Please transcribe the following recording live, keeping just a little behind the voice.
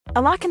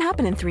A lot can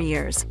happen in 3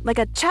 years, like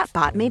a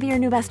chatbot may be your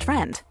new best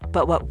friend.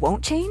 But what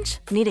won't change?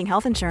 Needing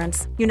health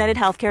insurance. United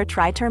Healthcare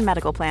Tri-Term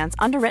Medical Plans,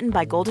 underwritten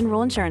by Golden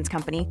Rule Insurance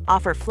Company,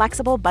 offer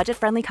flexible,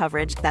 budget-friendly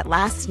coverage that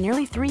lasts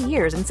nearly 3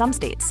 years in some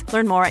states.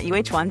 Learn more at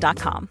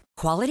uh1.com.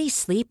 Quality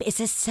sleep is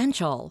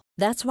essential.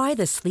 That's why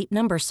the Sleep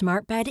Number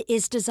Smart Bed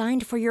is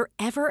designed for your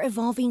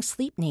ever-evolving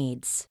sleep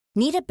needs.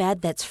 Need a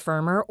bed that's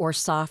firmer or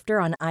softer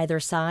on either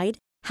side?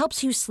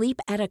 Helps you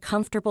sleep at a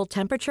comfortable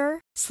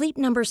temperature? Sleep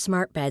Number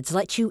Smart Beds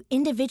let you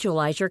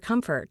individualize your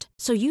comfort,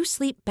 so you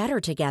sleep better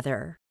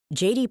together.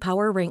 J.D.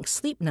 Power ranks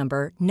Sleep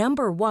Number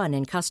number 1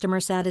 in customer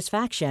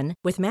satisfaction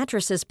with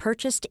mattresses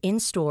purchased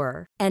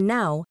in-store. And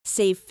now,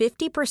 save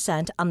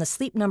 50% on the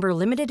Sleep Number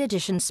Limited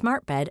Edition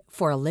Smart Bed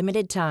for a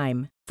limited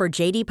time. For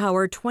J.D.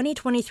 Power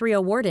 2023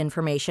 award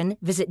information,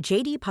 visit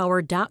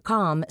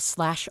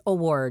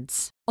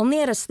jdpower.com/awards. Only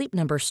at a Sleep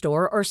Number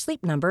store or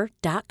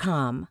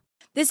sleepnumber.com.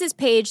 This is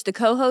Paige, the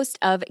co-host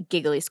of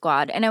Giggly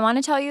Squad, and I want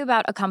to tell you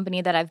about a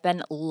company that I've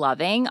been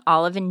loving,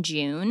 Olive &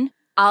 June.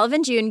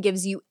 Olive & June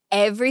gives you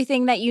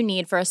everything that you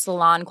need for a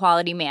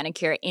salon-quality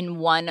manicure in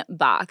one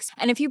box.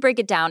 And if you break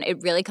it down,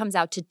 it really comes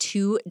out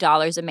to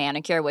 $2 a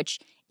manicure, which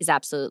is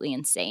absolutely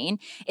insane.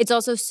 It's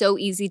also so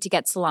easy to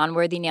get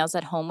salon-worthy nails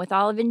at home with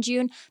Olive &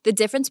 June. The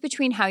difference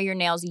between how your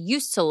nails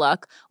used to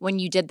look when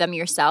you did them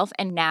yourself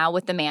and now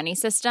with the Mani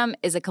system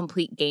is a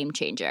complete game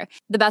changer.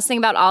 The best thing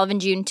about Olive &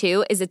 June,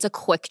 too, is it's a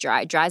quick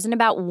dry. Dries in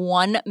about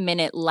 1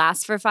 minute,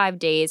 lasts for 5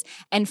 days,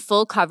 and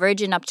full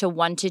coverage in up to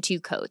 1 to 2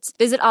 coats.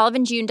 Visit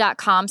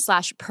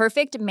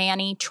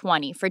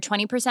oliveandjune.com/perfectmani20 for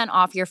 20%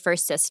 off your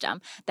first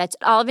system. That's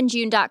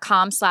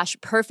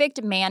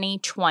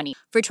oliveandjune.com/perfectmani20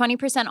 for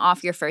 20%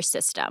 off your first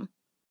system.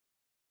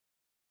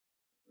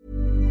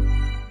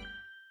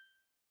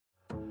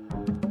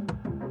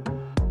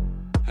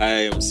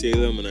 Hi, I'm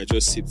Salem, and I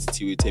just sipped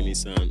tea with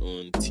Temi-san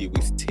on Tea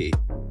with Tay.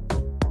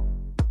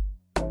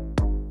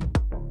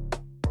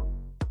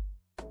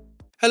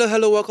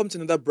 Hello, welcome to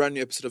another brand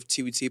new episode of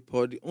Tea with Tay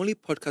Pod, the only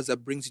podcast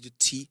that brings you the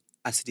tea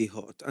as it is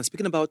hot. And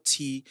speaking about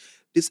tea,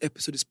 this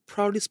episode is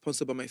proudly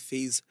sponsored by my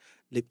face,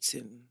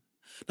 Lipton.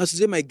 Now,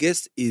 today my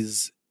guest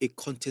is a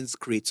content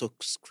creator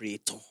 /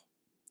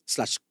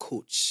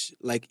 coach.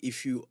 Like,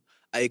 if you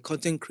are a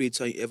content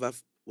creator and you ever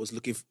was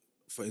looking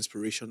for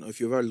inspiration, or if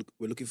you ever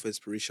were looking for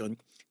inspiration,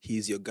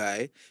 he's your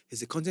guy.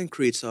 He's a content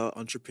creator,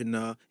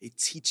 entrepreneur, a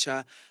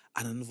teacher,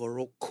 and an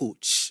overall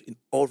coach in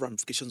all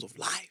ramifications of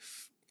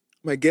life.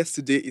 My guest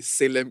today is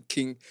Salem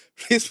King.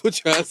 Please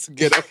put your hands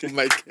together for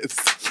my guest.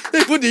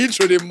 They put the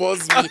intro, they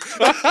must me.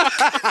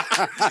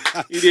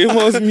 They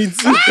must me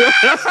too.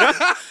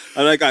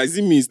 I'm like, is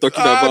it me he's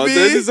talking about?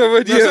 This is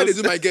somebody else. They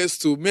do my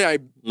guest too. May I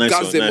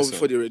gas them up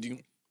before they're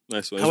ready?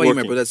 Nice one. How are you,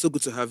 my brother? It's so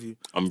good to have you.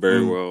 I'm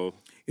very well.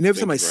 You know, every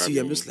time I see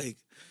you, I'm just like,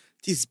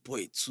 this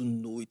boy too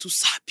know, too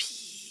sappy.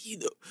 You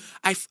know,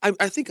 I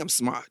think I'm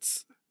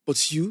smart,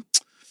 but you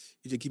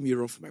just give me a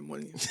run for my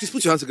money. Just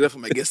put your hands together for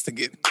my guest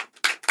again.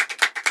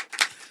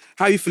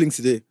 How are you feeling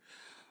today?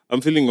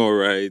 I'm feeling all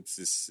right.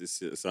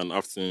 It's an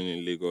afternoon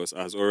in Lagos,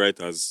 as all right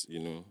as, you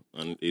know,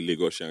 a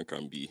Lagosian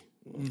can be.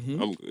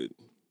 Mm-hmm. I'm good.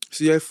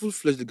 So you're a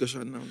full-fledged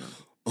Lagosian now?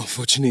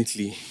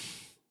 Unfortunately.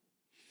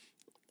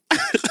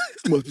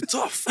 It must be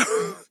tough.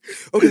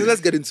 Okay, so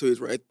let's get into it,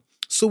 right?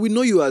 So we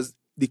know you as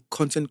the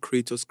content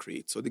creators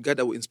creator, the guy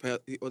that will inspire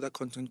the other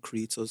content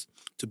creators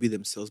to be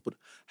themselves. But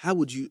how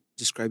would you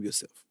describe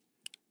yourself?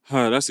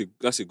 That's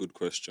a good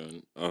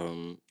question.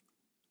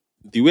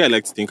 The way I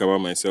like to think about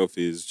myself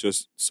is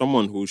just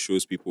someone who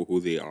shows people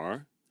who they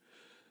are.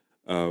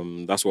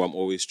 That's what I'm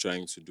always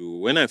trying to do.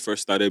 When I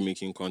first started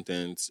making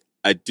content,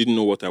 I didn't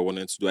know what I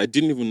wanted to do. I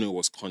didn't even know it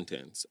was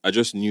content. I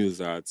just knew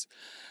that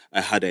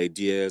I had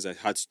ideas, I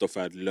had stuff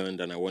I'd learned,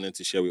 and I wanted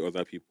to share with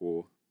other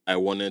people. I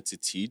wanted to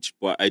teach,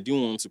 but I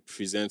didn't want to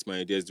present my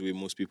ideas the way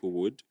most people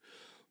would,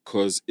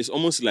 because it's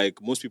almost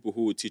like most people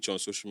who would teach on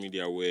social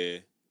media were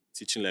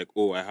teaching like,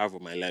 oh, I have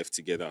my life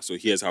together, so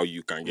here's how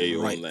you can get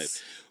your own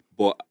life.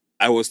 But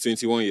I was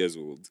 21 years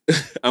old.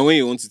 And when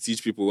you want to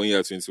teach people when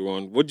you're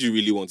 21, what do you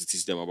really want to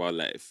teach them about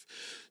life?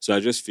 So I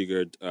just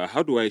figured,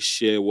 how do I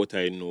share what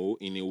I know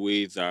in a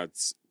way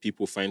that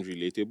people find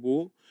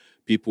relatable?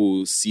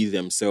 People see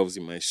themselves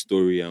in my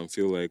story and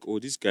feel like, oh,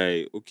 this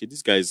guy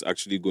is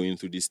actually going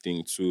through this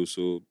thing too.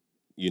 So,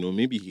 you know,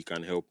 maybe he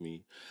can help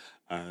me.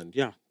 And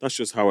yeah, that's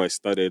just how I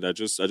started. I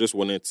just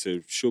wanted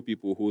to show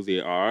people who they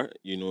are,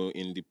 you know,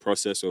 in the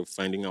process of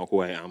finding out who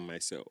I am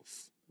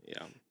myself.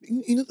 Yeah.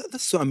 You know,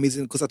 that's so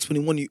amazing, because at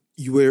 21,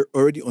 you were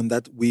already on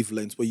that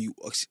wavelength where you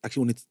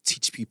actually wanted to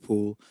teach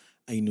people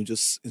and, you know,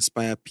 just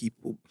inspire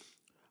people.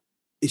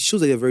 It shows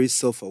that you're very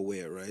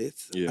self-aware, right?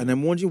 Yeah. And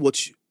I'm wondering what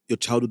your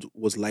childhood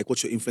was like,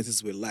 what your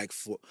influences were like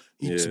for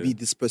you to be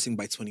this person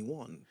by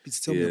 21. Please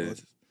tell me about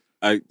it.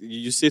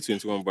 You say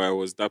 21, but I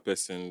was that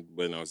person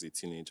when I was a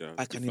teenager.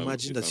 I can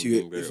imagine that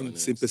you were even the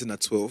same person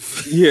at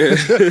 12. Yeah,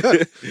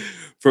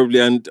 probably.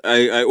 And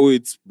I owe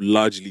it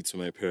largely to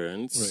my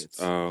parents.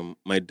 Right.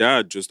 My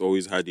dad just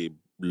always had a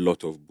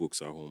lot of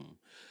books at home,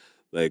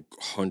 like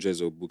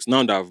hundreds of books.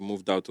 Now that I've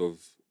moved out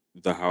of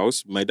the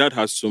house. My dad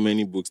has so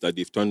many books that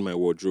they've turned my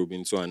wardrobe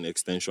into an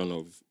extension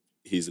of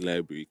his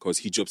library because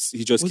he just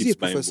Was he keeps a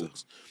buying professor?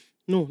 books.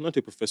 No, not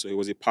a professor. He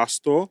was a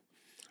pastor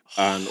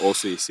and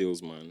also a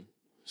salesman.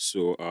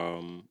 So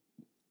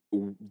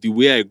the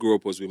way I grew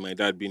up was with my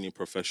dad being a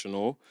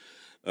professional.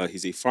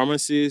 He's a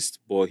pharmacist,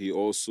 but he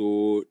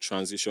also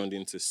transitioned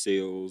into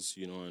sales,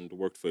 and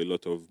worked for a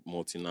lot of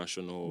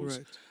multinationals.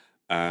 Right.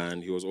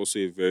 And he was also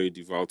a very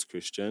devout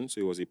Christian.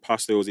 So he was a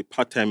pastor, he was a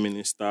part-time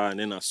minister. And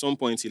then at some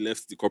point, he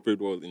left the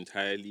corporate world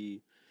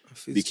entirely,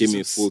 became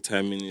a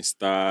full-time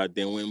minister,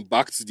 then went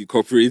back to the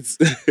corporate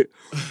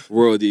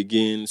world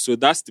again. So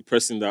that's the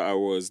person that I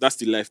was, that's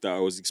the life that I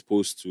was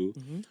exposed to.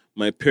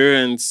 My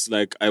parents,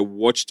 I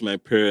watched my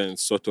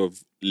parents sort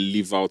of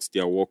live out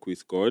their walk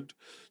with God.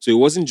 So it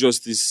wasn't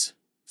just this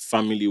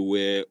family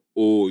where,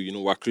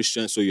 we're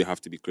Christians, so you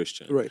have to be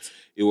Christian. Right.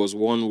 It was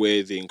one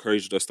where they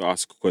encouraged us to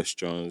ask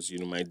questions.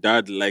 My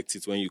dad liked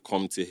it when you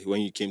came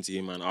to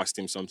him and asked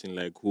him something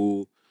like,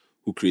 who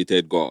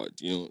created God?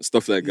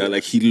 Stuff like that.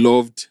 Like, he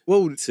loved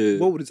What would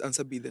his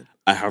answer be then?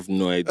 I have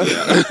no idea.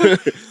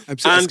 I'm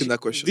still asking that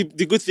question.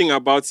 The good thing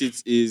about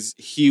it is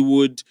he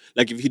would,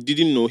 if he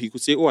didn't know, he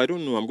could say, I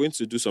don't know, I'm going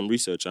to do some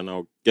research and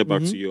I'll get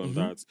back to you on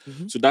that.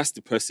 So that's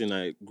the person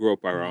I grew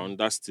up around.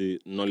 That's the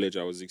knowledge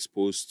I was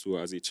exposed to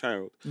as a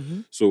child.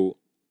 So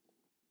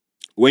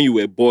when you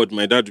were bored,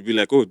 my dad would be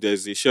like,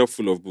 there's a shelf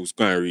full of books,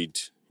 go and read.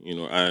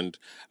 And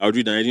I would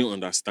read and I didn't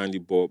understand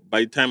it. But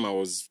by the time I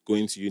was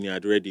going to uni,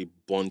 I'd read a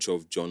bunch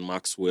of John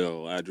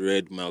Maxwell. I'd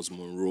read Miles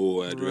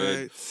Monroe.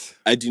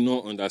 I did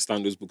not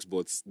understand those books,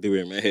 but they were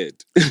in my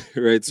head.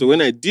 Right? So when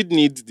I did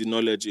need the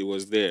knowledge, it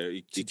was there.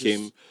 It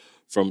came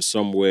from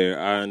somewhere.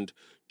 And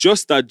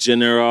just that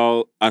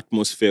general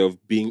atmosphere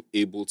of being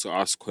able to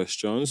ask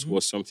questions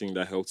was something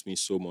that helped me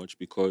so much,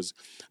 because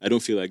I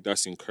don't feel like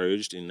that's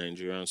encouraged in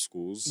Nigerian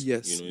schools.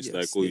 Yes.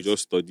 You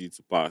just study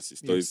to pass.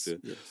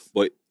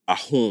 But at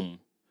home,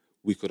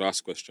 we could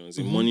ask questions.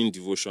 In morning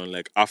devotion,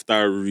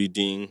 after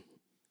reading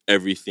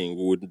everything,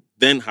 we would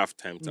then have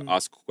time to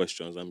ask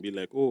questions and be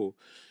like,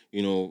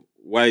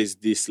 why is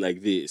this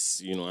like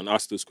this? And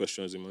ask those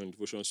questions in morning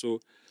devotion. So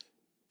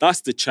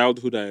that's the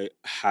childhood I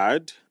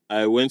had.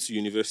 I went to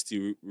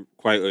university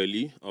quite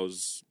early.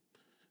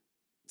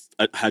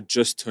 I had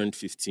just turned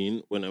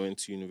 15 when I went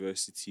to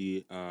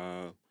university.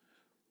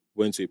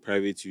 Went to a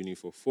private uni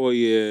for 4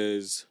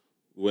 years.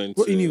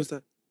 What uni was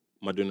that?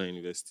 Madonna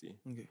University.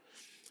 Okay.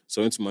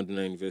 So I went to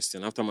Madonna University,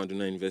 and after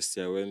Madonna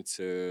University,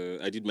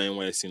 I did my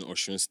NYSC in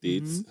Osun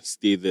State,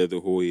 stayed there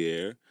the whole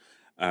year.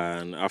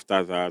 And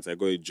after that, I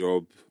got a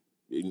job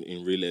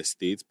in real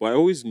estate. But I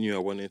always knew I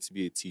wanted to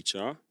be a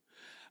teacher.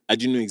 I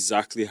didn't know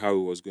exactly how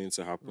it was going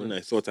to happen. Right.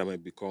 I thought I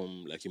might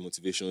become a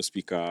motivational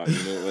speaker,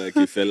 like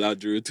a Fela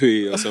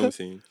Durute or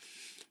something.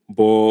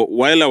 But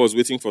while I was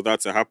waiting for that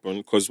to happen,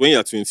 because when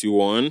you're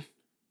 21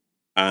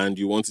 and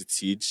you want to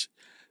teach,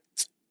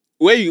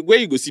 where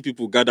you go see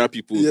people gather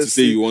people to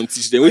say you want to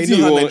teach them. I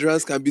know how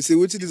Nigerians can be saying,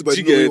 what is this, but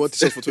you want to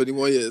teach us for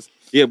 21 years.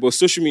 Yeah, but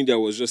social media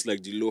was just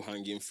the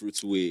low-hanging fruit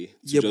way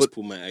to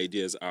put my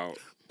ideas out.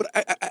 But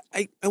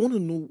I want to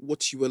know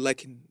what you were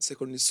like in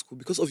secondary school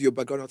because of your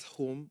background at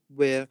home,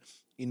 where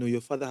your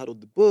father had all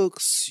the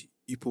books,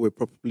 you people were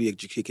properly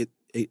educated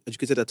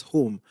at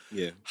home.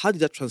 Yeah. How did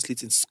that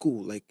translate in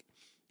school?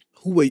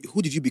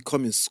 Who did you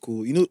become in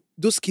school?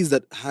 Those kids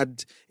that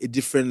had a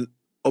different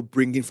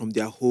upbringing from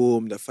their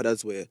home, their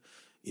fathers were,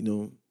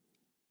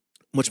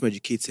 much more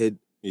educated.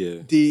 Yeah.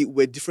 They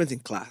were different in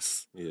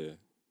class. Yeah.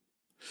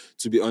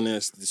 To be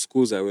honest, the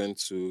schools I went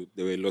to,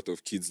 there were a lot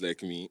of kids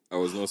like me. I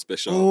was not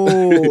special.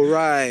 Oh,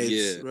 right.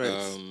 Yeah.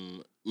 Right.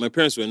 My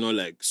parents were not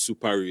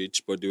super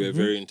rich, but they were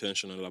very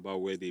intentional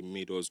about where they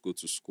made us go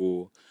to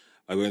school.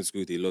 I went to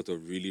school with a lot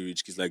of really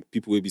rich kids.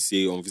 People will be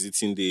saying on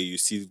visiting day, you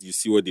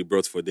see what they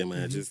brought for them,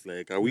 and I'm just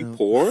are we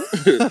poor?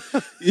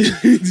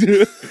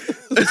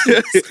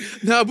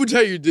 Now,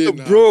 Abuja, you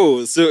did,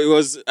 bro. So it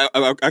was.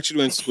 I actually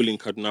went to school in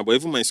Kaduna, but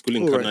even my school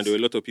in Kaduna, there were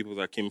a lot of people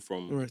that came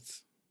from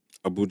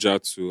Abuja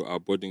to our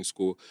boarding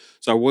school.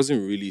 So I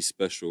wasn't really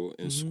special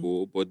in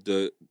school. But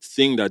the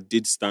thing that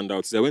did stand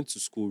out is I went to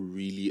school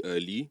really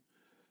early.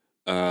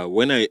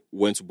 When I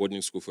went to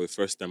boarding school for the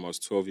first time, I was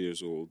 12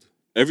 years old.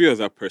 Every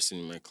other person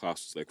in my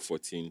class was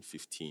 14,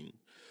 15.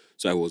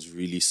 So I was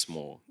really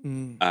small.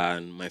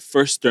 And my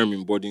first term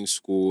in boarding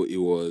school,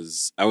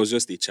 I was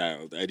just a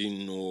child. I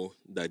didn't know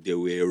that there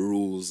were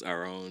rules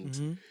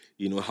around,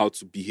 how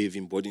to behave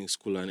in boarding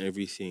school and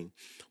everything.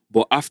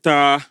 But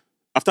after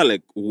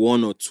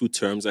 1 or 2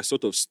 terms, I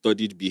sort of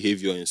studied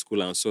behavior in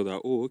school and saw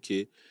that,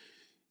 okay,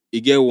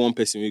 you get one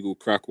person will go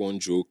crack one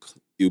joke,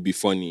 it'll be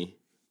funny.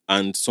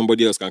 And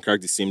somebody else can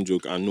crack the same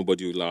joke and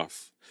nobody will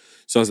laugh.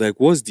 So I was like,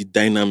 what's the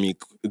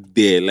dynamic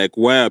there?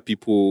 Why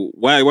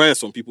are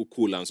some people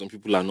cool and some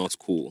people are not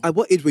cool? At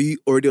what age were you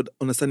already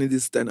understanding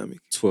this dynamic?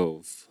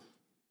 12.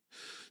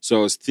 So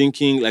I was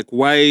thinking,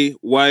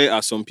 why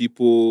are some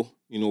people,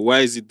 why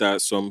is it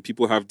that some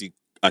people have the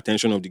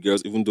attention of the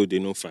girls, even though they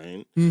know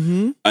fine.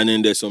 Mm-hmm. And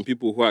then there's some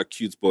people who are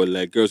cute, but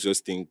like girls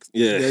just think,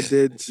 They're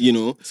dead. you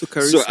know. So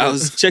So I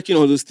was checking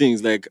all those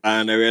things, like,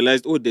 and I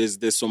realized,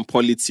 there's some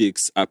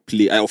politics at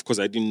play. Of course,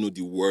 I didn't know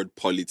the word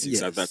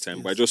politics at that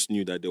time, but I just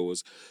knew that there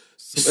was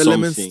some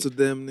elements to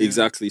them. Yeah.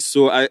 Exactly.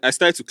 So I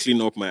started to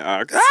clean up my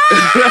act.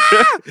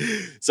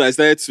 So I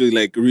started to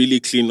like really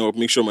clean up,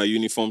 make sure my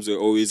uniforms were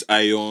always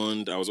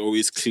ironed, I was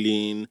always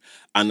clean,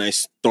 and I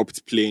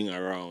stopped playing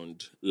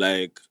around.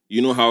 Like,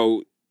 you know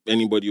how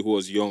anybody who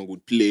was young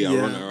would play and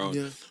run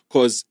around?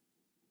 Because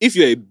if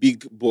you're a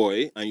big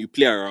boy and you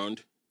play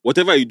around,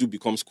 whatever you do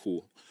becomes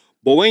cool.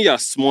 But when you're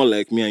small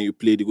like me and you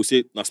play, they go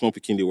say, "Na small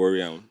pikin, they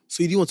worry am."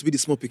 So you didn't want to be the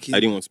small pikin? I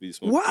didn't want to be the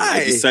small Why?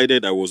 pikin. I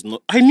decided I was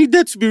not. I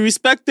needed to be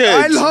respected.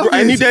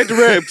 I needed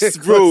reps,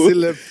 bro.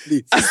 Salem,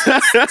 please.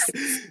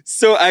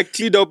 So I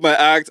cleaned up my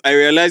act. I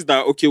realized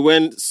that, okay,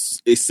 when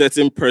a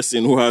certain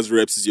person who has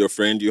reps is your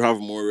friend, you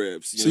have more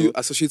reps. You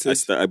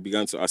associated? I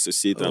began to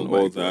associate and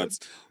all that,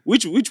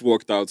 which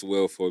worked out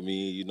well for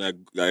me. You know,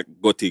 I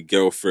got a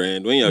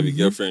girlfriend. When you have a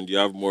girlfriend, you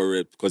have more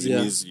reps because it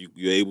means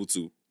you're able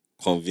to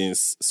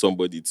convince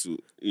somebody to,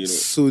 you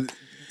know.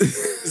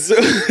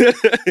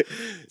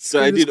 So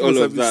I did all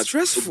of that.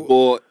 Stressful.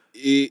 But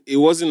it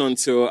wasn't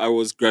until I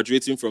was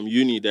graduating from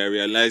uni that I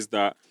realized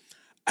that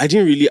I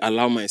didn't really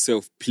allow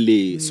myself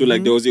play. So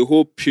like there was a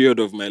whole period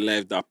of my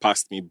life that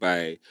passed me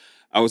by.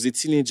 I was a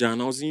teenager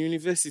and I was in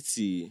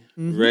university,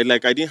 right?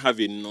 Like I didn't have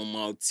a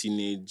normal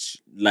teenage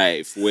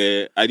life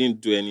where I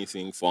didn't do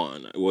anything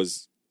fun. It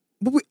was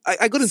But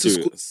I got into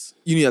school,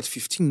 uni at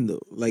 15 though.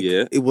 Like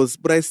it was,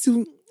 but I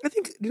think,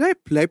 did I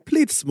play? I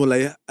played small.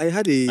 I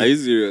had a... Are you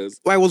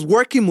serious? Well, I was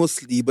working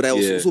mostly, but I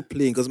was also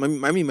playing because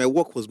my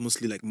work was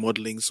mostly like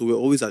modeling. So we were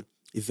always at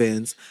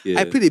events.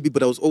 I played a bit,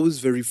 but I was always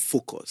very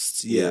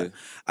focused. Yeah.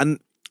 And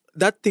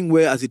that thing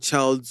where as a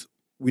child,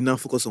 we now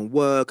focus on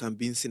work and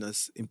being seen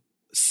as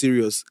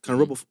serious can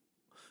rub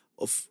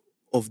off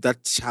of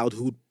that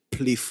childhood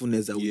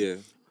playfulness that we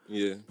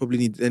probably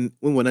need. And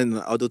when we're not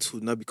in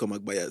adulthood, now become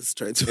Agbayas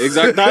trying to...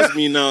 Exactly. That's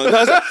me now.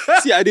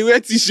 See, I wear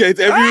t-shirts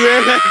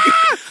everywhere. Like,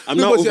 I'm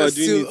not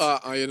overdoing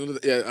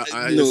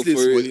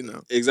it.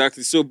 Now.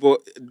 Exactly. So, but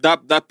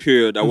that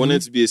period, I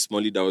wanted to be a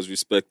smallie that was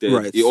respected.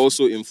 Right. It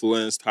also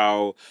influenced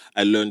how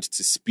I learned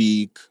to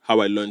speak, how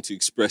I learned to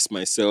express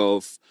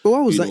myself. But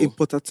why was that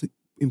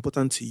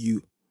important to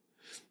you?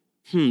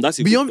 That's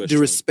a beyond good the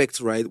question. respect,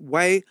 right?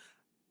 Why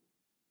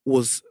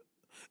was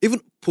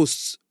even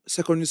post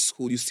secondary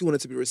school you still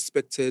wanted to be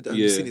respected and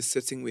seen a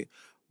certain way?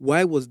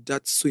 Why was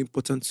that so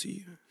important to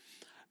you?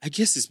 I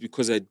guess it's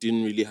because I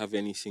didn't really have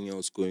anything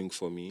else going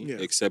for me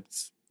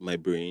except my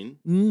brain.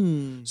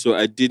 So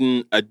I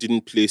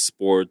didn't play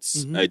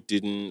sports. I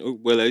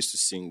used to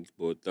sing,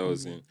 but that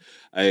wasn't.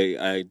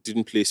 I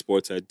didn't play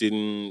sports.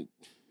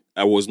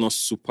 I was not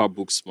super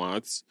book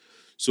smart.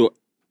 So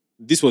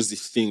this was the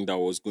thing that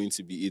was going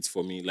to be it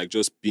for me, like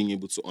just being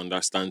able to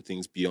understand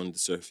things beyond the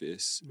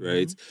surface,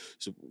 right?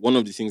 So one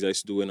of the things I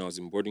used to do when I was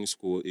in boarding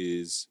school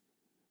is,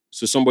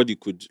 so somebody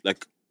could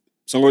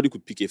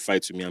pick a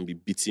fight with me and be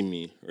beating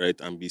me, right?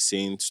 And be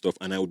saying stuff,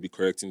 and I would be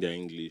correcting their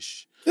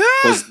English.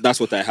 Because that's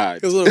what I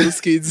had. I was one of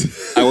those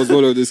kids. I was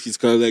one of those kids,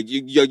 because like,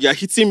 you're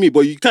hitting me,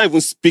 but you can't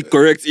even speak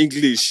correct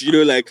English. You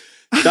know, like,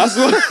 that's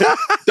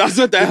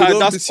what I had.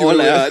 That's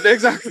all I had.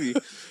 Exactly.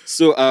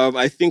 So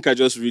I think I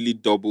just really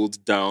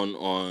doubled down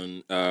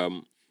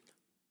on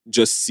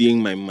just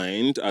seeing my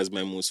mind as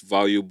my most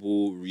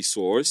valuable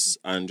resource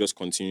and just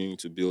continuing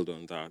to build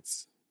on that.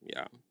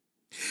 Yeah.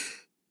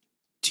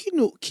 Do you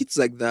know kids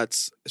like that,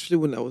 especially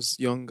when I was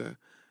younger,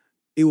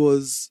 did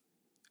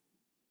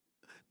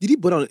it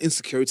brought on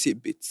insecurity a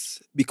bit?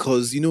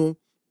 Because, you know,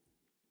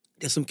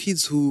 there's some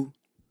kids who,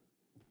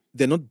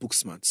 they're not book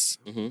smarts,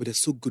 but they're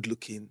so good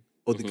looking,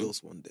 all the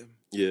girls want them.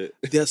 Yeah.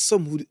 There are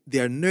some who,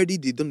 they are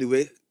nerdy, they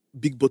wear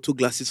big bottle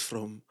glasses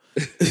from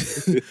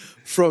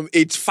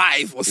age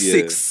 5 or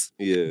 6.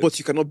 Yeah. But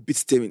you cannot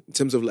beat them in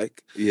terms of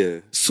like... Yeah.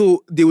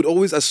 So they would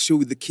always associate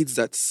with the kids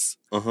that's...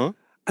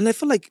 And I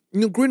feel like,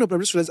 you know, growing up, I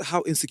just realized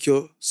how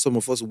insecure some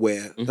of us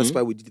were. That's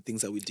why we did the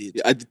things that we did.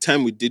 Yeah, at the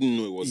time, we didn't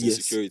know it was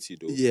insecurity,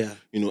 though. Yeah.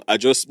 You know, I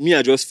just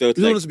felt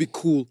you like... wanted to be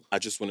cool. I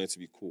just wanted to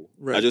be cool.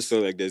 Right. I just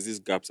felt like there's these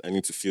gaps, I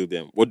need to fill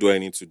them. What do I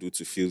need to do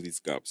to fill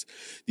these gaps?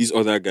 These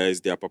other guys,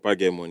 their papa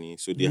get money,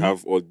 so they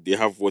have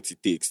what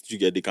it takes. Do you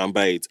get? They can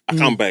buy it. I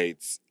can't buy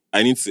it.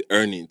 I need to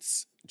earn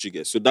it. Do you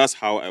get? So that's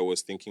how I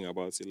was thinking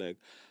about it. Like,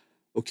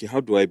 okay, how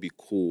do I be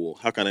cool?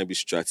 How can I be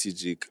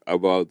strategic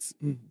about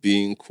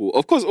being cool?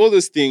 Of course, all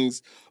those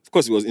things, of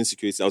course, it was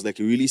insecurity. I was like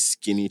a really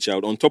skinny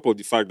child. On top of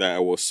the fact that I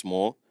was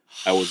small,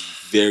 I was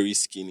very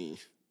skinny.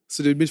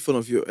 So they made fun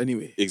of you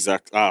anyway?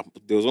 Exactly.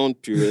 There was one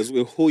period,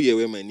 a whole year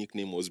where my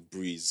nickname was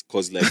Breeze,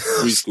 because like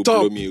Breeze could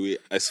blow me away.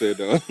 I swear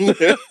down.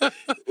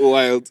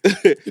 Wild.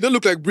 You don't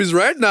look like Breeze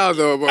right now,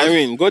 though. But... I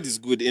mean, God is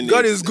good, innit?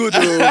 God is good,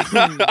 though.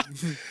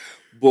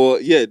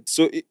 But yeah,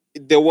 so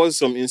there was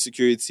some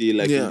insecurity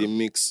like in the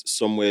mix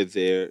somewhere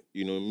there,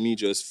 you know, me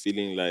just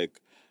feeling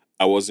like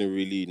I wasn't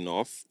really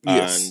enough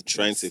and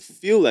trying to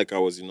feel like I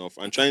was enough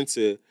and trying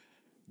to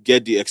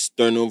get the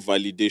external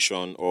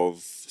validation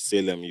of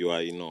Salem, you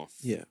are enough.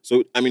 Yeah.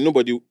 So, I mean,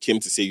 nobody came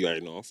to say you are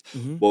enough.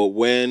 Mm-hmm. But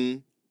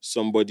when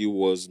somebody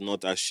was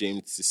not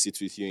ashamed to sit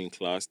with you in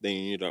class, then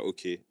you knew that,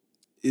 okay,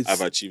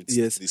 I've achieved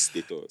this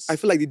status. I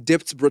feel like the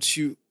depth brought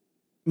you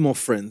more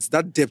friends.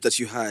 That depth that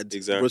you had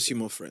brought you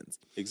more friends.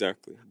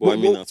 Exactly. But I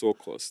mean, at what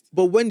cost?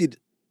 But when did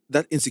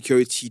that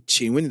insecurity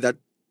change? When did that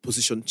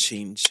position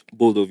change?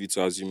 Bold of you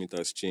to assume it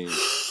has changed.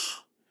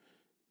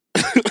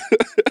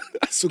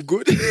 So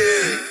good.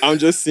 I'm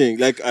just saying,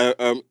 like,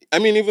 I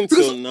mean, even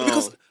till now,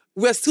 because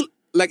we're still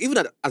like,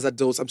 even as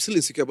adults, I'm still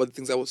insecure about the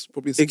things I was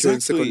probably insecure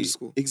in secondary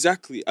school.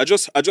 Exactly. I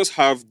just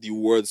have the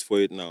words for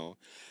it now.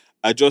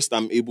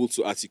 I'm able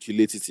to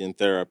articulate it in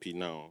therapy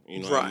now.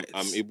 You know, right.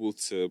 I'm able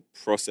to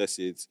process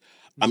it.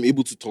 I'm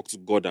able to talk to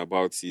God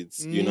about it.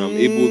 You know,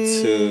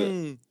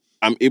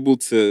 I'm able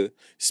to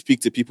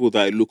speak to people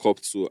that I look up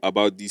to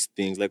about these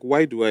things. Like,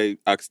 why do I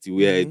act the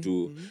way I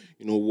do?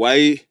 You know,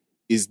 why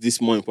is this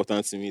more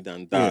important to me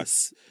than that?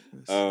 Yes.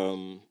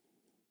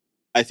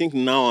 I think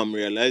now I'm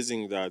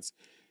realizing that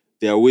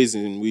there are ways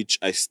in which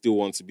I still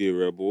want to be a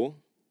rebel,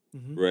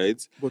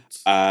 right?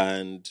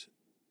 And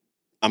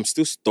I'm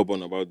still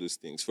stubborn about those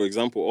things. For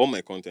example, all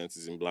my content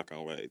is in black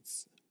and white,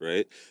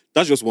 right?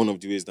 That's just one of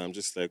the ways that I'm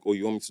just like, oh,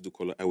 you want me to do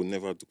color? I will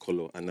never do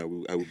color, and I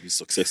will be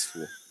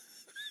successful.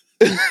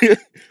 Right?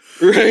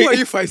 Who are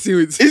you fighting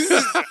with?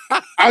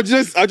 I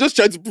just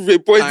try to prove a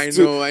point I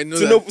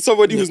to know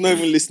somebody who's not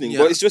even listening.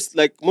 But it's just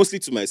like mostly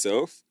to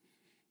myself.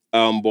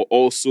 But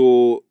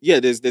also,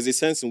 there's a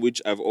sense in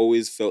which I've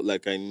always felt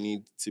like I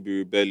need to be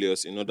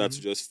rebellious in order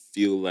to just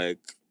feel like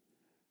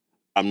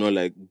I'm not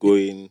like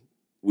going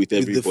with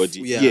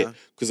everybody.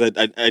 Because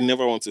I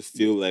never want to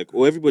feel like,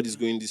 oh, everybody's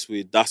going this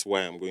way, that's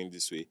why I'm going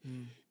this way.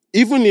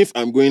 Even if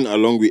I'm going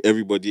along with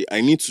everybody,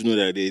 I need to know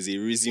that there is a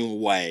reason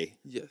why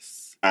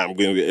I'm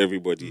going with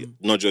everybody,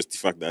 not just the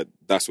fact that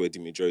that's where the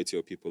majority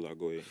of people are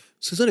going.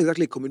 So it's not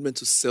exactly a commitment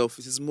to self.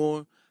 It is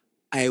more,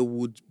 I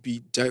would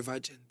be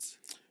divergent.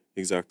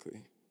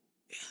 Exactly.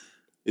 Yeah.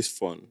 It's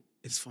fun.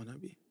 It's fun,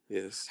 Abby.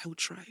 Yes. I will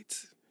try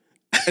it.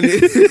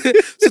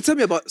 So tell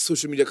me about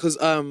social media, because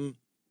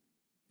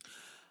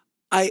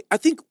I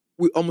think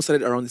we almost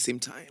started around the same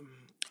time.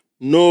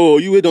 No,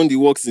 you were on the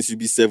work since you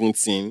be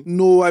 17.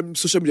 No, I'm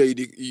social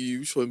media.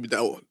 You showed me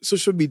that one.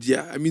 Social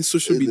media. I mean,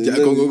 social media.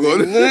 Go.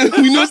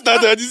 We not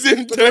started at the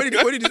same time.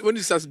 When did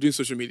you start doing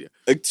social media?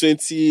 Like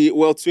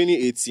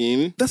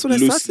 2018. That's when I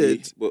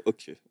started. But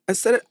okay. I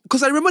started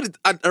because I remember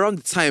around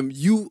the time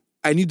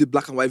I knew the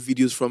black and white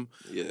videos from.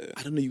 Yeah.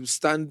 I don't know. You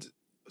stand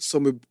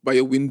somewhere by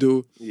your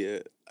window. Yeah.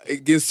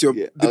 Against your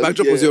the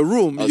backdrop was your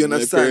room. I was you in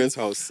understand? My parents'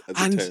 house at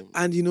the time.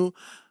 And you know.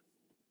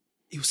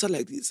 You start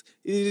like this.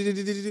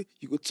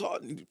 You go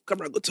turn, the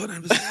camera go turn,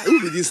 and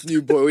who be this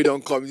new boy? We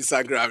don't come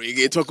Instagram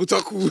again.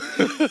 Talku.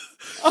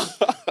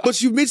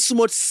 But you made so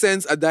much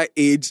sense at that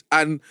age.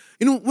 And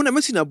you know, when I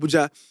met you in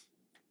Abuja,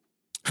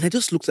 and I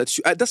just looked at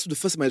you, that's the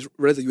first time I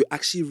realized that you were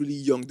actually really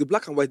young. The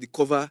black and white, the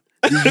cover,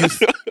 the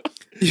youth.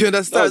 You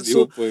understand? That's the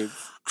whole point.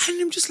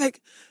 And I'm just like,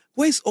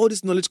 where is all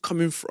this knowledge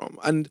coming from?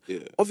 And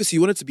obviously,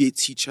 you wanted to be a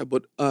teacher,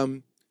 but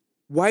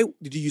why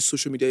did you use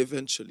social media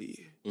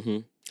eventually?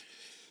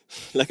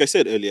 Like I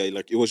said earlier,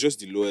 like it was just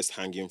the lowest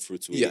hanging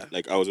fruit.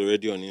 Like I was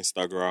already on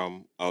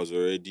Instagram. I was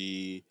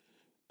already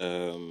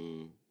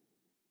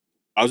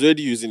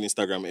using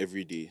Instagram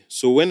every day.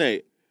 So when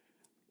I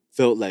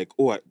felt like,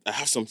 oh, I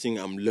have something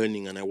I'm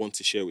learning and I want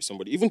to share with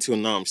somebody, even till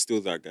now, I'm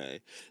still that guy.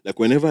 Like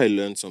whenever I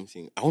learn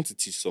something, I want to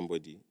teach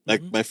somebody.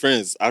 Like my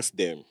friends, ask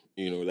them,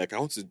 you know, like I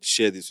want to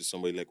share this with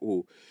somebody. Like,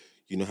 oh,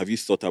 you know, have you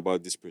thought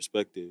about this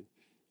perspective?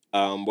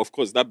 But of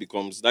course,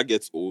 that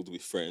gets old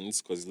with friends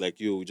because, like,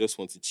 we just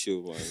want to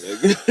chill, man.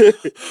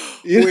 Like,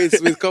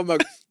 Wait, come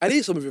back. I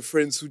think some of your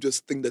friends who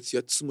just think that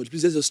you're too much.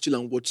 Please, let's just chill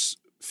and watch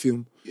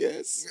film.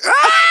 Yes.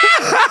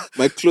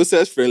 My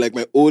closest friend, like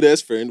my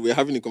oldest friend, we were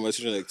having a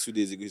conversation like 2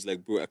 days ago. He's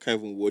like, bro, I can't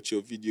even watch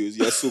your videos.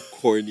 You're so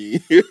corny.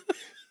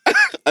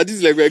 And this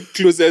is like my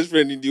closest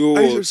friend in the whole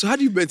world. So how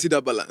do you maintain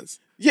that balance?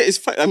 Yeah, it's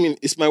fine. I mean,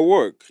 it's my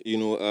work. You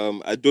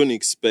know, I don't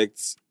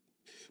expect.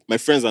 My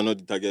friends are not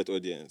the target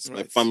audience. Right.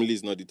 My family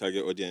is not the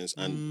target audience,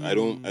 and I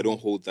don't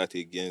hold that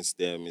against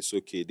them. It's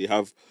okay. They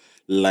have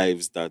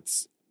lives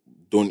that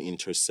don't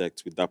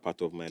intersect with that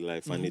part of my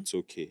life, and it's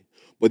okay.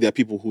 But there are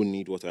people who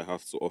need what I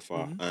have to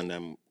offer, and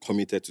I'm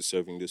committed to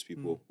serving those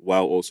people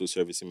while also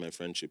servicing my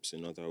friendships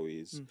in other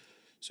ways.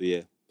 So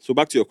yeah. So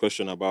back to your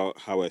question about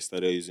how I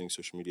started using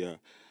social media.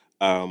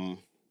 I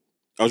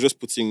was just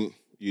putting,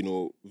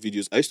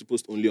 videos. I used to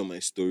post only on my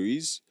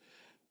stories,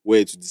 where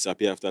it would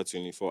disappear after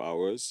 24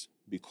 hours.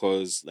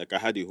 Because I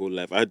had a whole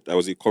life. I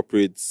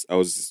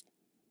was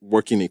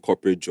working a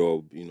corporate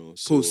job,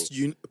 So,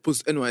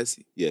 post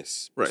NYC?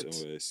 Yes. Right.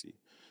 NYC.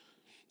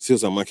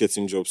 Sales and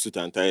marketing job, suit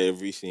and tie,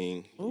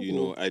 everything.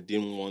 I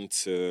didn't want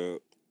to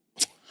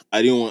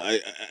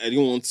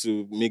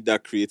make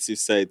that creative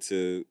side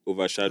to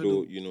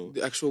overshadow,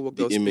 the actual work,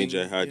 the image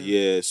I had.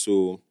 Yeah,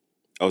 so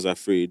I was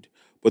afraid.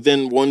 But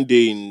then one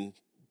day in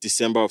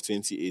December of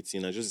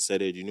 2018, I just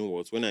decided, you know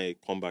what, when I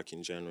come back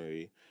in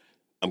January,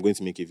 I'm going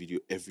to make a video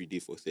every day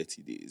for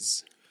 30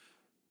 days.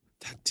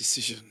 That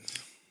decision.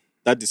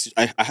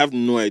 I have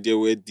no idea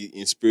where the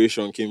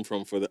inspiration came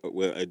from for that.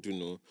 Well, I do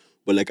know.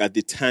 But like at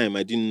the time,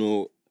 I didn't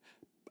know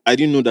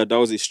that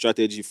was a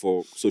strategy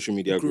for social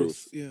media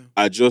growth. Yeah.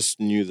 I just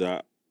knew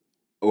that,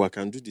 I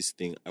can do this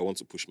thing. I want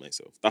to push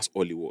myself. That's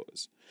all it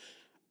was.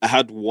 I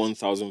had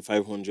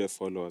 1,500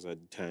 followers at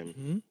the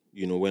time,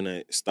 when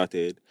I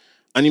started.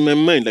 And in my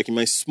mind, like in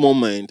my small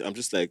mind, I'm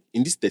just like,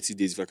 in these 30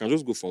 days, if I can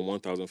just go from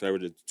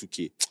 1,500 to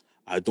 2K,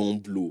 I don't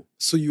blow.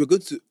 So you were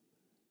going to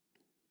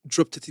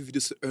drop 30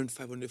 videos to earn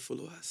 500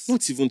 followers?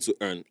 Not even to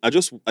earn. I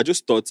just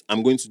thought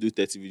I'm going to do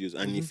 30 videos.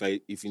 And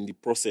if in the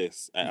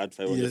process I add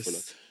 500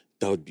 followers,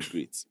 that would be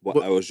great.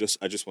 But I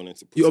just wanted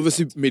to put you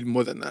obviously out. made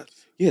more than that.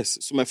 Yes.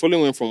 So my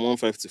following went from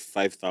 1.5 to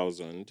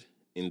 5,000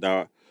 in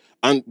that.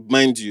 And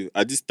mind you,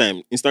 at this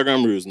time,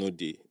 Instagram Reels no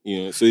day.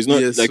 So it's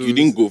not like you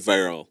didn't go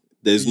viral.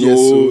 There was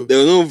no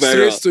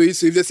viral. So if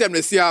they say I'm the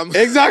CM.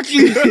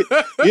 Exactly.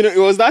 It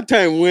was that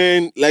time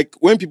when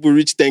people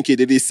reach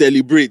 10K, they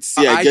celebrate.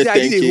 See, I get 10K.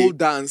 I did a whole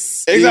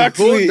dance.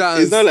 Exactly.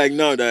 It's not like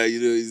now that,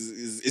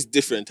 it's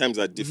different. Times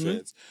are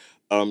different.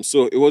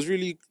 So it was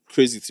really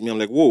crazy to me. I'm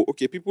like, whoa,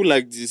 okay, people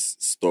like this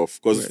stuff.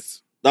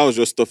 Because that was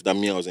just stuff that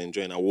I was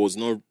enjoying. I was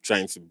not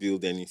trying to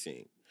build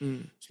anything.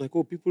 It's like,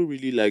 oh, people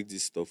really like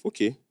this stuff.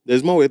 Okay,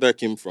 there's more where that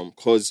came from.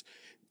 Because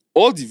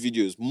all the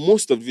videos,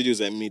 most of the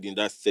videos I made in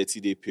that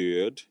 30-day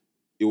period,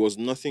 it was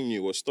nothing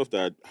new. It was stuff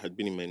that had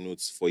been in my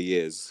notes for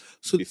years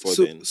before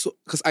then. So,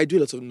 because I do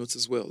a lot of notes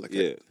as well.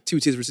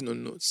 TWT is written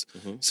on notes.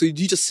 So you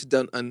just sit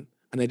down and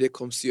an idea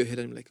comes to your head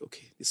and you're like,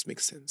 okay, this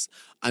makes sense.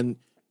 And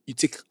you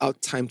take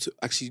out time to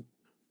actually,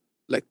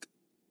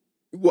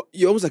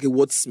 you're almost like a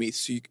wordsmith.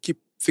 So you keep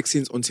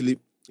fixing it until it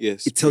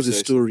tells a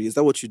story. Is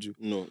that what you do?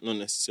 No, not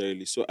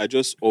necessarily. So I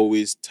just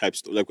always type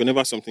stuff. Like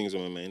whenever something is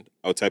on my mind,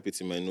 I'll type it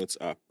in my notes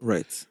app.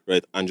 Right,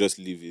 and just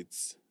leave it.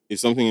 If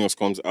something else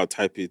comes, I'll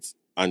type it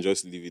and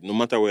just leave it. No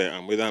matter where I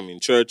am, whether I'm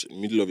in church, in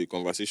the middle of a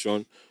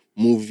conversation,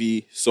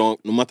 movie, song,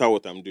 no matter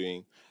what I'm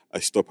doing, I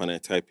stop and I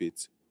type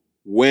it.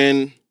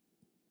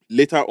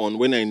 Later on,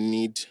 when I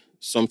need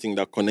something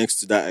that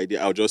connects to that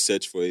idea, I'll just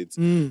search for it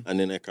and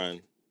then I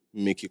can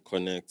make it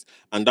connect.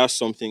 And that's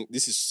something,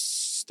 this is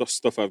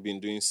stuff I've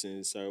been doing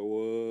since I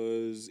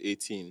was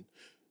 18,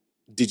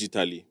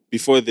 digitally.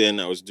 Before then,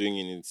 I was doing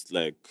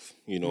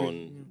it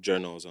on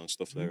journals and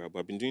stuff like that. But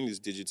I've been doing this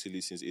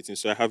digitally since 18.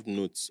 So I have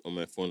notes on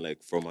my phone,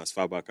 from as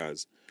far back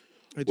as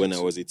when I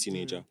was a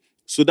teenager.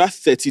 So that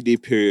 30-day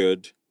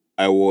period,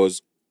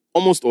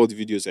 almost all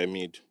the videos I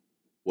made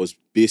was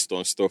based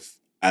on stuff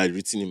I had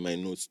written in my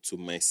notes to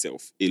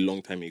myself a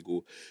long time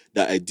ago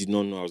that I did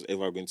not know I was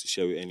ever going to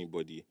share with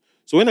anybody.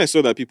 So when I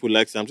saw that people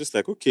liked it, I'm just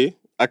like, okay,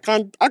 I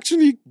can't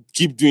actually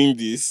keep doing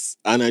this.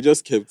 And I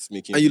just kept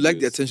making And you videos. like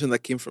the attention that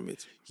came from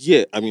it?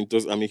 Yeah, I'm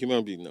a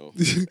human being now.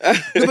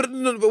 But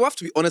we have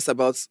to be honest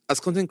about, as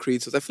content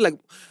creators, I feel like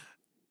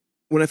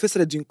when I first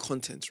started doing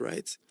content,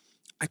 right,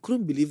 I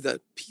couldn't believe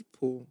that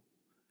people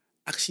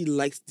actually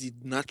liked the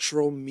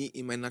natural me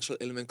in my natural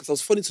element, because I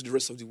was funny to the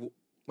rest of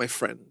my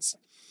friends.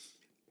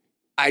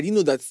 I didn't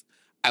know that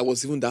I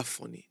was even that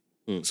funny.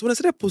 So when I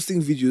started posting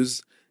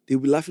videos, they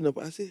were laughing up.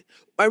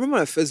 I remember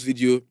my first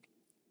video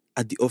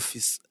at the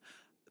office.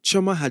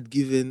 Davido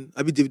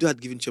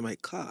had given Choma a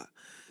car.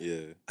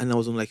 Yeah. And I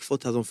was on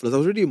 4,000 followers. I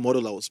was already a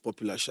model. I was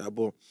popular,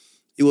 but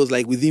it was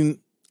within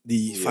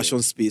the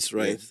fashion space,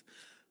 right? Yeah.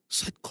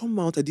 So I'd come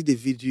out, I did a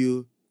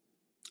video,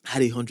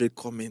 had 100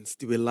 comments.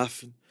 They were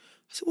laughing.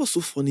 I said, what's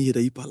so funny here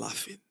that you are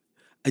laughing?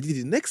 I did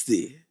it the next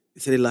day. They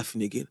started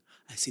laughing again.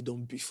 I said,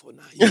 don't be for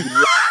now.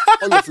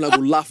 All of them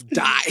will laugh,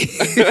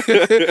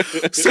 die.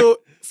 So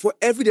for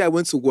every day I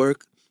went to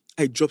work,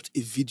 I dropped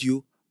a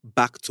video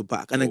back to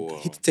back. And I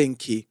hit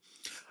 10K.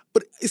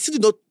 But it still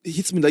did not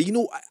hit me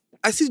that,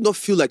 I still did not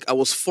feel like I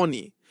was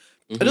funny.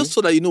 I just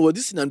thought that,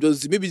 this thing I'm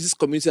just, maybe this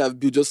community I've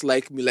built just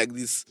like me like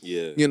this.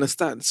 Yeah. You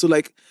understand? So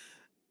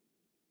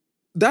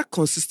that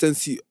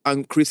consistency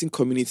and creating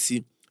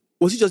community,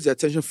 was it just the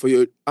attention for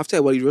you? After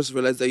a while, you just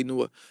realized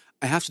that,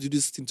 I have to do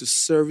this thing to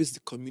service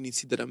the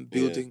community that I'm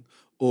building,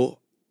 or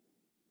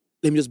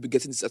let me just be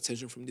getting this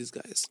attention from these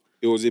guys?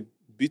 It was a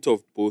bit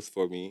of both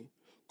for me,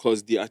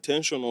 because the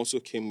attention also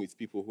came with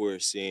people who are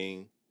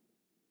saying,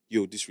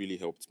 yo, this really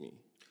helped me.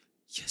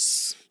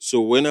 Yes.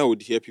 So when I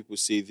would hear people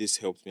say this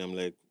helped me, I'm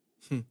like,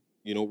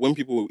 when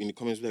people in the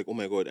comments were like, oh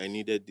my God, I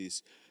needed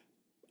this,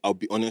 I'll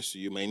be honest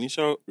with you, my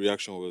initial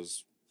reaction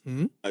was,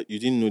 you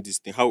didn't know this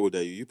thing. How old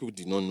are you? You people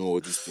did not know all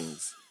these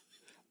things.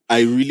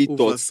 I really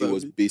thought it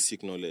was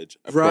basic knowledge.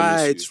 I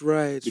promise you.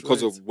 Right.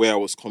 Because of where I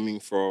was coming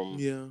from,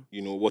 yeah.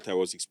 What I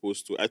was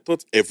exposed to. I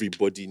thought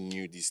everybody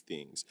knew these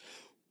things.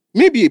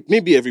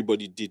 Maybe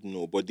everybody did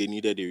know, but they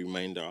needed a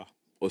reminder.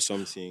 or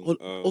something.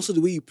 Also,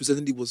 the way you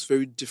presented it was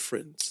very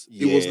different.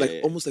 It was like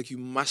almost like you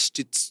mashed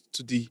it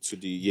to the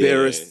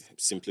barest.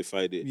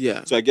 Simplified it.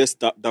 Yeah. So I guess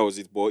that was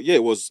it. But yeah,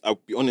 it was. I'll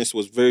be honest, it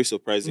was very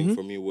surprising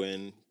for me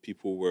when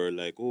people were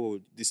like, "Oh,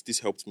 this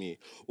helped me."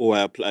 Oh,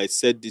 I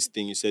said this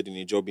thing you said in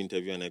a job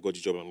interview and I got the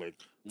job. I'm like,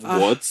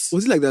 what?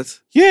 Was it like that?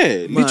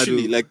 Yeah,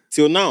 literally. Like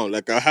till now,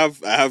 like I have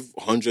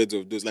hundreds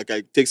of those. Like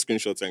I take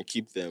screenshots and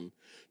keep them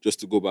just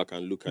to go back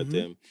and look at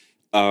them.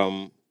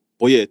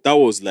 But yeah, that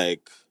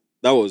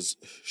was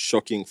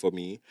shocking for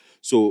me.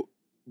 So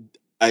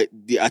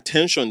the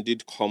attention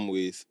did come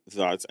with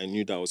that. I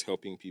knew that I was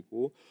helping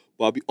people.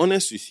 But I'll be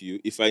honest with you,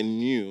 if I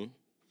knew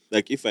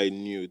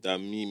that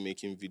me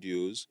making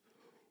videos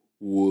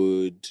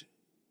would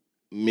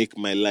make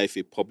my life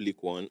a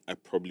public one, I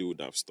probably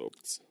would have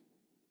stopped.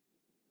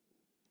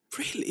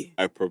 Really?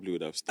 I probably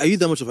would have stopped. Are you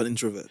that much of an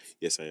introvert?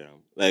 Yes, I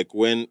am. Like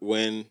when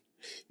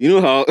you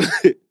know how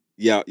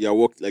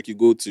like you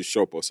go to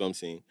shop or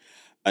something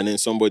and then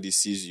somebody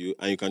sees you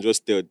and you can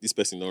just tell this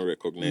person don't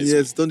recognize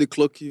Yes, me. don't they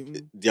clock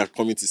you? They are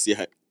coming to say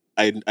hi.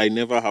 I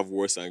never have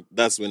worse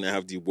that's when I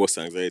have the worst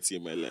anxiety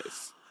in my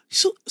life.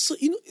 So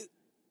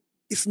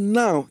it's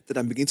now that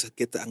I'm beginning to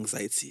get the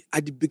anxiety.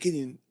 At the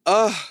beginning,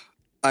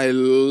 I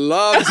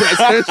love the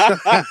attention.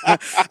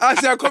 I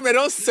say, come here,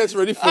 don't set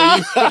ready for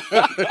you.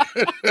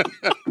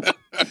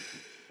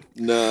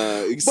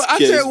 Nah, but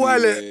after a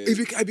while,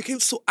 I became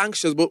so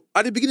anxious. But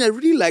at the beginning, I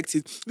really liked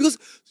it because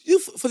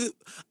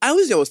I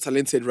always knew I was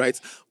talented, right?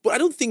 But I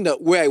don't think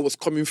that where I was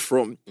coming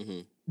from,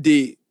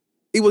 it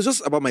was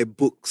just about my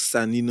books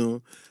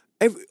and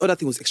every other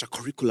thing was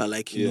extracurricular.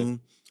 Like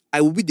I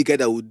would be the guy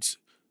that would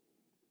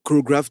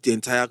choreograph the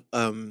entire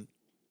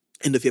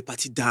end of year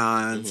party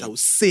dance. I would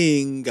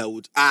sing, I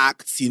would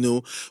act,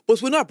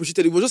 But when I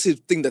appreciated it, was just a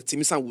thing that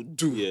Timmy-san would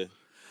do. Yeah.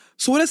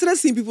 So when I started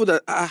seeing people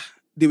that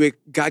they were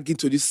gagging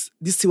to this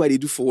is what I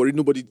do for worry,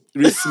 nobody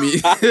raised me.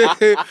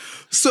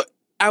 So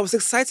I was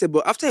excited,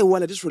 but after a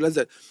while I just realized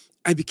that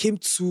I became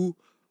too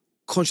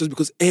conscious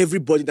because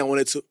everybody that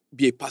wanted to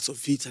be a part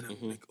of it, and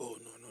I'm like, oh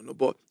no.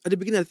 But at the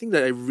beginning, I think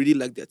that I really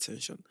liked the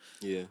attention.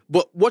 Yeah.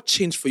 But what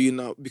changed for you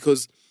now?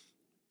 Because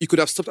you could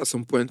have stopped at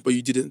some point, but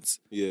you didn't.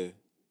 Yeah.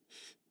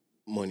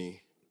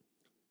 Money.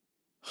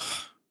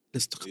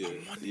 Let's talk about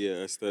money.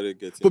 Yeah, I started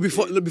getting. But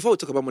before we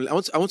talk about money, I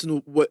want to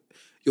know what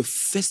your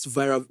first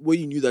viral, where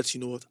you knew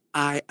that,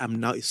 I am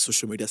now a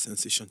social media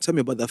sensation. Tell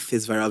me about that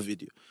first viral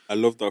video. I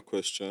love that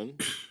question.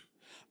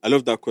 I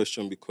love that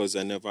question because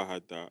I never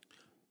had that.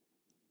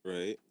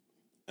 Right?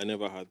 I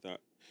never had that.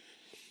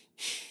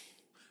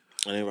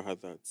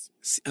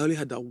 See, I only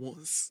had that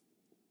once.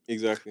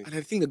 Exactly. And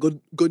I think that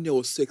Gonya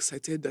was so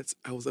excited that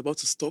I was about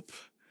to stop.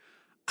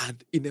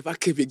 And it never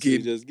came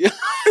again.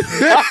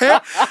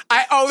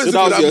 I always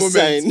so that was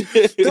your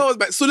moment.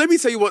 Sign. So let me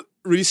tell you what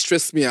really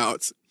stressed me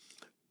out.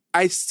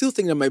 I still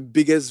think that my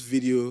biggest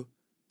video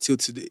till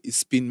today is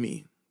Spin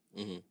Me,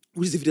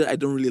 which is a video that I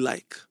don't really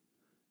like.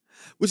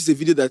 Which is a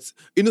video that,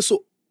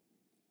 so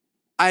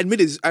I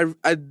admit it,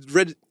 I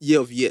read Year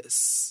of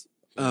Yes.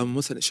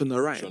 What's her name?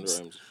 Shonda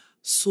Rhimes.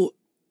 So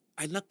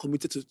I not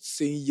committed to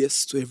saying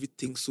yes to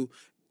everything. So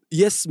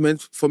yes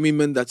meant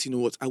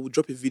that, I would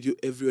drop a video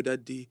every other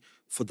day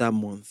for that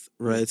month,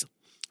 right?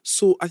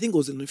 So I think it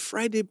was on a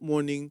Friday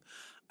morning,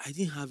 I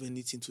didn't have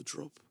anything to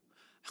drop.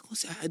 I can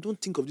say, I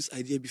don't think of this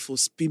idea before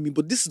Spin Me,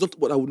 but this is not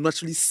what I would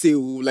naturally say.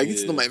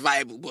 It's not my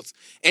vibe. But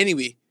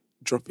anyway,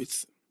 drop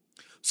it.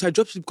 So I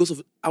dropped it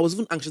because I was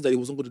even anxious that it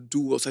wasn't going to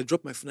do well. So I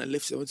dropped my phone, I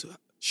left it, I went to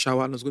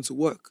shower and I was going to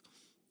work.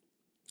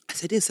 I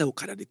said, inside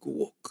Okada, they go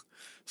walk.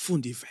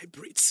 Phone, they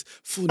vibrates.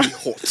 Phone, they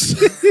hot.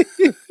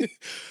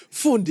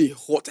 Phone, they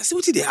hot. I said,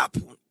 what did they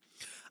happen?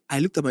 I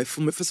looked at my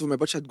phone. First of all, my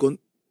battery had gone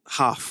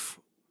half.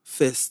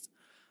 First,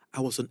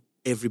 I was on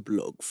every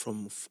blog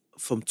from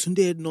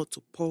Tunde Ednor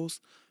to Pulse.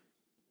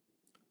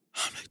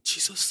 I'm like,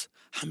 Jesus,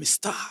 I'm a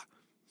star.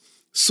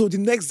 So the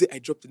next day, I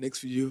dropped the next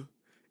video.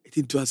 It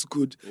didn't do as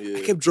good. Yeah.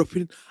 I kept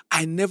dropping.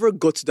 I never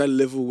got to that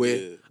level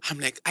where I'm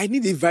like, I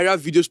need a viral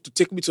video to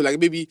take me to like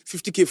maybe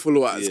 50K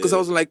followers. Because I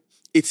was on like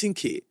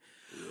 18K. Yeah.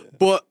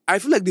 But I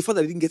feel like the fact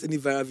that I didn't get any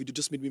viral video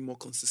just made me more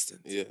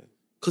consistent. Yeah.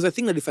 Because I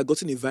think that if I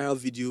got in a viral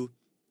video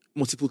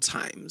multiple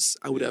times,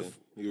 I would have...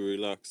 You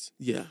relax.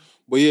 Yeah.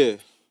 But yeah,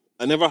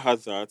 I never had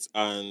that.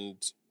 And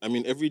I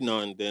mean, every now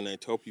and then I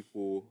tell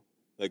people,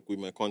 like with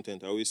my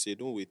content, I always say,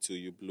 don't wait till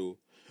you blow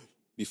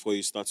before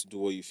you start to do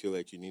what you feel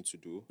like you need to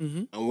do.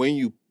 Mm-hmm. And when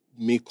you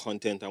make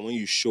content and when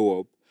you show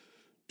up,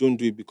 don't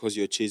do it because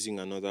you're chasing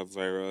another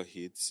viral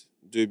hit.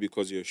 Do it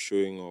because you're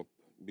showing up,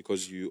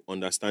 because you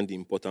understand the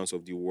importance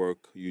of the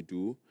work you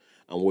do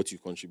and what you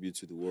contribute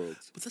to the world.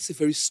 But that's a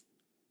very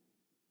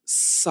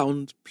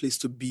sound place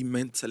to be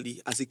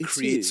mentally as a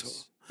creator.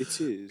 It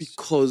is.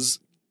 Because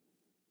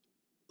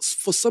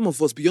for some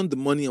of us, beyond the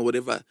money or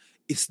whatever,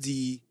 it's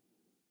the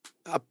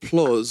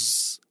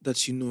applause that,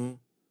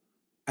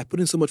 I put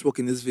in so much work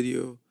in this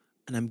video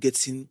and I'm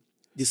getting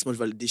this much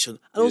validation.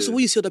 And also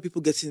when you see other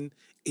people getting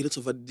a lot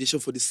of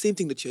validation for the same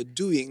thing that you're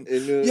doing. You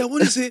know. Yeah, I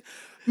want to say,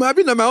 I've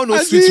been on my own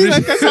I sweet see, really.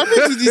 like I submit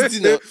to this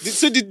thing now.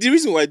 So the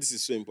reason why this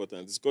is so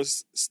important is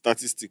because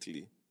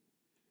statistically,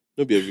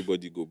 not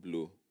everybody go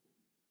blow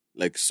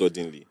like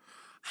suddenly.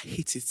 I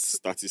hate it.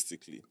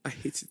 Statistically. I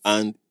hate it.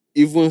 And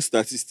even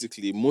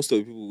statistically, most of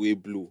the people who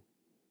blow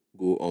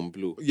go on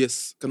blow.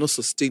 Yes, cannot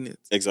sustain it.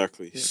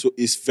 Exactly. Yeah. So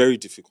it's very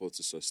difficult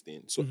to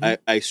sustain. So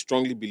I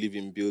strongly believe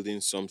in building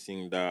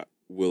something that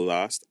will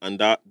last, and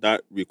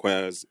that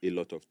requires a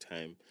lot of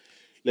time.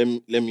 Let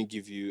me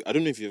give you, I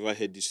don't know if you've ever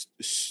heard this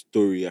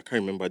story, I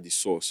can't remember the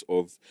source,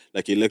 of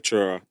like a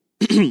lecturer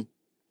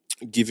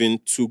giving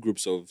two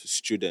groups of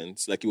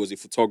students, like it was a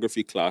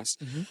photography class,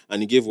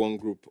 and he gave one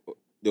group,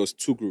 there was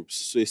two groups.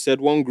 So he said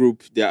one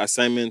group, their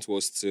assignment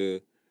was to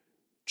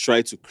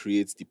try to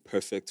create the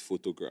perfect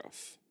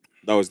photograph.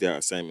 That was their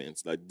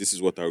assignment. Like, this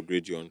is what I'll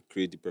grade you on,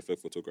 create the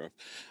perfect photograph.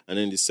 And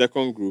then the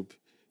second group,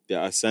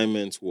 their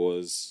assignment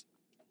was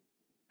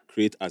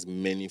create as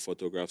many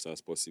photographs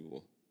as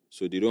possible.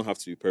 So they don't have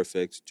to be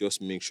perfect.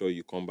 Just make sure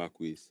you come back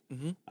with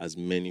as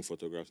many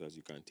photographs as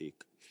you can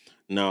take.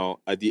 Now,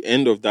 at the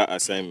end of that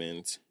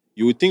assignment,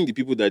 you would think the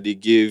people that they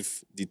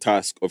gave the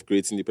task of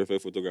creating the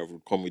perfect photograph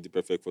would come with the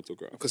perfect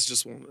photograph. Because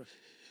just one.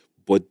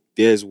 But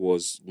theirs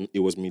was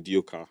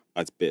mediocre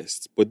at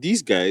best. But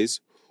these guys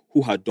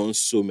who had done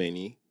so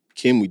many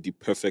came with the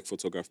perfect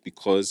photograph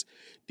because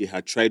they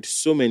had tried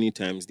so many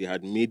times, they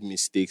had made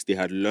mistakes, they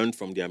had learned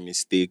from their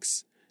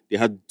mistakes. They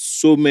had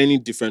so many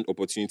different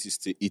opportunities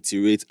to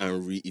iterate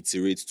and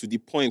reiterate to the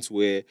point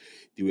where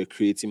they were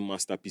creating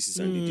masterpieces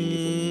and they didn't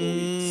even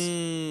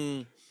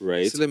know it.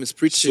 Right? Salem is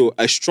preaching. So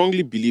I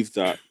strongly believe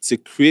that to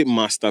create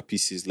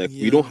masterpieces, like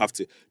we don't have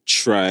to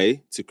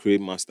try to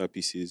create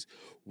masterpieces.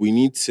 We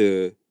need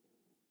to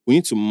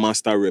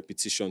master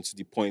repetition to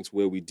the point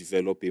where we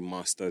develop a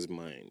master's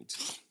mind.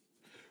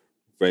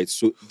 Right?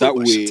 So that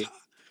way,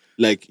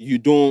 like you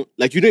don't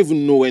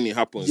even know when it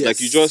happens. Yes.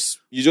 Like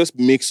you just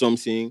make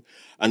something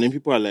and then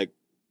people are like,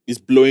 it's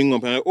blowing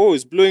up. And like, oh,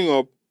 it's blowing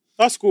up.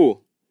 That's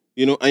cool.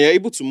 You know, and you're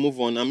able to move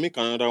on and make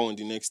another one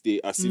the next day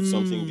as if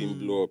something didn't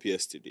blow up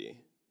yesterday.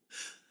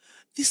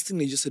 This thing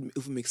that you just said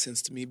even makes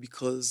sense to me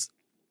because,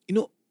 you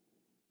know,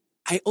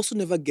 I also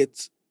never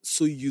get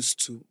so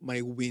used to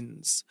my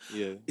wins.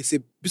 Yeah. It's a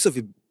bit of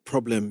a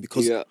problem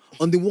because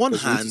on the one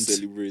hand,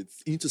 you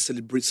need to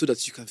celebrate so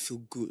that you can feel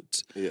good.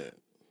 Yeah.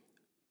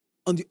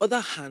 On the other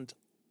hand,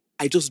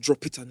 I just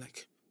drop it and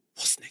like,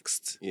 what's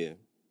next? Yeah.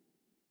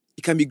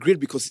 It can be great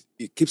because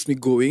it keeps me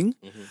going,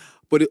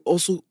 but it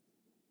also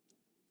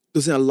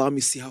doesn't allow me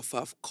to see how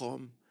far I've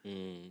come.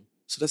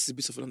 So that's a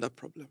bit of another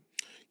problem.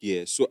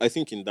 Yeah. So I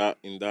think in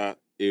that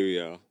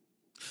area,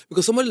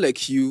 because somebody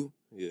like you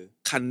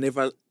can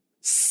never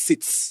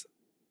sit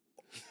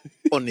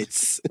on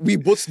it. We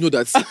both know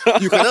that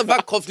you can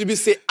never comfortably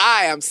say,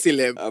 I am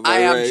Salem. I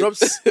have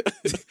dropped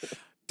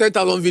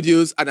 10,000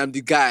 videos and I'm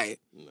the guy.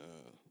 No,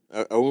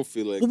 I won't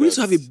feel like but we need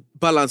to have a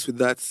balance with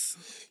that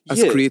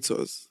as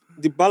creators.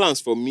 The balance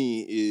for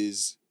me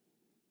is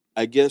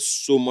I get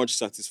so much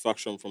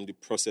satisfaction from the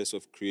process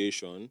of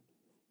creation,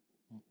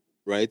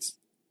 right?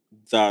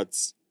 That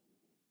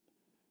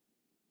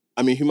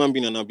I'm a human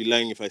being and I'll be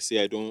lying if I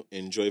say I don't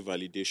enjoy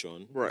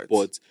validation. Right.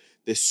 But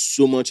there's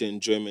so much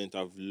enjoyment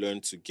I've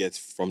learned to get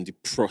from the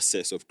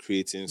process of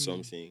creating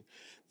something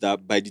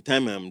that by the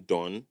time I'm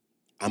done,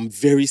 I'm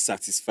very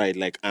satisfied.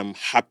 Like I'm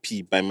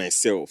happy by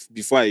myself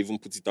before I even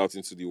put it out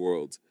into the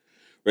world.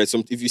 Right?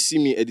 If you see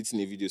me editing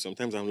a video,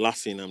 sometimes I'm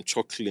laughing, I'm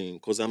chuckling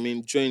because I'm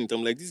enjoying it.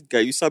 I'm like, this guy,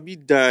 you sabi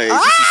die.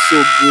 This is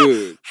so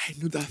good. I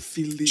know that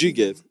feeling. Do you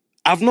get?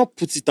 I've not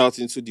put it out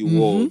into the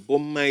world, but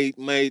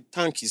my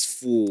tank is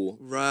full.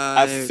 Right.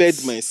 I've fed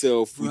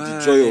myself with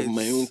the joy of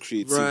my own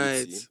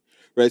creativity.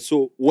 Right.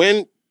 So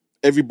when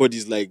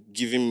everybody's like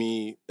giving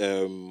me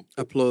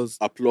applause,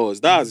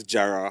 that's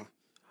Jara.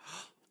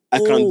 I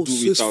can't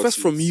do it. So it's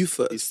from you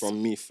first. It's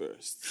from me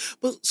first.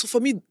 But so for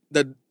me,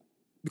 that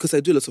because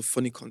I do lots of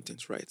funny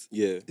content, right?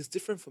 Yeah. It's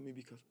different for me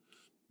because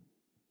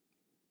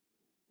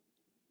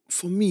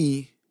for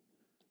me,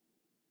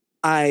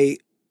 I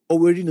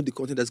already know the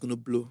content that's gonna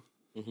blow.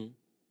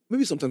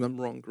 Maybe sometimes I'm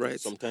wrong, right?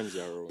 Sometimes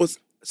you're wrong. But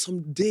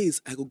some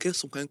days I go get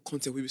some kind of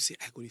content where we say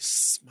I go to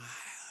smile.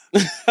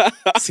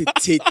 Say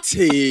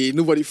Tete,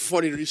 nobody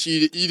funny,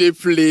 you they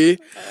play.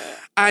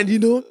 And you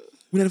know,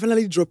 when I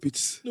finally drop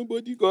it,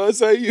 nobody go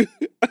answer you.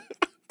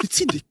 The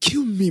thing they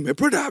kill me, my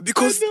brother,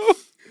 because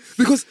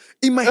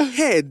in my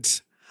head,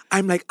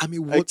 I'm like, I'm a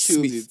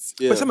wordsmith.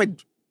 Yeah. By the time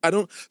I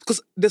don't, because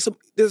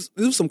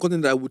there's some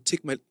content that I would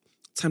take my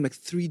time like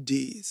 3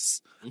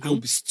 days. I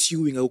will be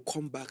stewing, I will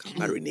come back, I'll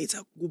marinate,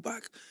 I'll go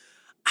back.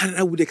 And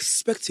I would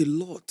expect a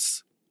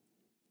lot.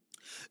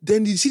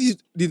 Then you see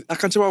I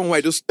can't tell one why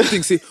I just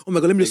think, say, oh my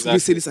God, let me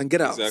just say this and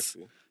get out.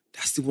 Exactly.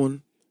 That's the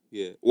one.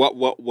 Yeah.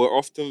 What we're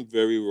often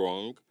very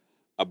wrong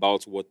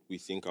about what we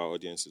think our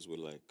audiences will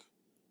like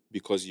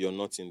because you're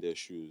not in their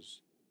shoes.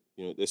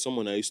 You know, there's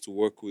someone I used to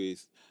work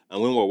with, and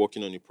when we're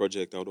working on a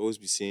project, I would always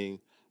be saying,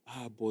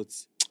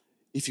 but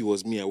if it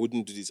was me, I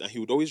wouldn't do this. And he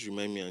would always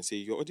remind me and say,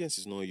 your audience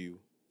is not you.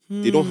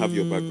 They don't have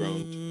your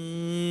background.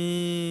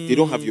 They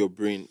don't have your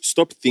brain.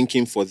 Stop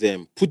thinking for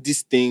them. Put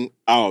this thing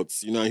out.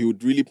 He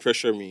would really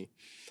pressure me.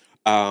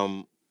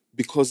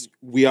 Because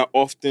we are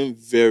often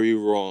very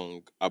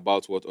wrong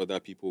about what other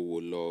people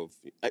will love.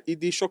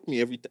 They shock me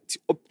every time.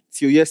 Up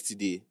till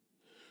yesterday,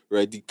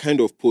 right? The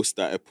kind of post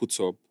that I put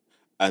up,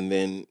 and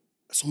then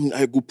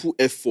I go put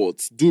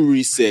effort, do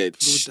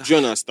research. Do you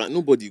understand?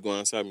 Nobody go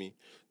answer me.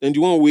 Then the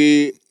one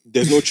way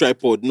there's no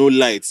tripod, no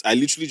lights. I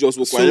literally just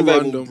woke up. I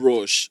never even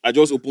brush. I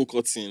just open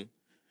curtain,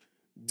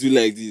 do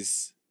like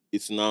this.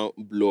 It's now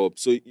blow up.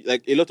 So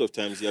like a lot of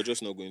times you're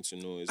just not going to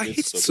know. I hate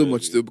it so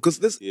much though, because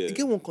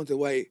again one content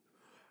why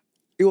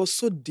it was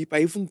so deep. I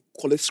even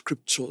collect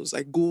scriptures.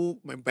 I go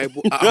my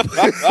Bible app.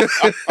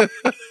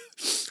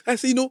 I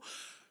say,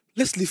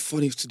 let's live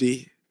funny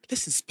today.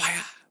 Let's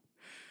inspire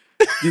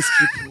these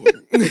people.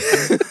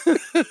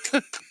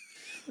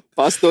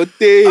 Pastor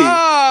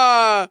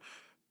Tay.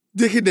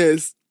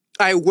 Dickiness.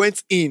 I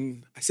went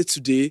in. I said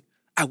today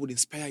I would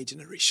inspire a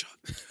generation.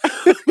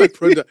 My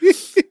brother.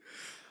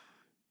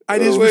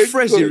 And it's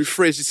refreshed. They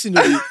refreshed.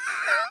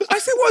 I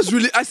said, what's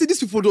really? I said, these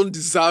people don't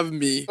deserve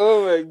me.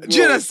 Oh my God. Do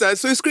you understand?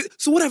 So it's great.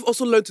 So what I've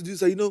also learned to do is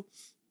that,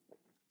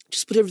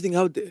 just put everything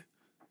out there.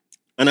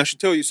 And I should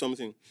tell you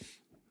something.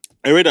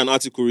 I read an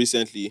article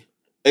recently.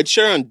 Ed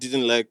Sheeran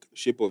didn't like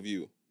Shape of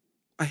You.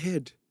 I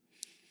heard.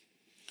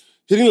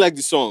 He didn't like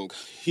the song.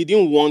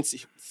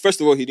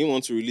 First of all, he didn't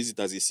want to release it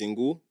as a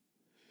single.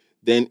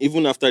 Then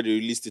even after they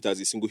released it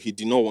as a single, he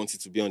did not want it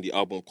to be on the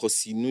album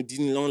because he did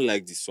not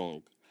like the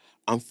song.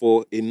 And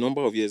for a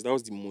number of years, that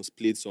was the most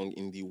played song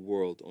in the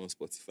world on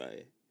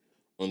Spotify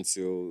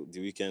until the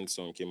Weeknd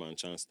song came and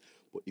chanced.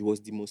 But it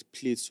was the most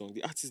played song.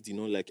 The artist did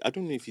not like it. I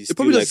don't know if he's still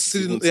probably like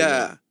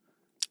it.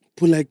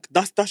 But like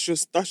that's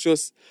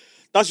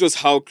just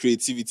how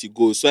creativity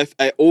goes. So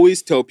I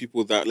always tell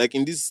people that like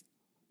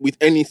with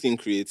anything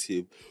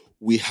creative,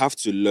 we have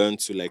to learn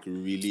to like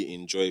really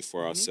enjoy it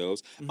for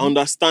ourselves. Mm-hmm.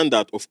 Understand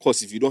that, of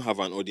course, if you don't have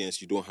an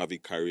audience, you don't have a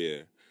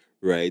career,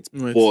 right?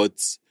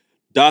 But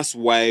that's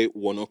why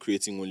we're not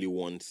creating only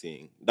one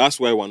thing. That's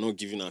why we're not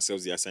giving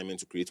ourselves the assignment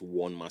to create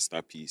one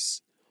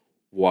masterpiece.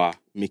 We're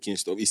making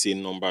stuff. It's a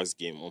numbers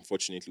game,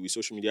 unfortunately, with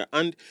social media.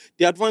 And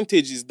the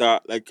advantage is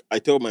that, like, I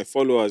tell my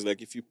followers,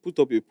 like, if you put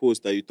up a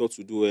post that you thought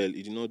would do well,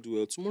 it did not do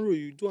well, tomorrow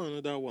you do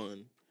another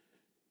one.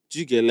 Do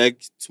you get,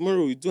 like,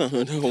 tomorrow we do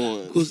another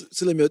one? Because,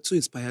 Salem, you're too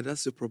inspired.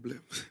 That's the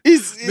problem.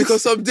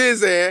 Because some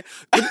days,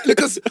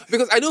 because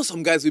I know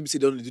some guys will be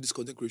saying, don't do this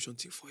content creation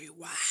thing for a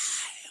while.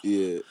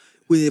 Yeah.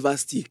 We never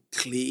still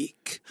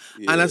click.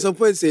 Yeah. And at some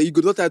point, you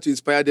could not try to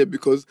inspire them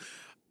because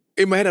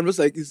in my head, I'm just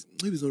like,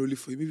 maybe it's not really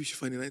for you. Maybe you should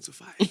find a 9 to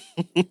 5.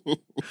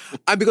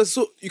 And because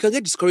you can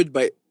get discouraged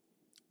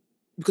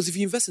because if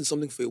you invest in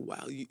something for a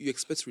while, you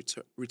expect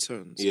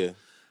returns. Yeah.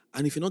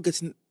 And if you're not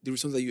getting the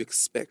returns that you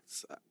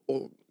expect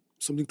or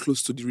something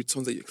close to the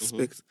returns that you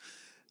expect,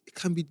 it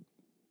can be...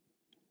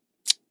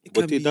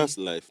 that's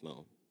life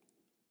now.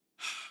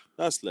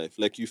 That's life.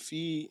 Like you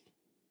feel...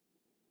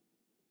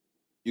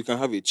 You can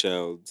have a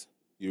child,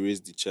 you raise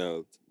the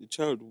child. The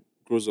child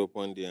grows up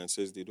one day and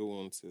says they don't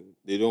want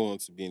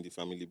to be in the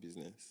family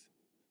business.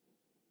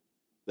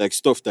 Like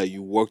stuff that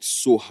you worked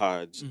so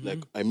hard. Mm-hmm. Like,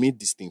 I made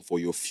this thing for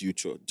your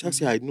future. Just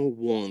say, I don't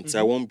want,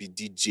 I won't be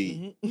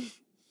DJ. Mm-hmm.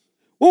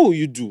 What will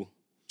you do?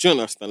 Do you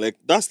understand? Like,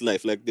 that's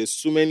life. Like, there's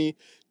so many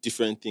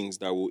different things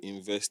that we'll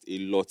invest a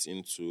lot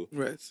into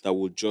that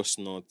will just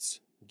not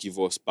give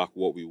us back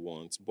what we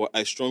want. But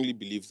I strongly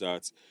believe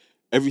that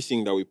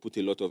everything that we put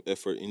a lot of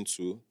effort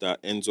into that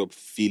ends up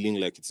feeling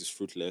like it is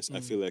fruitless, I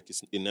feel like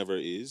it never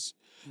is.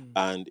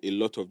 And a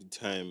lot of the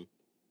time,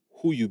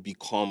 who you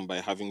become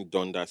by having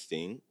done that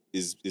thing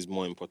is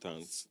more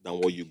important than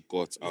what you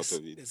got out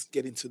of it. Let's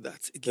get into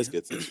that again. Let's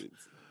get into it.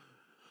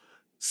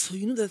 So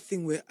that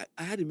thing where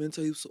I had a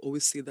mentor who used to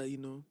always say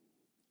that,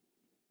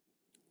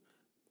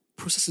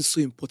 process is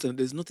so important.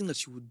 There's nothing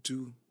that you would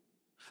do.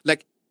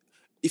 Like,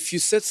 if you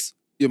set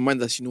your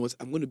mind that,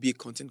 I'm going to be a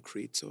content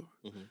creator,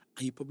 and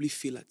you probably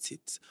fail at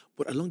it,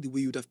 but along the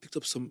way, you would have picked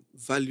up some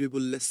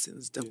valuable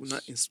lessons that will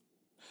not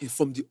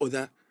inform the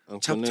other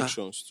and chapter.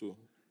 Connections too.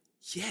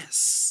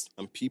 Yes.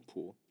 And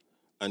people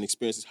and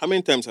experiences. How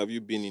many times have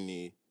you been in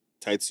a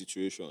tight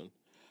situation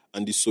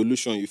and the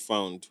solution you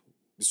found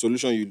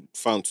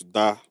to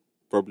that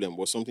problem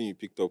was something you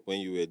picked up when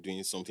you were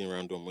doing something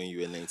random when you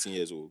were 19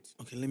 years old?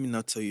 Okay, let me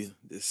now tell you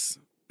this.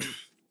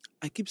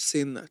 I keep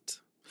saying that.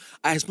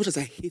 As much as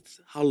I hate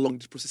how long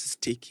the process is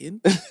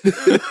taking,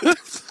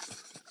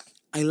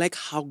 I like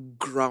how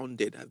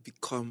grounded I've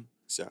become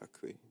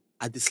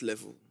at this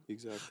level.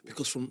 Exactly.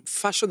 Because from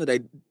fashion that I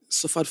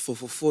suffered for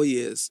 4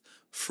 years,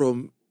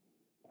 from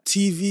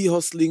TV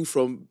hustling,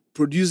 from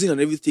producing and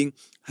everything,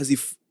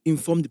 has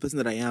informed the person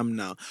that I am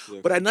now. Yeah.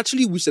 But I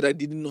naturally wish that I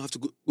didn't have to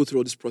go through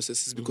all these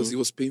processes because it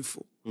was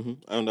painful.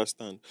 I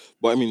understand.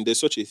 But I mean, there's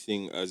such a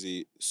thing as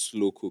a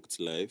slow-cooked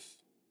life,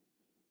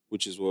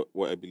 which is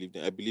what I believe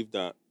in. I believe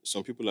that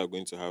some people are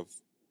going to have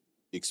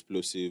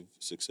explosive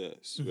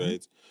success,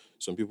 right?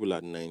 Some people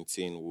at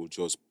 19 will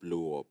just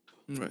blow up.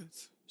 Right.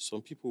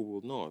 Some people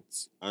will not.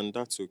 And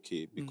that's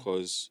okay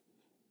because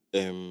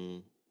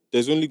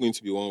there's only going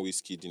to be one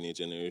Wizkid in a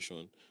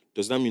generation.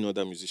 Does that mean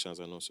other musicians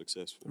are not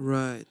successful?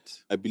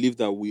 Right. I believe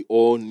that we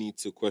all need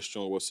to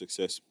question what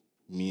success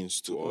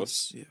means to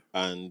us Yeah.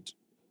 and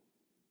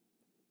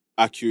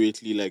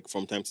accurately, like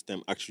from time to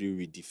time,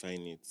 actually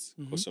redefine it.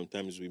 Because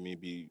sometimes we may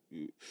be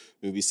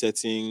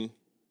setting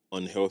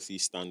unhealthy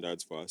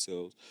standards for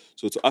ourselves.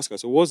 So to ask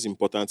ourselves, what's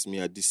important to me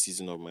at this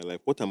season of my life?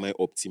 What am I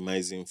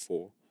optimizing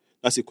for?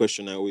 That's a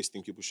question I always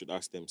think people should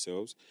ask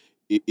themselves.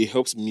 It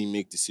helps me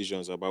make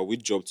decisions about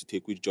which job to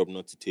take, which job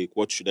not to take.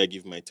 What should I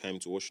give my time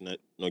to? What should I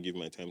not give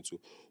my time to?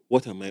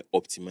 What am I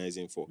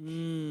optimizing for?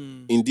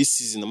 In this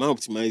season, am I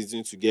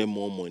optimizing to get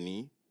more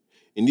money?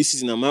 In this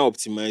season, am I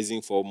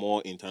optimizing for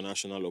more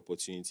international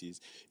opportunities?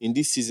 In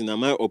this season,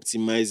 am I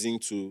optimizing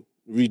to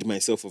rid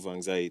myself of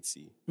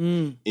anxiety?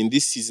 In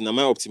this season, am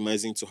I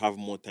optimizing to have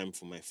more time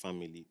for my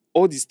family?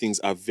 All these things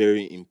are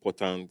very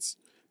important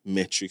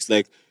metrics.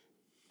 Like,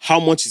 how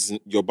much is in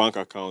your bank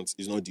account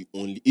is not the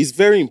only. It's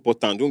very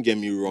important. Don't get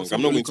me wrong. I'm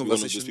not going to be one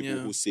of those people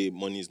who say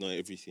money is not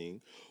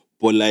everything.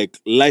 But like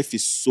life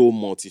is so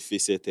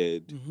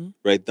multifaceted,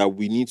 right? That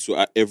we need to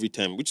at every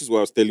time, which is what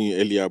I was telling you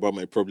earlier about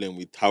my problem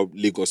with how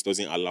Lagos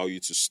doesn't allow you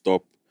to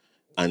stop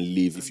and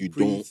live if you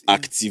don't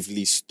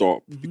actively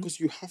stop. Because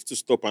you have to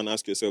stop and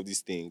ask yourself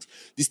these things.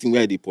 This thing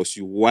where they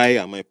pursue, why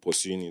am I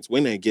pursuing it?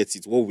 When I get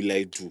it, what will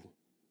I do?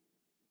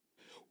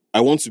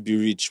 I want to be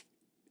rich.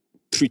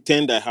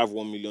 Pretend I have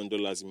 $1 million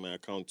in my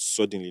account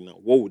suddenly now.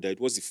 What would I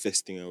do? What's the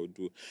first thing I would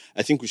do?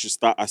 I think we should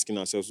start asking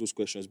ourselves those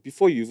questions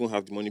before you even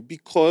have the money,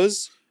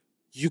 because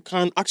you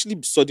can actually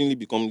suddenly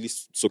become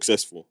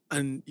successful.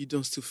 And you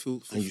don't still feel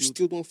fulfilled. And you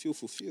still don't feel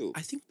fulfilled.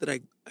 I think that I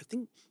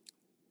think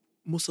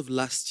most of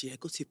last year I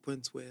got to a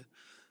point where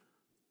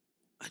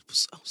I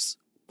was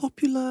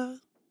popular,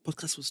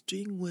 podcast was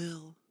doing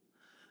well.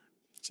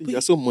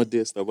 You're so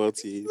modest about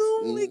it.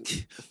 No,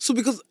 so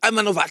because I'm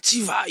an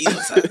overachiever, you know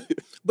what I'm saying?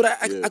 But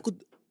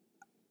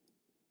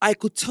I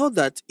could tell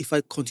that if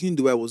I continued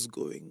the way I was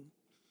going,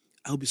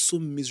 I would be so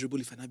miserable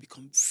if I now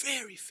become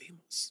very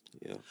famous.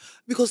 Yeah.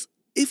 Because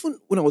even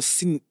when I was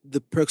seeing the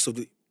perks of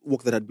the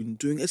work that I'd been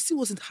doing, I still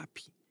wasn't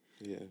happy.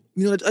 Yeah.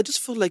 You know, I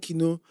just felt like,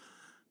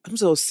 I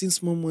was seeing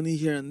small money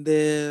here and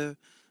there,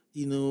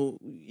 you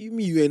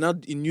were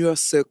not in your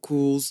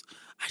circles.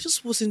 I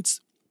just wasn't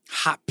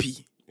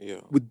happy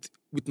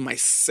with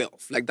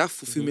myself. Like that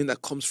fulfillment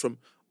that comes from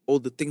all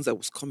the things that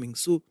was coming.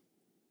 So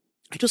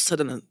I just sat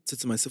down and said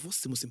to myself,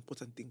 what's the most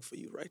important thing for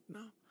you right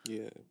now?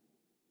 Yeah.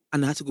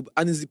 And I had to go,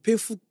 and it's a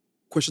painful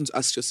question to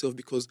ask yourself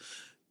because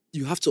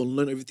you have to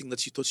unlearn everything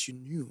that you thought you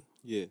knew.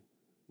 Yeah.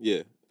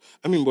 Yeah.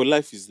 I mean, but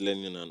life is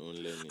learning and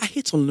unlearning. I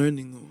hate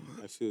unlearning.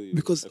 I feel you.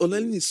 Because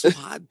unlearning is so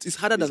hard. It's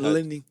harder than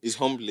learning. It's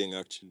humbling,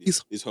 actually.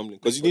 It's humbling.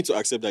 Because you need to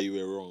accept that you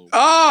were wrong.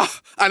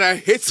 And I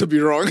hate to be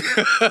wrong.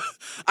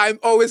 I'm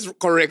always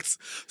correct.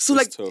 So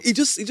It's like, tough. it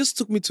just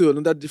took me to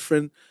another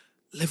different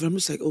level. I'm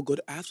just like, oh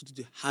God, I have to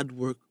do the hard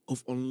work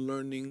of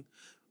unlearning.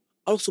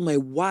 Also, my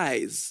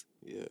whys.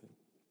 Yeah.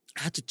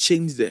 I had to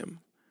change them.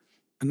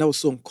 And that was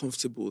so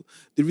uncomfortable.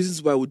 The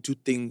reasons why I would do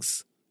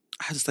things,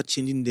 I had to start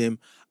changing them.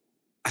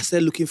 I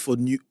started looking for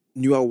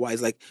newer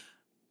whys. Like,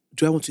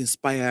 do I want to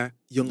inspire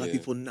younger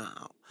people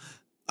now?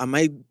 Am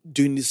I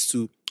doing this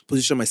to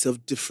position myself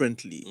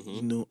differently,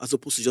 as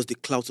opposed to just the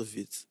clout of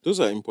it? Those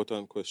are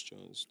important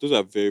questions. Those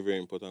are very, very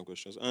important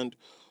questions. And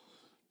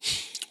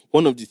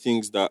one of the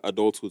things that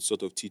adulthood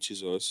sort of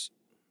teaches us,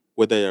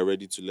 whether you're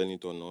ready to learn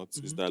it or not,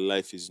 is that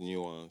life is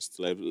nuanced.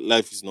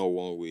 Life is not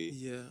one way.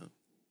 Yeah.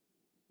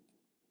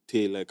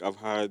 Like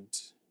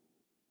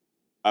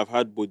I've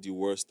had both the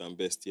worst and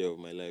best year of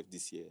my life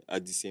this year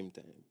at the same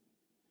time.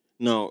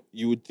 Now,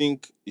 you would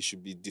think it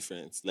should be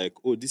different. Like,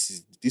 oh,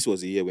 this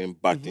was a year when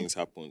bad things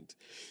happened.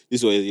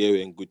 This was a year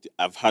when good.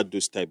 I've had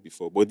those type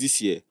before. But this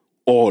year,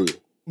 all.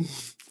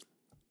 What's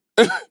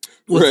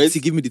right? the tea?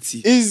 Give me the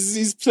tea.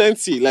 Is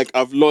plenty. Like,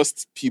 I've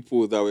lost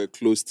people that were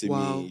close to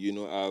Wow.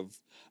 me.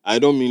 I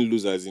don't mean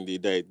losers in they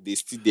died. They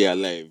still there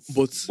alive.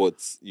 But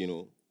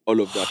all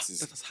of that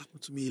is... That has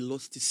happened to me a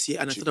lot this year,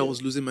 and I thought I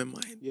was losing my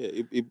mind. Yeah,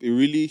 it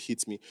really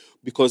hit me.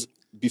 Because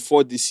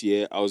before this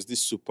year, I was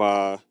this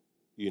super,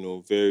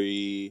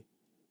 very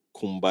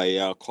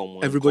kumbaya,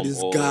 common,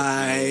 Everybody's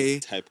guy.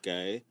 Type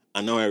guy.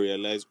 And now I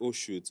realize, oh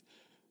shoot,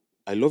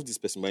 I love this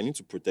person, but I need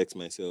to protect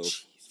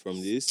myself from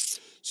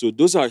this. So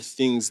those are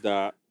things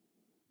that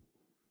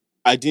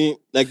I didn't,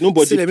 like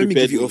nobody Say, let me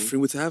prepared give you me.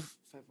 offering. Would have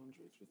 500.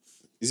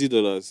 Is it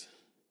dollars?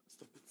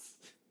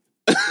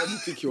 What do you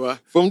think you are?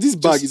 From this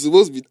bag, it's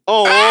supposed to be.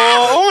 Oh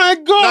my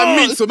God! That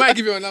means so. Might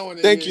give you another one.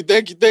 Thank you.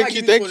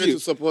 To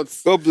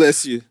support. God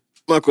bless you.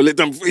 Marco, let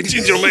them before you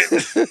change your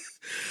mind.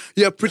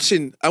 You're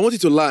preaching. I want you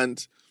to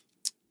land.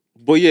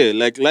 But yeah,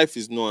 like life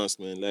is nuanced,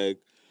 man. Like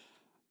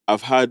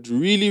I've had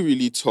really,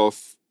 really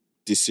tough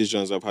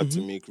decisions I've had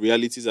to make,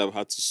 realities I've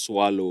had to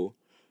swallow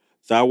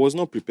that I was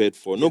not prepared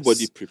for. Yes.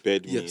 Nobody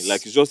prepared me. Yes.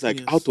 Like it's just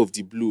like out of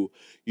the blue,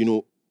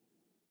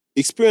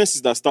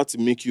 experiences that start to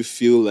make you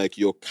feel like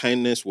your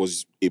kindness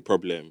was a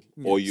problem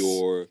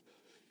or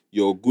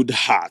your good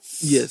heart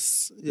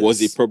Yes.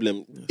 was a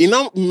problem. It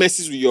now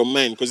messes with your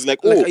mind because it's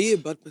like, Like, are you a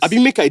bad person? I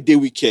be make a day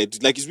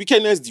wicked. Like, is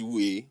wickedness the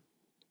way?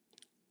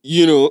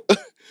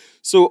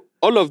 So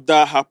all of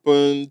that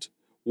happened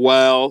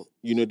while,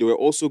 there were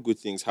also good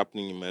things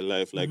happening in my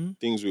life, like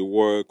things with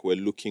work, we're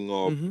looking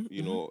up,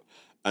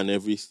 and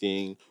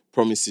everything,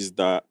 promises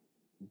that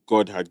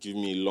God had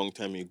given me a long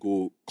time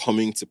ago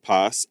coming to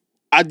pass.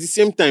 At the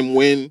same time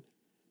when,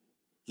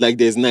 like,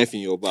 there's knife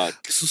in your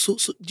back. So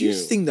do you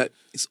think that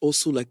it's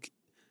also like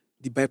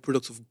the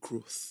byproduct of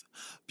growth?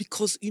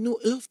 Because, a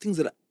lot of things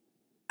that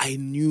I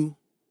knew,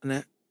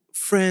 and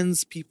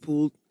friends,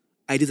 people,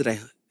 ideas that I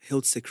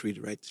held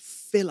sacred, right,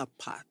 fell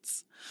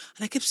apart.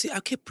 And I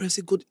kept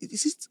pressing, God,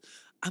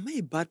 am I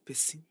a bad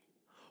person?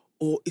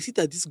 Or is it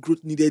that this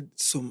growth needed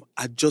some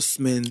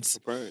adjustments?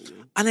 Apparently.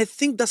 And I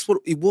think that's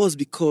what it was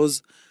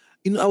because,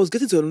 I was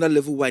getting to another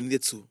level where I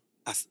needed to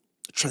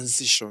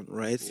transition,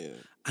 right? Yeah.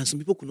 And some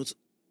people could not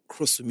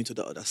cross with me to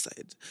the other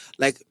side.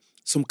 Like,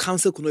 some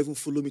counsel could not even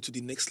follow me to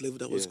the next level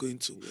that I was going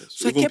to. Yeah.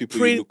 So even I kept people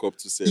praying. you look up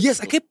to say.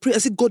 Yes, I kept praying. I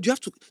said, God,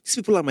 these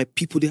people are my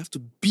people. They have to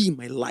be in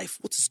my life.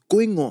 What is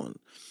going on?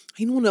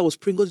 And when I was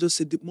praying, God just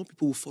said, more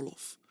people will fall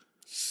off.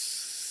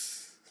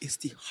 It's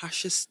the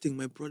harshest thing,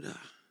 my brother.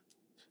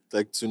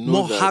 Like, to know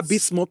more that,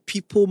 habits, more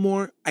people,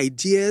 more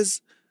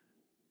ideas.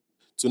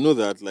 To know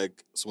that,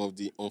 like, some of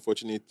the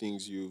unfortunate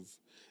things you've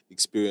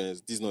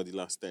experienced, this is not the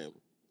last time.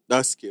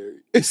 That's scary.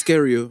 It's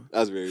scary.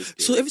 That's very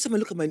scary. So every time I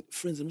look at my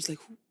friends, I'm just like,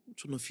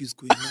 which one of you is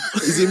going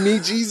on? Is it me,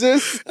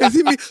 Jesus? Is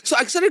it me? So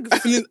I started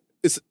feeling,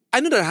 I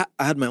know that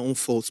I had my own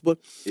faults, but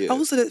I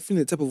also started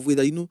feeling the type of way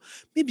that,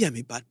 maybe I'm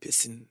a bad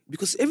person.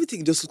 Because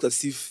everything just looks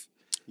as if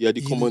you're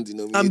the common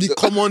denominator. I'm the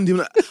common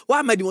denominator. Why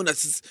am I the one that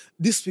says,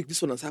 this week,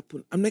 this one has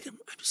happened? I'm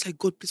just like,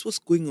 God, please, what's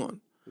going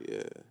on?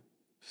 Yeah.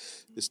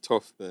 It's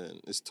tough, man.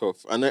 It's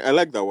tough. And I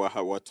like that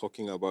we're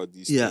talking about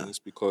these things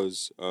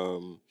because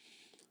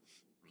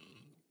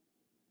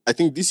I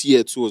think this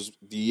year too was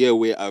the year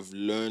where I've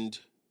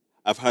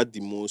had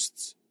the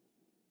most,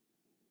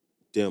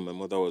 damn, my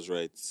mother was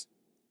right,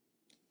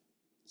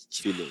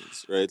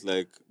 feelings, right?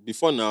 Like,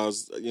 before now,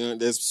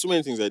 there's so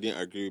many things I didn't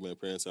agree with my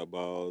parents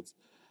about.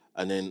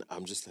 And then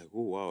I'm just like,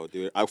 oh, wow.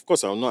 Of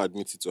course, I'll not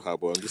admit it to her,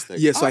 but I'm just like,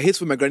 yeah, so I hate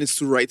when my granny's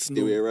too right. No,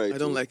 they were right. I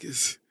don't like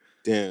it.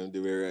 Damn, they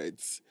were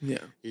right. Yeah.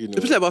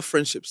 Especially about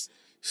friendships.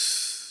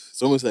 It's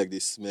almost like they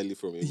smell it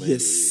from a mile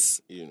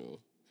yes. away,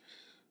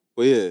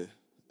 But yeah,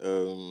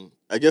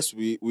 I guess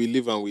we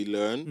live and we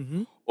learn.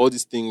 Mm-hmm. All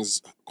these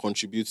things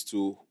contribute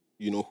to,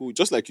 who,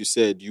 just like you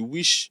said, you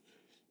wish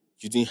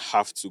you didn't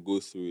have to go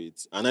through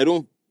it. And I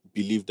don't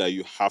believe that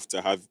you have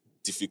to have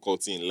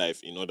difficulty in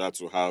life in order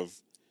to have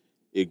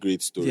a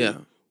great story. Yeah.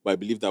 But I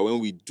believe that when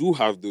we do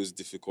have those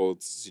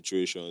difficult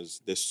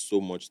situations, there's so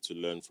much to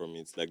learn from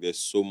it. Like, there's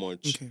so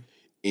much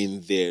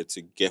in there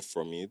to get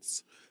from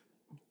it.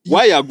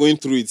 Why you are going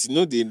through it?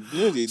 They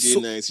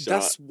nice.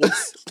 That's what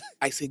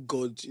I say,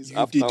 God,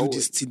 they do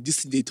this thing,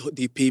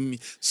 they pay me.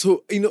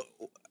 So,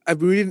 I've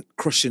been reading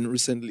Crushing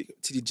recently,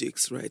 T.D.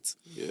 Jakes, right?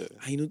 Yeah.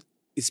 And,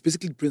 it's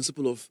basically the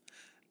principle of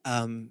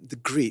the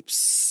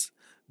grapes.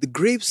 The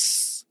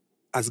grapes,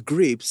 as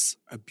grapes,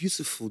 are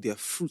beautiful. They are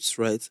fruits,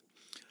 right?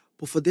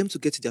 But for them to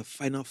get to their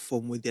final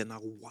form where they're now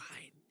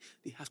wine,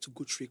 they have to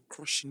go through a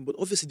crushing. But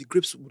obviously the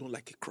grapes would not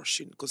like a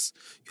crushing because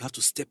you have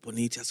to step on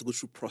it. You have to go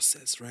through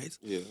process, right?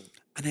 Yeah.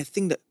 And I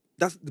think that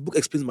the book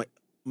explains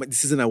the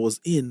season I was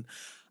in.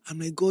 I'm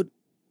like, God,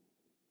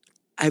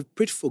 I've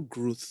prayed for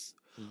growth,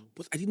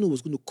 but I didn't know it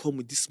was going to come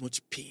with this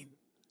much pain.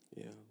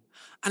 Yeah.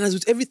 And as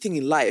with everything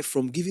in life,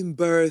 from giving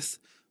birth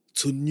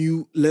to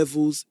new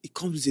levels, it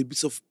comes with a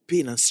bit of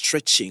pain and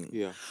stretching.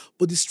 Yeah.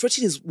 But the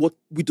stretching is what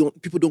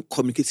people don't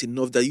communicate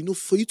enough. That,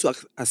 for you to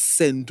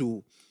ascend,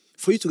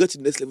 for you to get to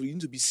the next level, you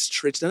need to be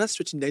stretched. And that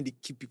stretching, then they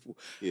keep people.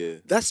 Yeah.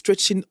 That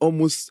stretching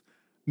almost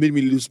made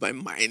me lose my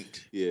mind.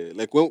 Yeah.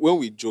 Like, when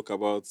we joke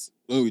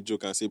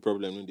and say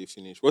problem when they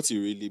finish, what it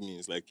really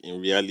means, like, in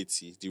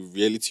reality, the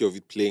reality of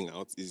it playing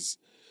out is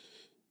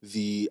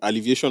the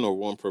alleviation of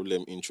one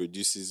problem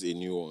introduces a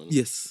new one.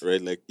 Yes.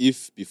 Right? Like,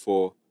 if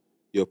before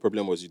your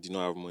problem was you did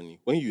not have money,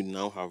 when you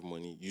now have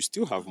money, you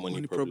still have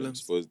money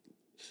problems. But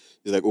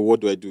it's like, oh,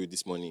 what do I do with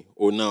this money?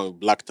 Oh, now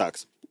black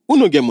tax. Who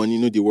no get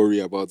money, they worry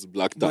about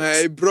black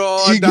tax. My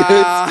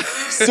brother.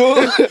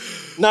 So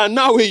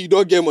now when you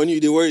don't get money,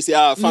 they worry, say,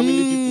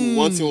 family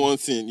people, one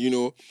thing.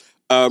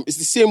 It's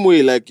the same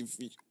way, like, if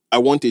I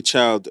want a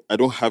child, I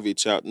don't have a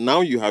child. Now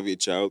you have a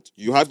child,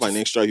 you have an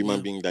extra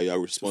human being that you are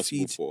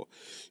responsible for.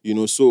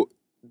 So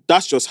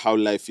that's just how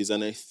life is.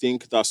 And I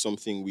think that's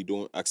something we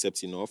don't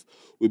accept enough.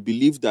 We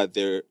believe that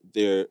there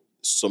are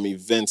some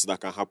events that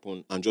can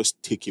happen and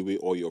just take away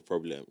all your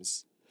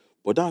problems.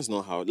 But that's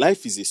not how.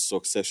 Life is a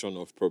succession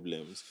of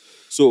problems.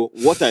 So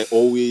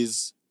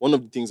one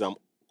of the things I'm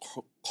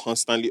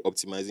constantly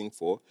optimizing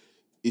for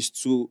is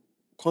to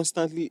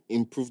constantly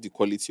improve the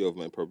quality of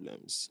my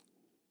problems.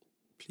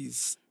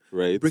 Please.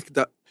 Right? Break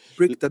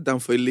that down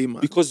for a layman.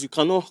 Because you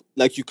cannot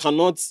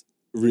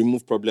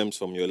remove problems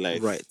from your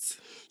life. Right.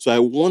 So I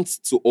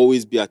want to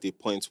always be at a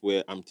point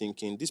where I'm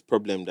thinking, this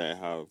problem that I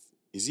have,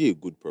 is it a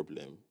good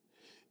problem?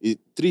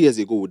 3 years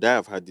ago, would I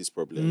have had this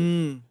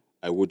problem?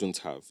 I wouldn't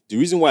have. The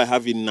reason why I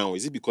have it now,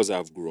 is it because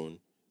I've grown?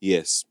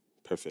 Yes.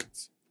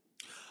 Perfect.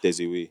 There's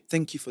a way.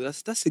 Thank you for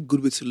that. That's a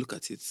good way to look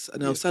at it.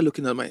 And I'll start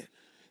looking at my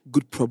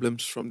good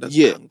problems from that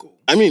Yeah. angle.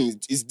 I mean,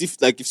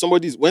 it's like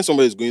when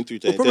somebody's going through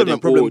it, and problem, tell them,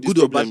 problem, this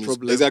good or bad is-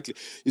 problem. Exactly.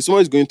 If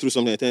somebody's going through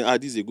something, I tell them,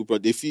 this is a good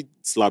problem. They feel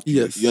slap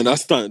you. Yes. You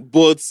understand?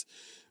 But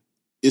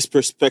it's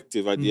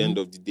perspective at the Mm-hmm. end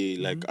of the day.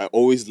 Like, I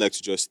always like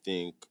to just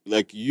think,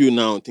 like you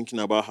now, thinking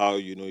about how,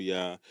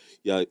 you're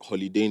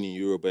holidaying in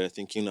Europe, but you're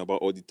thinking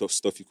about all the tough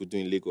stuff you could do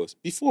in Lagos.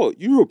 Before,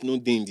 Europe no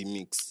day in the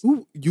mix.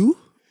 Who, you?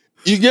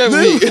 You get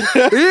me? So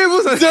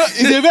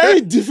it's a very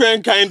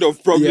different kind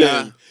of problem.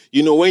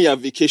 Yeah. When you're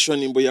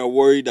vacationing, but you're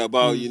worried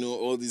about,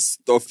 all this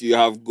stuff you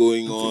have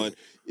going on.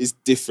 It's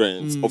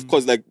different. Of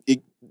course, like,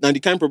 now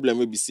the kind of problem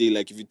maybe say,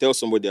 like, if you tell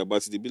somebody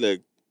about it, they'll be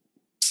like,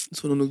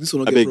 this one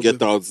not I better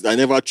get out. I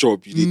never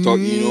chop. They talk,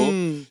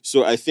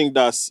 So I think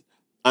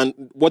and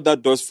what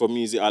that does for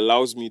me is it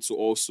allows me to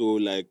also,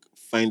 like,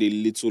 find a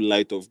little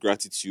light of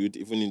gratitude,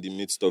 even in the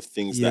midst of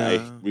things that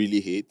I really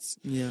hate.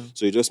 Yeah.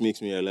 So it just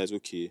makes me realize,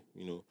 okay,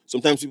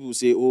 sometimes people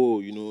say,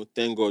 oh,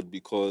 thank God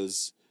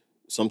because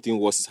something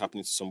worse is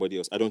happening to somebody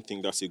else. I don't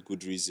think that's a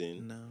good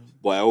reason. No.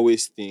 But I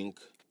always think,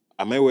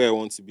 am I where I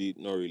want to be?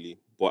 Not really.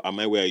 But am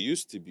I where I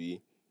used to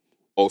be?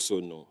 Also,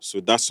 no. So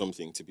that's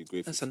something to be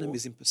grateful for. That's an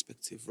amazing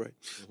perspective, right?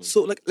 Mm-hmm.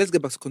 So, like, let's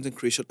get back to content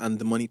creation and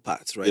the money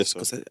part, right? Yes,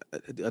 because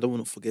I don't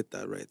want to forget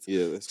that, right?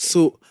 Yeah. That's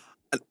so,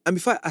 and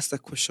before I ask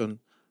that question,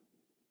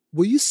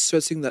 were you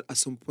certain that at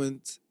some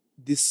point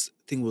this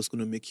thing was going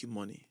to make you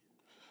money?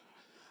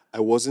 I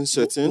wasn't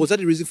certain. Was that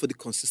the reason for the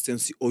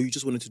consistency, or you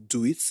just wanted to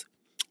do it?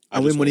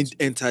 And when money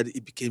entered,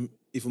 it became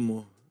even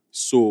more.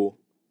 So,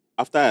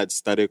 after I had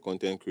started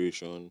content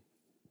creation,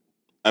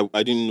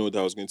 I didn't know that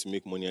I was going to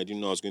make money. I didn't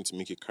know I was going to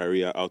make a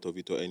career out of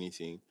it or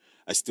anything.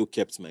 I still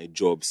kept my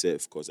job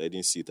safe because I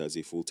didn't see it as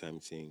a full-time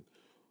thing.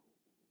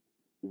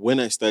 When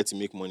I started to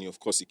make money, of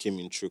course, it came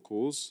in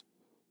trickles.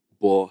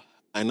 But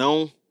I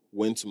now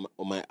went to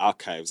my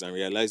archives and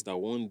realized that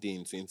one day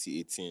in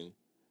 2018,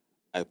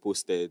 I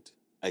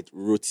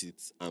wrote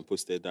it and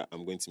posted that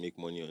I'm going to make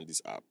money on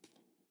this app.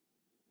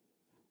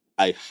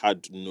 I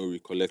had no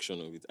recollection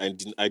of it.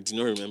 I did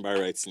not remember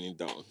writing it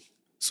down.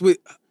 So wait,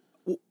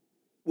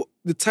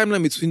 the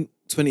timeline between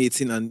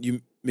 2018 and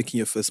you making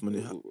your first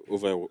money?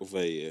 Over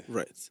a year.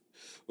 Right.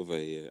 Over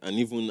a year. And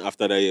even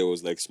after that year, it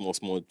was like small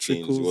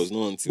change. It was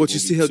not until... But you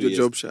still held your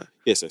job, Sha?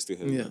 Yes, I still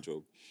held my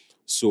job.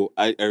 So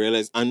I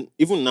realized, and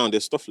even now,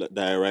 there's stuff like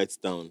that I write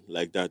down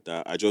like that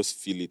I just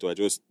feel it, or I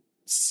just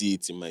see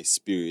it in my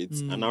spirit,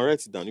 and I'll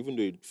write it down, even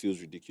though it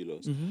feels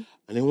ridiculous. Mm-hmm.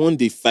 And then one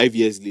day, 5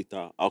 years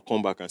later, I'll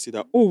come back and say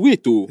that, oh,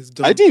 wait,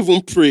 I didn't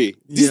even pray.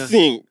 This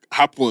thing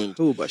happened.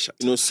 Oh, Basha.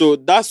 So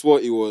that's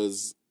what it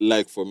was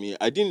like for me.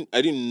 I didn't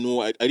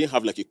know, I didn't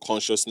have like a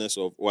consciousness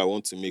of, I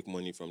want to make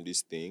money from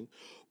this thing.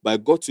 But I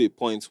got to a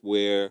point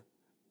where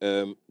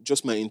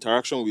just my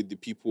interaction with the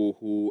people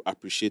who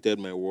appreciated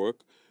my work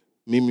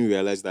made me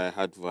realize that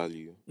I had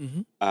value.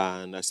 Mm-hmm.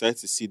 And I started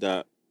to see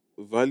that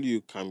value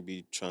can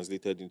be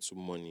translated into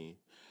money.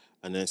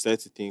 And then I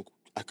started to think,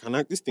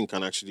 this thing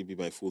can actually be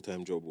my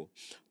full-time job.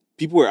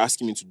 People were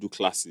asking me to do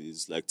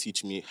classes, like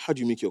teach me, how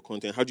do you make your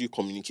content? How do you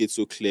communicate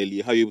so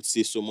clearly? How are you able to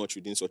say so much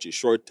within such a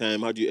short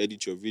time? How do you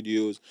edit your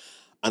videos?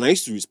 And I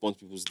used to respond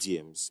to people's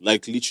DMs.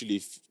 Like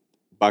literally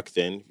back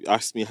then, you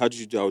asked me, how did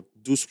you do? I would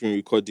do screen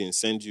recording,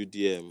 send you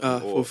DM.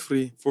 For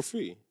free. For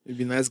free. You'd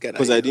be a nice guy.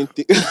 Because I didn't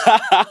think...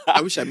 I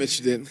wish I met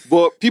you then.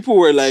 But people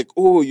were like,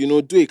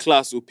 do a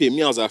class, we'll pay.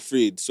 Me, I was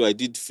afraid. So I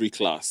did free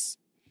class,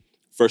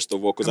 first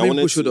of all. Because I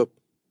wanted showed up?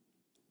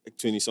 Like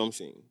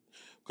 20-something.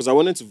 Because I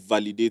wanted to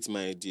validate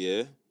my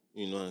idea,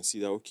 and see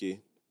that, okay.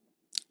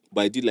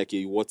 But I did like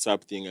a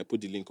WhatsApp thing. I put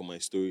the link on my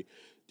story.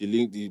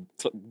 The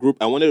group,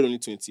 I wanted only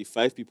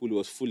 25 people. It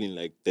was full in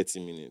like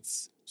 30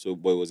 minutes. So,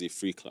 but it was a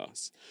free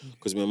class.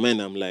 Because in my mind,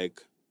 I'm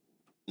like,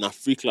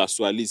 free class.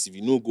 So at least if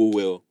you don't go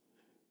well,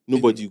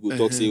 nobody go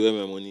talk, say, where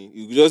my money?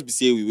 You could just be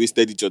saying we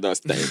wasted each other's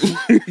time.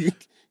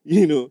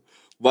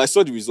 But I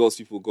saw the results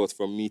people got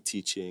from me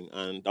teaching.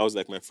 And that was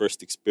like my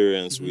first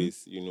experience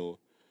with,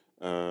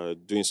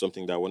 doing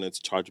something that I wanted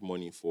to charge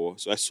money for.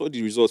 So I saw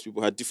the results.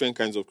 People had different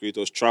kinds of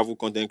creators, travel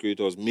content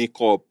creators,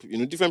 makeup.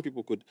 Different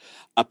people could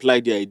apply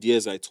the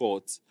ideas I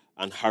taught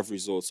and have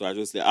results. So I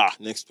just like,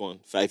 next one,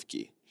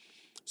 5K.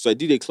 So I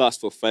did a class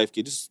for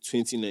 5K. This is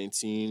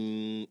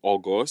 2019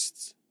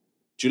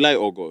 July,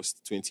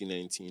 August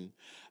 2019.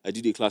 I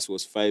did a class, it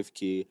was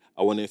 5K.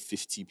 I wanted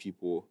 50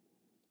 people.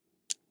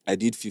 I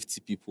did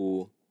 50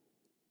 people.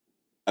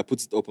 I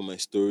put it up on my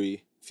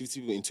story.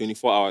 50 people in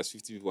 24 hours,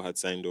 50 people had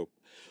signed up.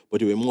 But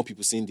there were more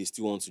people saying they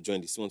still want to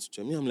join,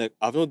 Me, I'm like,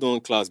 I've not done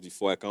class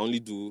before. I can only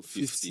do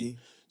 50.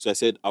 So I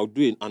said, I'll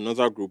do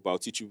another group. I'll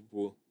teach you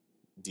people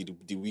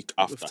the week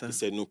after. He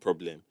said, no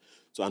problem.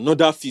 So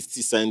another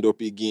 50 signed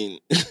up again.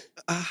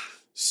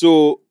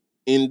 So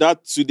in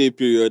that 2-day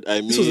period,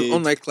 I made... This was an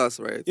online class,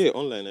 right? Yeah,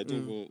 online. I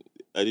didn't even...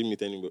 I didn't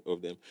meet any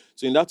of them.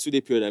 So in that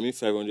 2-day period, I made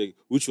 500,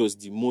 which was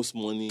the most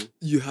money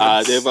You I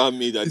had had ever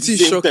made at the It is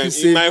same shock time you in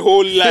say. my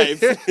whole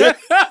life.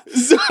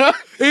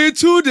 In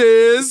 2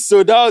 days.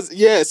 So that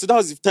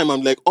was the time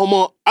I'm like,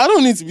 I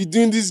don't need to be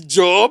doing this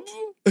job.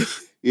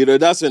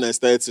 That's when I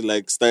started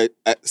to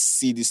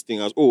see this thing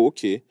as,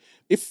 okay,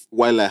 if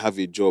while I have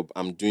a job,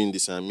 I'm doing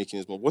this and I'm making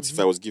this more, what if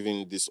I was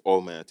giving this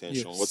all my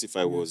attention? Yes, What if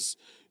I was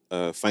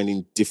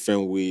finding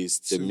different ways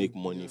to So, make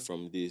money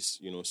from this?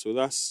 So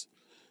that's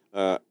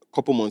a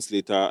couple months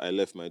later, I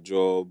left my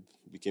job,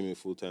 became a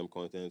full-time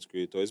content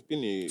creator. It's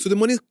been So the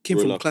money came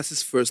from roller-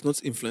 classes first,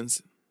 not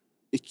influence.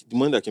 the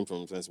money that came from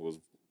influence was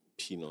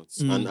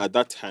peanuts. And at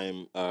that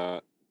time,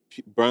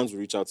 brands would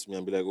reach out to me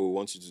and be like, "Oh, we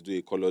want you to do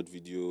a colored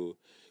video."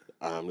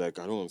 I'm like,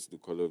 I don't want to do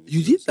colored videos.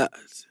 You did that?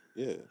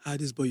 Yeah.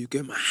 This boy, you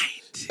get mind.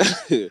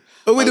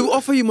 Oh, wait, they will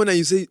offer you money and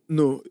you say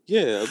no.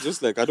 Yeah, I'm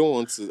just like, I don't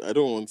want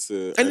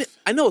to. And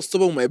I know I was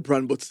stubborn with my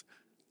brand, but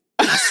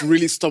that's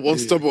really stubborn.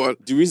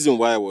 The reason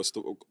why I was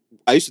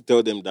I used to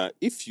tell them that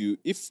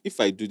if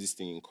I do this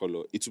thing in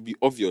color, it will be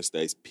obvious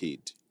that it's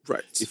paid.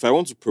 Right. If I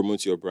want to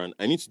promote your brand,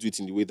 I need to do it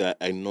in the way that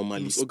I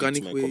normally speak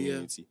organic to my way,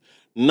 community.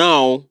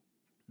 Now,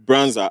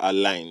 brands are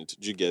aligned.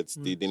 Do you get?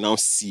 They now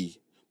see.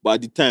 But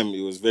at the time,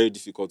 it was very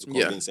difficult to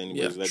convince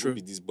anybody. It was like, true. who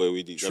be this boy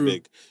with it? I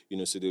beg,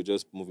 so they'll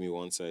just move me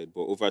one side.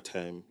 But over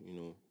time,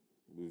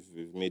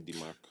 we've made the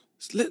mark.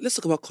 So let's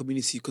talk about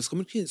community, because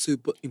community is so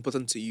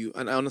important to you.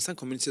 And I understand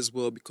community as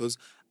well because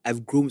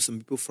I've grown with some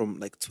people from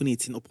like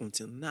 2018 up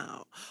until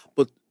now.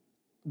 But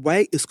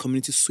why is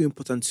community so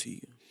important to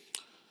you?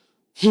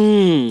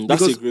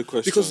 That's a great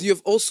question. Because you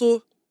have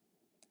also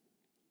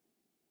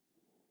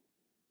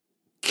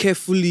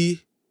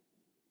carefully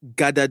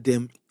gathered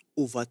them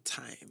over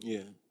time.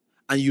 Yeah.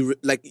 And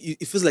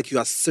it feels like you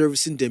are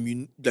servicing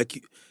them.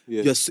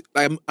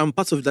 I'm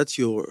part of that.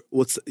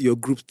 Your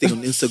group thing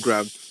on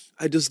Instagram.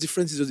 I just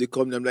differences as they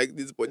come. I'm like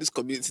this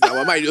community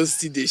now. I might just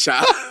see the show.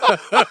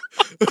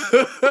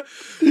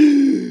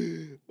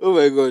 Oh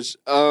my gosh.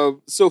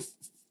 So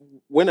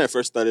when I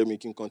first started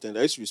making content,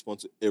 I used to respond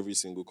to every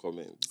single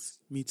comment.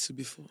 Me too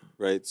before.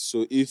 Right.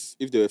 So if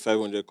there were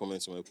 500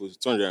 comments on my post,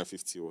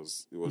 250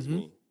 was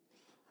me.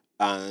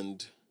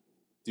 And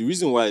the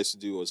reason why I used to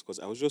do it was because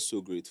I was just so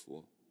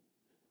grateful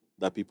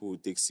that people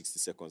would take 60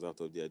 seconds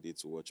out of their day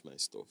to watch my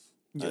stuff.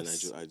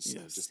 Yes. And I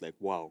was just like,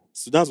 wow.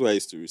 So that's why I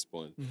used to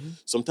respond.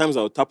 Sometimes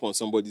I'll tap on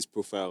somebody's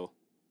profile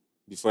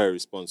before I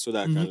respond so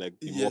that I can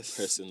be more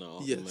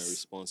personal in my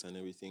response and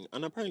everything.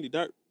 And apparently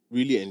that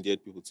really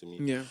endeared people to me.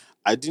 Yeah.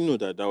 I didn't know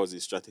that was a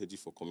strategy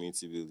for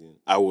community building.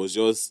 I was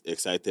just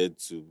excited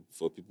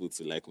for people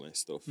to like my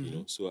stuff,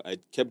 So I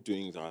kept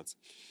doing that.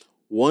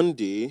 One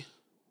day,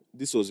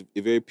 this was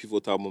a very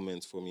pivotal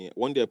moment for me.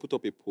 One day I put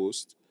up a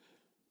post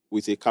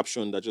with a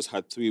caption that just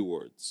had 3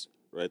 words,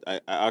 right? I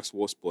asked,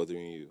 what's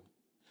bothering you?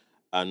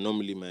 And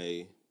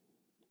normally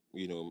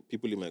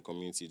people in my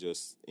community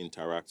just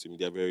interact with me.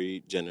 They're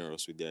very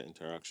generous with their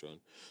interaction.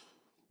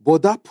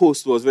 But that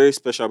post was very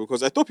special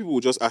because I thought people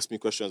would just ask me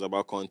questions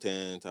about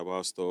content,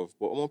 about stuff.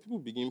 But when people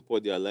begin to pour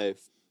their life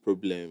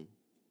problem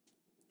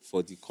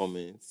for the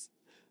comments,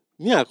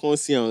 me, I can't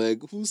see. I'm like,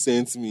 who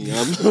sent me?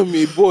 I'm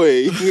a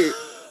boy.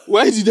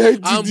 Why did I do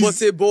this? I'm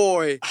but a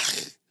boy.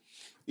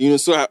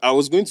 So I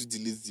was going to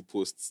delete the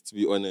post, to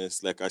be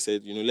honest. Like I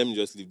said, let me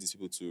just leave these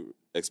people to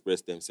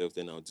express themselves,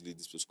 then I'll delete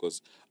this post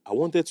because I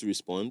wanted to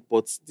respond,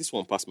 but this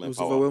one passed my power. It was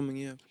overwhelming,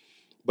 yeah.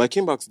 But I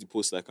came back to the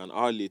post like an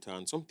hour later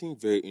and something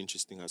very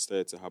interesting had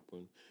started to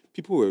happen.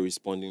 People were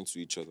responding to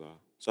each other.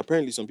 So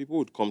apparently some people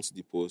would come to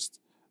the post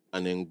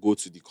and then go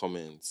to the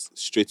comments,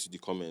 straight to the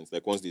comments.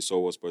 Like once they saw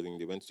what's bothering,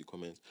 they went to the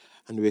comments.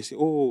 And they were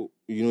saying, oh,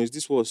 is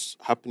this what's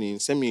happening?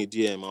 Send me a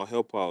DM, I'll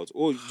help out.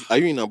 Oh, are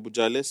you in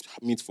Abuja? Let's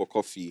meet for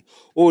coffee.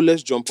 Oh,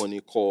 let's jump on a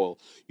call.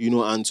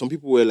 And some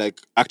people were like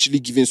actually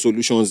giving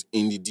solutions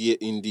in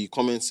the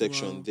comment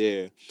section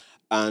there.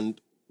 And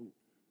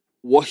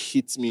what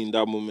hits me in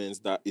that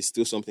moment that is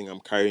still something I'm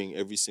carrying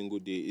every single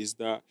day is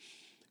that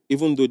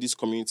even though this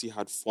community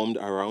had formed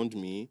around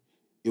me,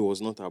 it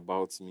was not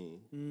about me,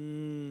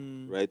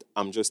 right?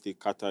 I'm just a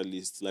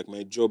catalyst. Like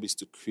my job is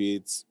to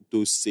create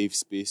those safe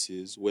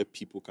spaces where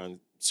people can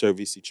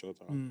service each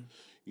other,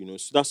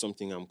 So that's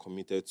something I'm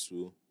committed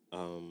to,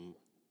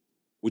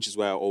 which is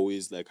why I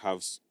always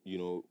have,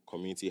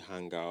 community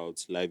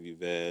hangouts, live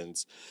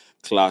events,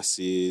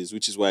 classes,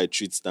 which is why I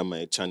treat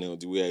my channel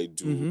the way I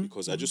do,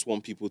 because I just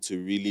want people to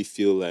really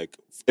feel like,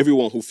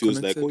 everyone who feels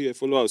connected. like, oh yeah,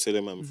 follow out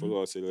Salem, I'm follow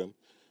out Salem.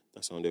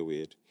 That sounded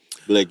weird.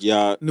 But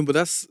yeah. No, but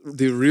that's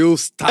the real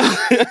style.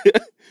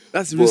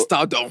 That's the real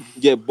stardom.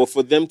 Yeah, but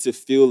for them to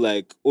feel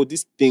like, oh,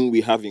 this thing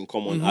we have in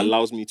common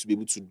allows me to be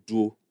able to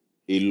do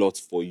a lot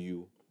for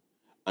you.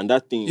 And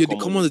that thing You're the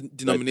common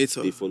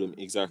denominator. They follow me.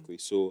 Exactly.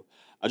 So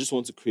I just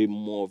want to create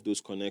more of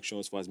those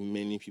connections for as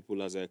many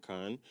people as I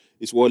can.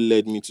 It's what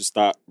led me to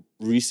start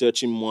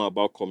researching more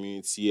about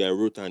community. I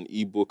wrote an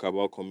ebook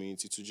about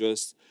community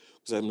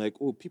because I'm like,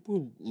 oh,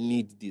 people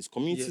need this.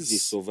 Community is a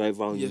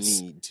survival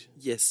need.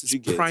 Yes,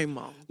 it's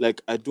primal.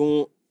 Like, I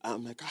don't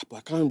I'm like, but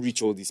I can't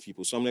reach all these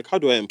people. So I'm like, how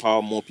do I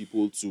empower more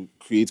people to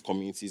create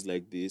communities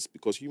like this?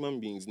 Because human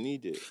beings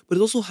need it. But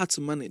it's also hard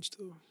to manage,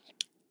 though.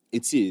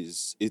 It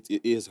is. It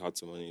is hard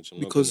to manage.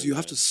 Because you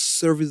have to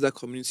service that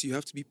community. You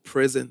have to be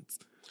present.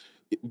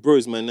 Bro,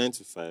 it's my 9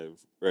 to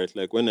 5, right?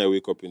 Like when I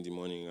wake up in the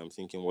morning, I'm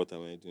thinking, what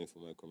am I doing for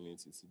my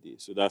community today?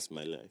 So that's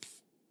my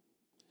life.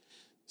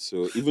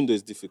 So even though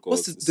it's difficult.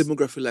 What's the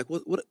demography like?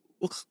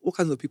 What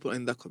kinds of people are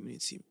in that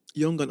community?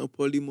 Young and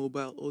upwardly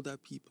mobile, older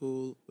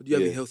people? Or do you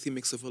have a healthy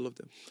mix of all of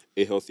them?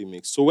 A healthy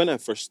mix. So when I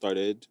first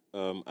started,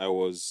 I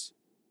was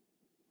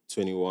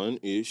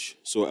 21-ish.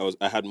 So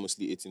I had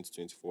mostly 18 to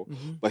 24.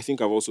 Mm-hmm. But I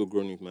think I've also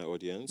grown with my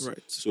audience.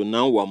 Right. So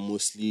now we're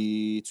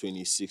mostly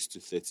 26 to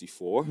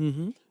 34.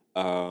 Mm-hmm.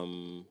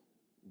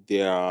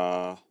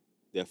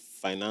 Their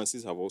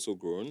finances have also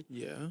grown.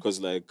 Yeah.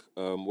 Because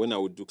when I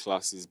would do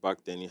classes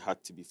back then, it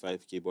had to be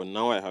 5K. But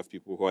now I have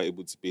people who are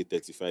able to pay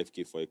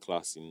 35K for a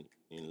class in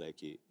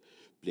like a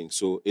blink.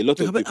 So a lot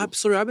of people...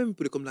 Sorry, how many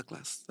people come to that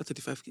class? That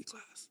 35K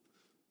class?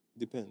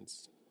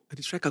 Depends. I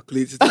did try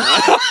calculate it.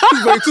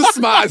 He's going too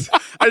smart.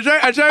 I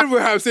try to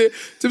have say,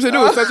 Tim said,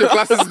 no, we'll start your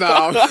classes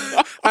now.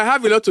 I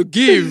have a lot to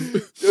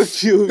give. Don't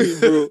kill me,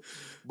 bro.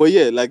 But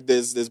yeah, like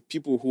there's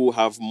people who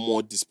have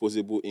more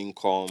disposable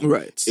income.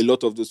 Right. A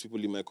lot of those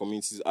people in my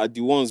communities are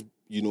the ones,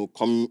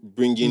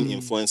 bringing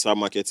influencer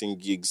marketing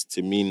gigs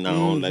to me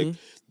now. Mm-hmm. Like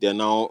they're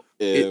now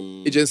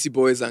agency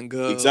boys and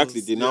girls. Exactly.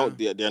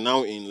 They're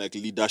now in like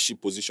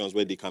leadership positions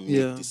where they can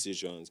make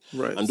decisions.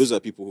 Right. And those are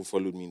people who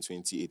followed me in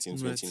 2018,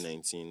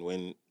 2019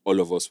 when all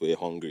of us were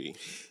hungry.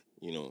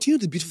 Do you know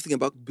the beautiful thing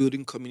about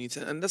building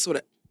community? And that's what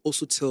I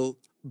also tell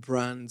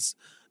brands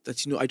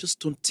that I just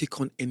don't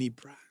take on any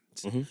brand.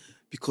 Mm-hmm.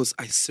 Because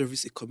I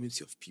service a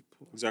community of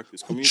people. Exactly.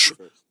 It's community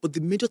first. But the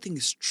major thing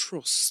is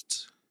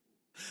trust.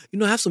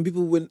 I have some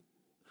people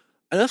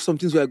I have some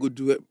things where I go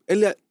do it.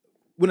 Earlier,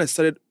 when I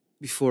started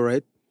before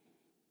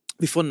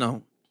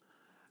now,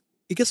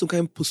 you get some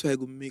kind of post where I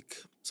go make.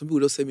 Some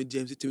people just send me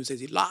DMs to me and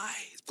say,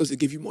 lies because they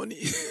give you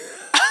money.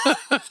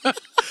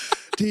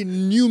 They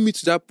knew me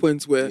to that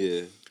point where...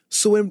 Yeah.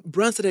 So when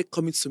brands started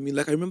coming to me,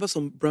 like I remember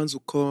some brands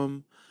would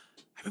come.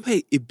 I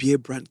remember a beer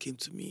brand came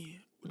to me.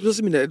 It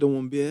doesn't mean that I don't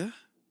want beer.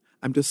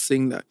 I'm just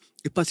saying that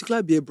a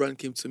particular beer brand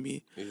came to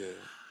me. Yeah.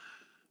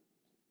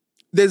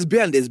 There's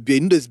beer and there's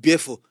beer. There's beer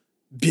for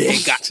beer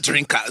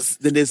drinkers.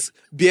 Then there's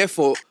beer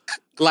for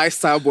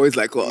lifestyle boys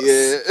like us.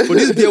 Yeah. But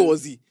this beer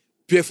was the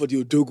beer for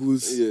the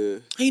odogus. Yeah.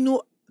 And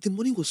the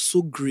money was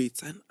so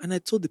great. And I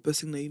told the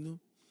person that,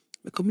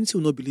 my community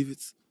will not believe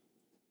it.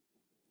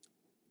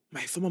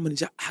 My former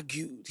manager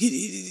argued.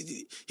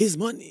 His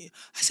money.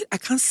 I said, I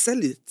can't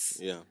sell it.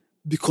 Yeah.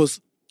 Because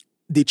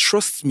they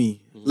trust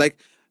me. Mm-hmm. Like,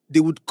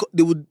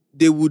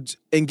 they would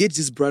engage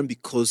this brand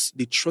because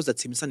they trust that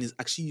Timisan is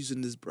actually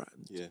using this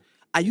brand. Yeah.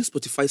 I use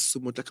Spotify so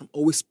much, like I'm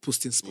always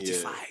posting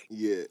Spotify.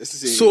 Yeah.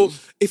 So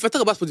if I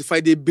talk about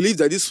Spotify, they believe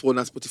that this one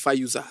is a Spotify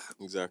user.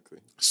 Exactly.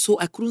 So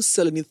I couldn't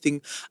sell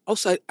anything.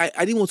 Also, I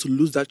didn't want to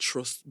lose that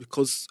trust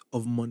because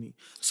of money.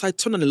 So I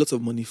turned on a lot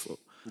of money for.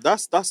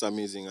 That's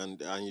amazing, and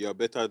you're a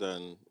better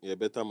man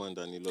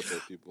than a lot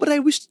of people. But I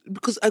wish,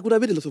 because I could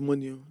have made a lot of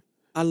money.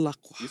 Allah.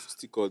 If you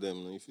still call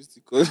them, no. If you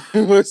still call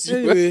them,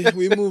 anyway,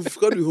 we move.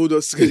 God will hold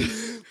us together.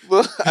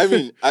 But I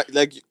mean,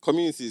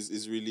 communities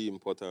is really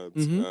important.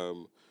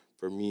 Mm-hmm.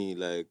 For me,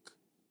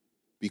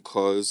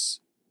 because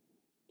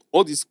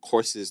all these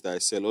courses that I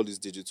sell, all these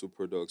digital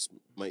products,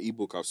 my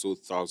ebook have sold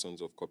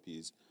thousands of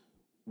copies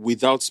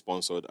without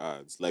sponsored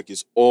ads. Like,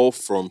 it's all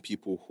from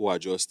people who are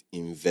just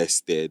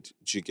invested.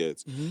 Do you get?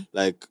 Mm-hmm.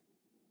 Like,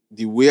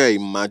 the way I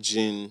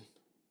imagine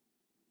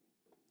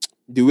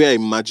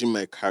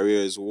my career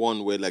is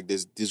one where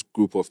there's this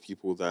group of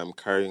people that I'm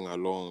carrying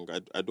along.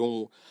 I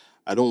don't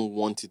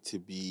want it to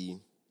be.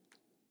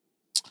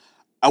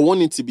 I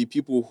want it to be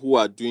people who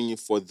are doing it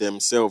for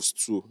themselves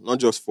too, not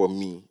just for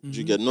me. Mm-hmm. Do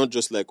you get? Not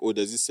just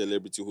there's this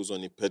celebrity who's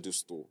on a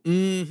pedestal.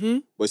 Mm-hmm.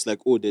 But it's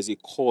there's a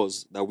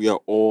cause that we are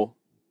all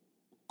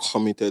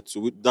committed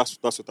to. That's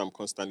what I'm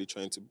constantly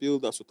trying to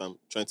build. That's what I'm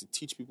trying to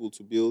teach people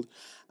to build.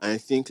 And I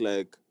think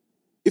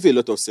if a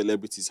lot of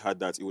celebrities had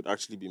that, it would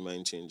actually be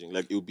mind-changing.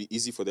 It would be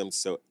easy for them to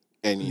sell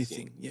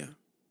anything. Yeah.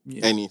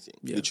 Anything,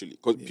 literally.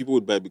 Because people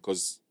would buy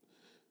because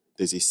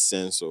there's a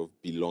sense of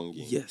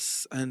belonging.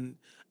 Yes, and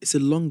it's a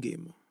long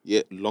game.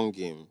 Yeah, long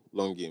game,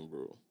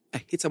 bro.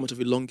 I hate how much of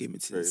a long game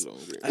it is. Very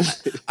long game.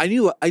 I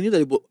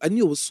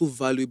knew it was so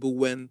valuable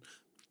when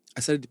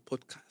I started the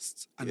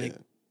podcast, and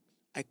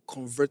I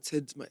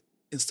converted my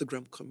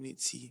Instagram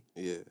community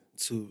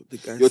to the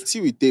guys. Your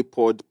Tea with Day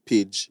Pod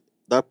page.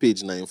 That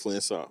page na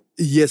influencer.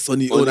 Yes, on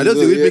the own. I don't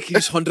think we're making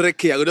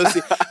 100K. I would just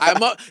say,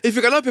 if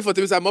you cannot pay for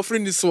things, I'm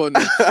offering this one.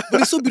 But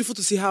it's so beautiful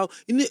to see how,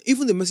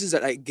 even the messages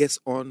that I get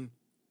on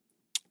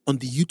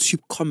the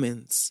YouTube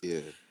comments,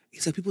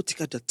 it's like people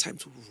take out their time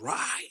to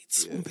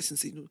write. One person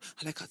say,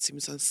 I like how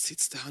Timisan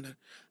sits down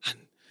and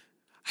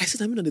I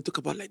said, they talk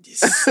about like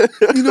this.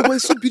 But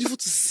it's so beautiful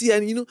to see.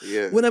 And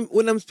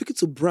when I'm speaking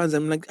to brands,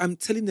 I'm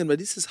telling them that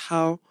this is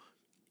how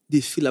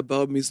they feel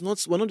about me.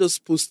 We're not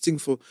just posting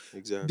for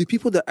the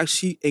people that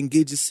actually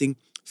engage this thing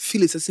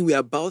feel a certain way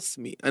about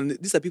me. And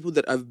these are people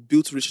that I've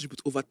built relationship with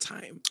over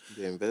time.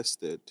 They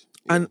invested.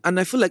 And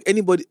I feel like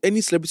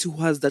any celebrity who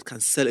has that can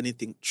sell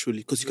anything truly,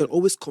 because you can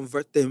always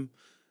convert them.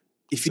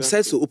 If you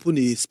decide to open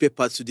a spare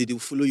part today, they will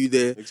follow you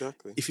there.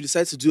 Exactly. If you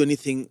decide to do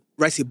anything,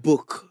 write a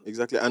book.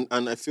 Exactly.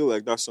 And I feel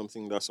like that's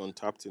something that's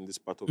untapped in this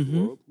part of the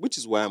world, which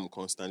is why I'm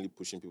constantly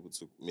pushing people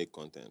to make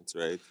content,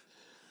 right?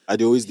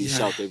 They always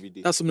shout every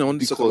day. That's something I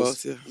want to talk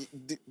about, yeah.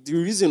 The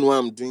reason why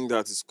I'm doing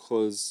that is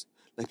because,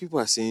 like, people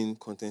are saying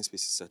content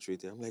space is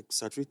saturated. I'm like,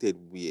 saturated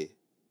where?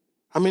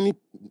 How many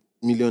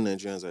million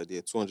Nigerians are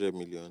there? 200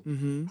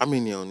 million. How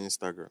many are on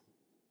Instagram?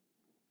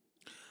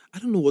 I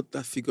don't know what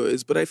that figure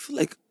is, but I feel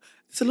like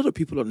there's a lot of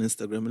people on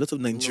Instagram, a lot of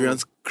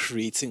Nigerians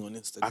creating on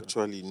Instagram.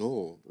 Actually,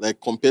 no.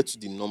 Like, compared to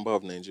the number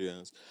of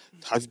Nigerians,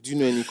 do you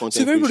know any content?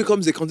 So if everybody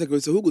becomes a content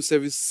creator, who will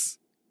service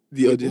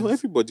the audience? No,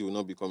 everybody will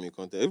not become a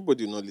content.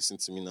 Everybody will not listen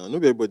to me now. Not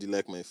everybody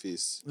like my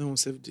face. No one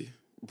saved you.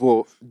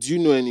 But do you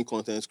know any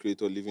content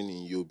creator living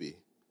in Yobe?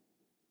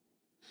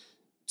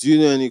 Do you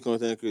know any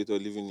content creator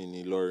living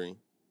in Ilorin?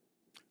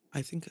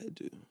 I think I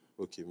do.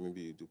 Okay,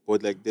 maybe you do.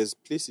 But like, there's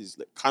places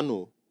like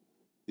Kano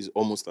is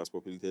almost as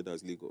populated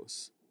as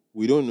Lagos.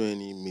 We don't know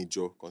any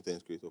major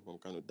content creator from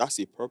Kano. That's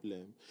a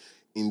problem.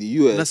 In the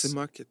US, that's a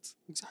market.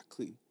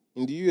 Exactly.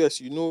 In the US,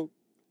 you know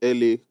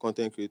LA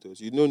content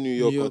creators, you know New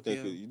York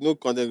content creators, you know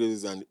content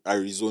creators in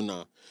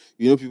Arizona,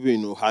 you know people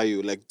in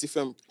Ohio, like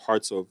different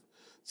parts of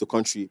the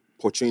country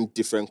portraying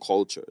different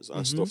cultures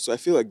and stuff. So I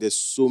feel like there's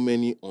so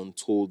many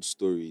untold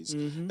stories.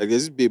 Like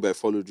there's this babe I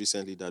followed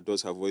recently that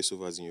does have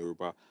voiceovers in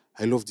Yoruba.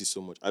 I love this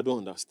so much. I don't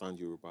understand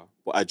Yoruba,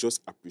 but I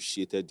just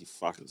appreciated the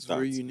fact that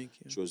very unique,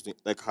 she was doing,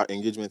 like, her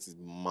engagement is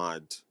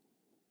mad.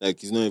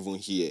 Like, it's not even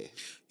here.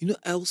 You know,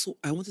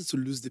 I wanted to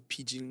lose the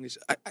pidgin English.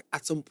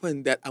 At some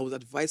point that I was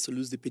advised to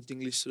lose the pidgin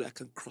English so that I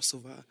can cross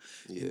over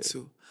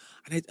into.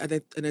 And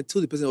I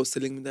told the person I was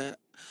telling me that,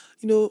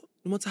 you know,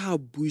 no matter how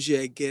bougie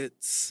I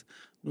get,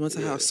 no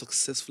matter how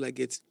successful I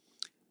get,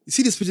 you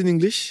see this pidgin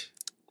English?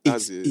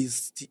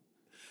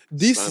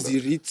 This is the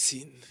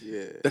written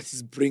that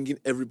is bringing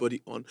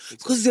everybody on.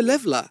 Because it's a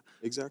leveler.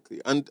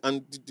 Exactly. And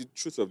the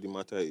truth of the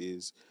matter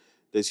is,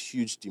 there's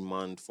huge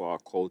demand for our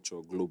culture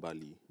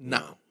globally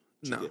now.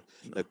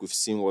 Like, we've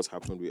seen what's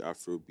happened with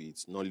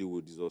Afrobeats.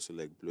 Nollywood is also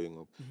like blowing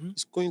up.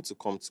 It's going to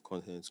come to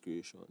content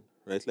creation,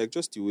 right? Like,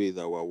 just the way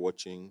that we're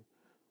watching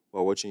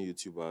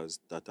YouTubers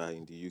that are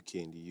in the UK,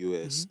 in the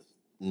US,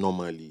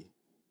 normally,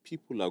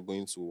 people are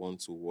going to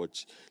want to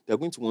watch. They're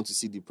going to want to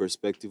see the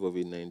perspective of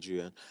a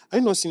Nigerian.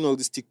 I've not seen all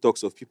these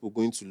TikToks of people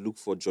going to look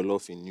for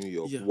jollof in New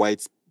York,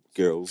 white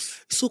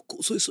girls. So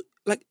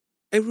like,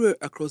 everywhere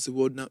across the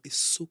world now, it's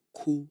so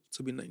cool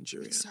to be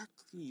Nigerian.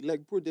 Exactly.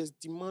 Like, bro, there's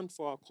demand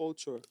for our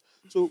culture.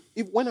 So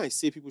when I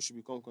say people should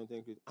become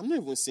content creators, I'm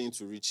not even saying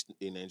to reach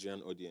a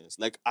Nigerian audience.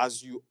 Like,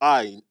 as you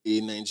are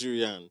a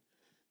Nigerian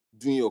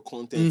doing your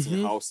content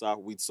in Hausa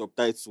with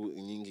subtitles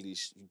in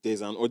English, there's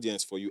an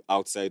audience for you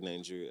outside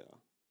Nigeria.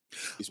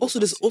 Also,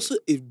 there's also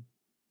a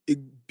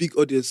big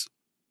audience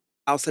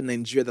outside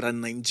Nigeria that are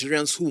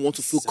Nigerians who want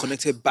to feel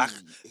connected back.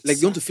 Like,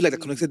 they want to feel like they're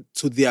connected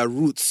to their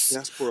roots.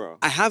 Diaspora.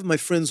 I have my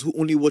friends who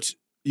only watch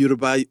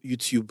Yoruba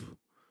YouTube.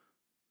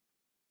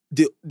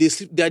 They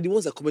sleep. They are the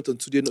ones that comment on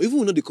Today.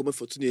 Even when they comment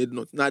for Today,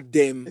 not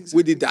them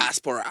with the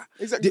diaspora.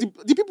 Exactly.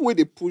 The people where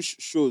they push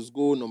shows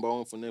go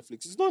 #1 for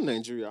Netflix. It's not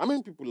Nigeria. How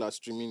many people are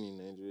streaming in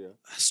Nigeria?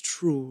 That's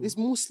true. It's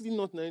mostly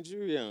not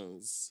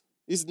Nigerians.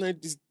 It's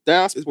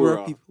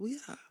diaspora. It's people,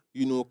 yeah.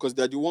 You know, because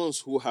they're the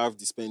ones who have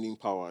the spending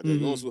power. They're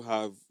the ones who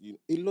have,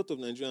 a lot of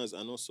Nigerians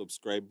are not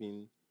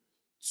subscribing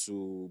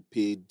to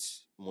paid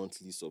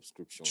monthly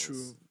subscriptions.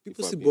 True.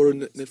 People still borrow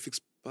Netflix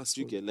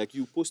password. You get, like,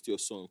 you post your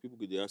song, people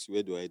could ask you,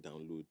 where do I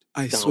download?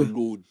 I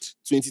download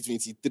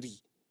 2023.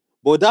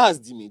 But that's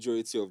the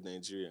majority of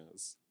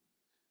Nigerians.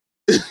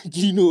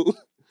 You know?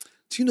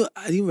 Do you know,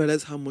 I didn't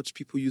realize how much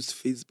people use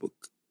Facebook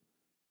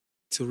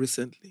till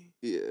recently.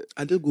 Yeah.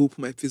 I did go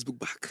open my Facebook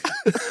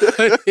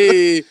back.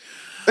 Hey.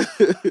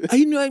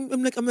 You know, I'm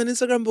an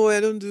Instagram boy.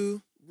 I don't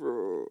do.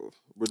 Bro,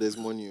 there's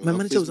money. My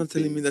manager was not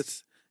telling me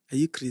that, are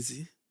you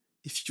crazy?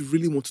 If you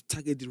really want to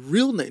target the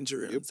real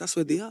Nigerians, that's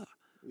where they are.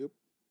 Yep,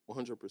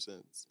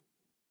 100%.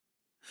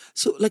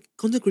 So, like,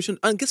 content creation,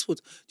 and guess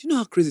what? Do you know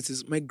how crazy it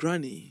is? My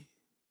granny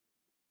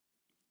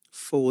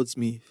forwards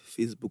me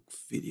Facebook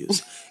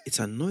videos. It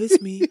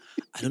annoys me.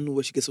 I don't know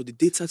where she gets all the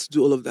data to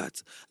do all of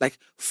that. Like,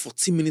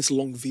 40 minutes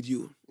long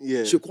video.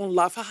 Yeah. She'll come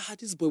laugh.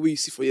 This boy where you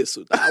see for years.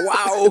 So,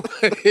 wow.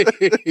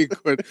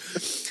 God.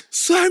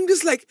 So I'm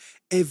just like,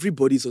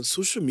 everybody's on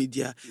social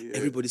media. Yeah.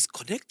 Everybody's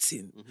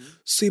connecting.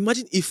 So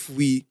imagine if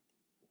we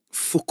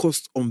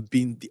focused on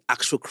being the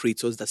actual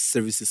creators that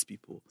services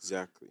people.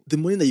 Exactly. The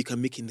money that you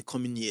can make in the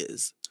coming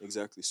years.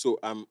 Exactly. So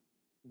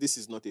this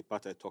is not a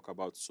part I talk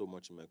about so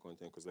much in my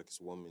content because, like, it's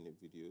 1-minute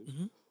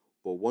videos.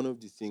 But one of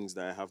the things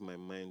that I have my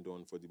mind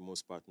on for the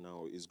most part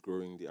now is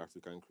growing the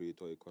African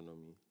creator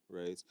economy,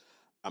 right?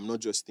 I'm not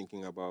just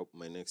thinking about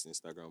my next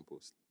Instagram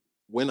post.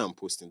 When I'm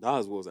posting, that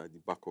as well as at the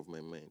back of my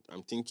mind.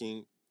 I'm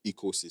thinking,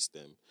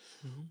 ecosystem,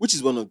 Mhm. which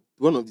is one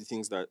of the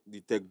things that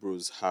the tech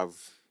bros have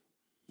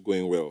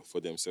going well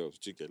for themselves.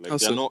 Do you get? Like How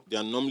so? they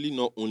are normally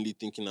not only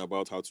thinking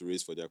about how to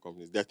raise for their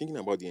companies, they're thinking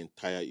about the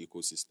entire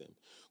ecosystem.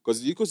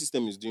 Because the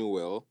ecosystem is doing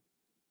well,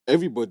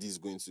 everybody's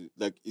going to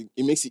like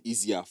it makes it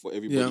easier for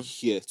everybody Yeah.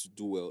 here to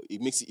do well.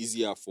 It makes it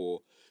easier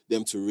for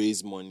them to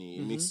raise money.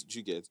 It Mhm. makes do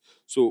you get?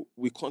 So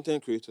with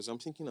content creators, I'm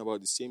thinking about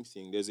the same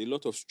thing. There's a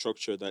lot of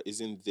structure that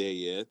isn't there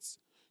yet,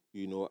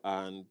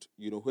 and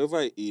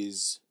whoever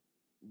is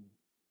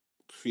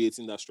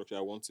creating that structure,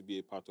 I want to be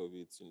a part of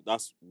it.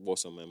 That's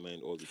what's on my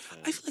mind all the time.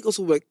 I feel like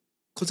also like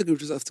content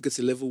creators have to get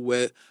to a level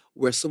where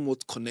we're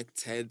somewhat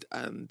connected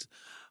and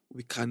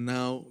we can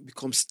now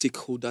become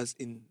stakeholders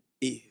in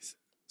a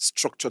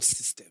structured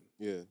system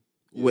Yeah.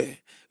 where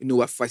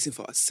we're fighting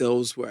for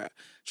ourselves, we're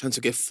trying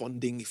to get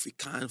funding if we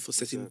can for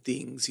certain Exactly.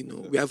 things, we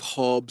Exactly. have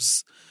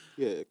hubs.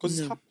 Yeah, because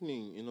Yeah. it's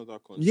happening in other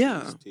countries.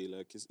 Yeah.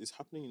 Like it's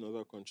happening in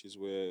other countries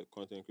where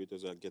content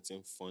creators are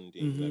getting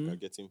funding, like Mhm. are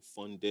getting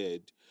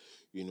funded,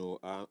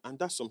 and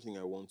that's something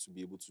I want to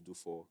be able to do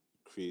for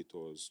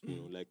creators.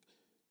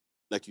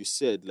 Like you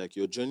said, like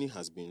your journey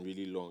has been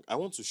really long. I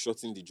want to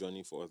shorten the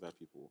journey for other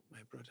people.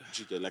 My brother.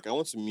 Do you get? Like I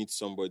want to meet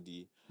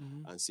somebody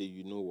Mhm. and say,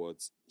 you know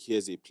what,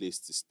 here's a place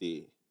to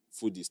stay.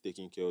 Food is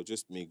taken care of.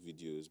 Just make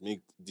videos.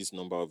 Make this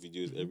number of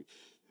videos every.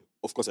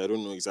 Of course, I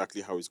don't know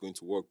exactly how it's going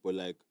to work, but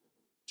like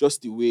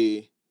just the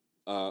way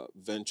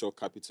venture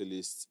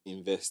capitalists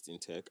invest in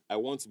tech, I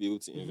want to be able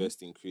to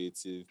invest in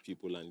creative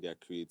people and their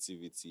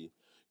creativity.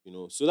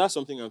 So that's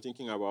something I'm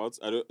thinking about.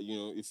 I don't,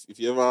 if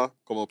you ever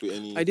come up with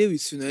any, I did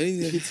with you.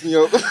 hit me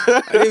up.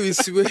 I did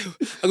with you.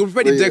 I will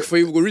prepare the But deck yeah. for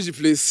you. We go reach the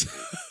place.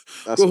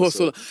 That's Go what's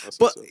hustle. up. That's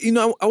But what's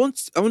up. I want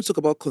to talk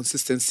about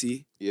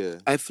consistency. Yeah.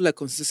 I feel like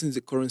consistency is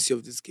the currency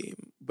of this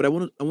game. But I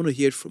want to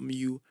hear from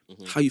you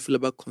Mhm. how you feel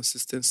about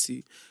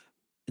consistency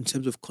in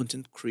terms of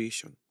content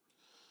creation.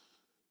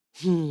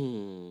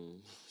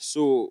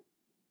 So,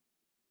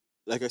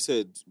 like I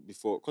said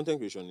before, content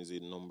creation is a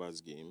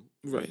numbers game.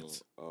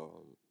 Right.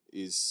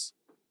 Is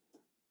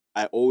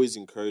I always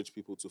encourage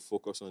people to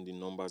focus on the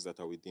numbers that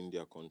are within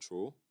their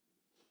control.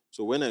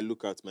 So when I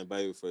look at my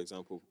bio, for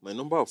example, my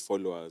number of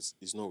followers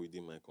is not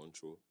within my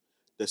control.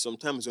 There's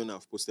sometimes when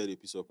I've posted a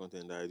piece of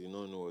content that I did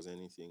not know was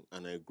anything,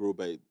 and I grow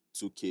by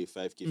 2K,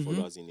 5K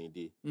followers in a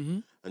day. Mm-hmm.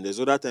 And there's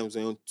other times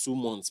when 2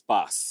 months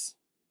pass,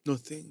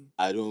 Nothing.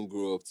 I don't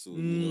grow up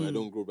to, I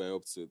don't grow by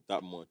up to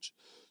that much.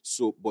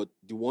 So, but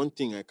the one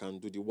thing I can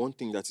do, the one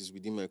thing that is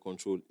within my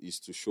control is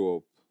to show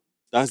up.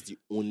 That's the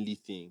only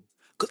thing.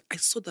 Because I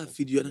saw that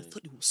video and I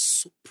thought it was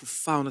so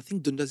profound. I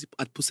think Dondazi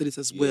had posted it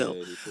as well.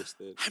 Yeah, they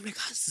posted. I'm like,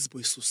 how's this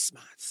boy so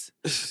smart?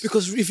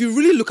 Because if you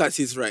really look at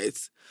it, right,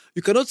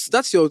 you cannot,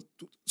 that's your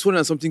 200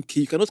 and something K,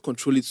 you cannot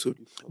control it so.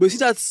 But you see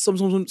that some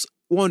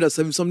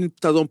 170 something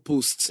thousand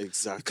posts.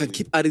 Exactly. You can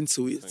keep adding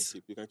to it.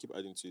 You can keep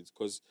adding to it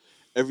because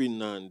every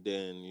now and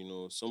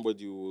then,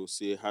 somebody will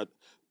say,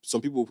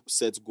 some people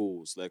set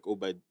goals like, oh,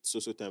 by so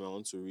time I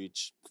want to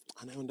reach,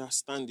 and I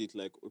understand it.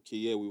 Like, okay,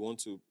 yeah, we want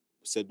to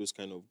set those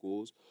kind of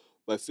goals,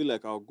 but I feel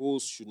like our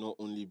goals should not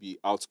only be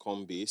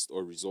outcome based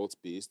or result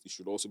based; it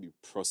should also be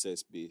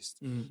process based.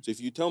 So if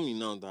you tell me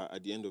now that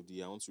at the end of the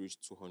year I want to reach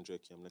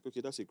 200K, I'm like, okay,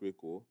 that's a great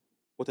goal.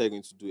 What are you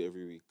going to do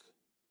every week?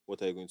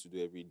 What are you going to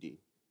do every day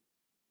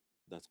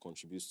that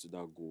contributes to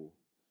that goal?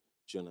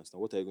 Do you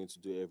understand? What are you going to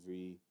do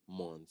every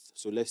month?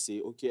 So let's say,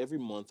 okay, every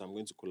month I'm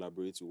going to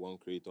collaborate with one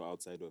creator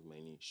outside of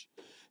my niche.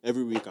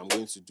 Every week I'm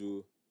going to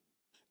do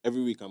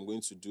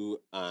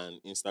an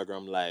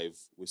Instagram live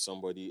with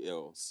somebody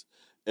else.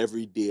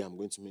 Every day I'm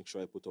going to make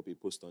sure I put up a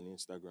post on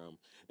Instagram.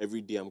 Every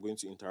day I'm going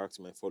to interact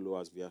with my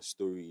followers via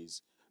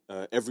stories.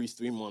 Every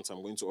 3 months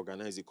I'm going to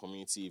organize a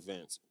community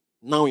event.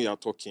 Now you're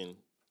talking.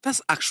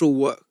 That's actual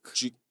work.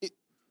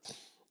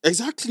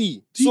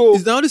 Exactly.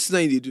 Is now this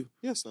thing they do?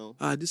 Yes, now.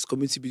 This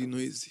community building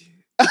noisy.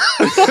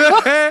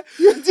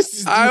 This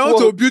is I want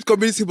to build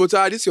community, but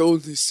this your own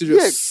thing,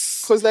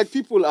 serious. because like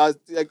people are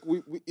like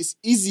it's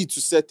easy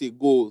to set a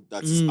goal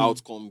that is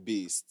outcome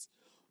based,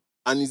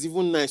 and it's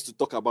even nice to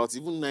talk about.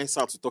 Even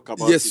nicer to talk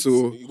about. Yes, it.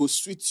 so It will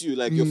sweet you.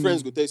 Like your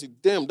friends go tell you,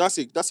 "Damn,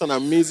 that's an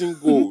amazing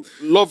goal.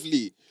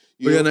 Lovely."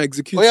 You're not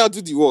execute. Oh yeah, do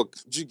the work.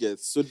 Do you get?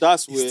 So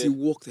that's where it's the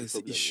work that's the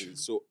problem issue.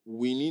 is. So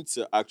we need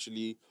to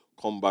actually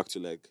come back to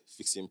like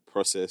fixing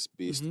process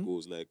based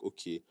goals. Like,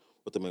 okay,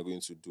 what am I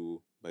going to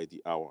do by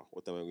the hour?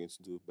 What am I going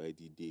to do by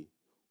the day?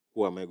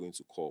 Who am I going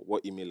to call?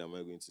 What email am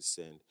I going to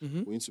send?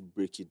 We need to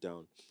break it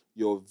down.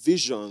 Your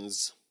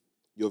visions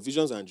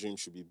and dreams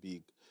should be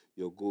big.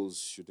 Your goals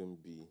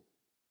shouldn't be.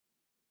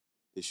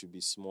 They should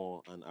be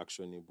small and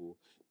actionable.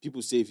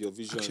 People say if your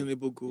vision,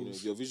 Actionable goals.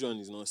 if your vision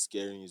is not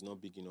scary, is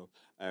not big enough.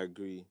 I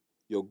agree.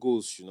 Your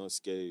goals should not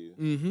scare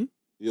you.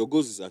 Your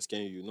goals are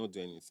scaring you, not do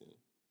anything.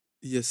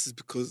 Yes, it's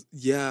because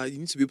you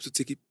need to be able to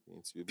take it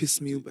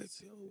piecemeal by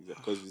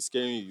because if it's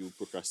scaring you, you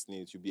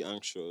procrastinate, you'll be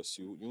anxious,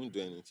 you won't do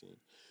anything.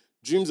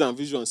 Dreams and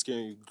vision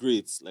scaring you,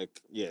 great.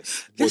 Like,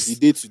 yes. But the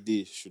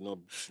day-to-day should not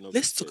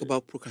Let's talk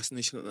about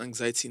procrastination and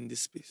anxiety in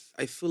this space.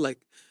 I feel like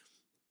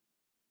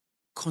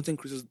content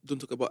creators don't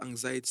talk about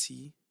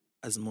anxiety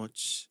as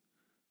much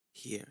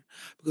here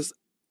because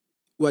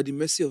we're at the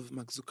mercy of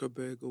Mark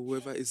Zuckerberg or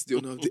whoever is the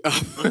owner of the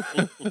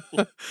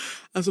app.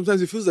 And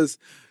sometimes it feels as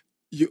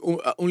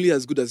you are only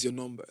as good as your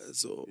numbers.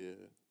 So Yeah.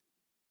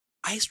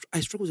 I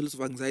struggle with a lot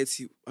of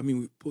anxiety. I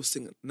mean, with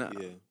posting it now,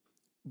 Yeah.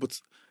 but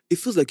it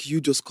feels like you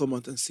just come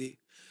out and say,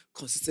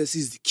 consistency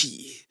is the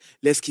key.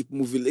 Let's keep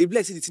moving. If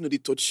let's say the thing they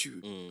touch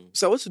you.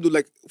 So I want to know,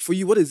 like, for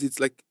you, what is it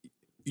like?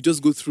 You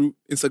just go through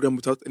Instagram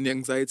without any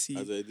anxiety.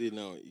 As I did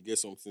now, you get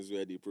some things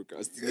where they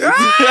procrastinate.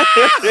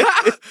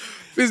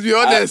 Please be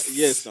honest.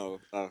 Yes, now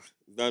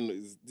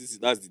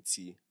that's the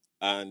tea.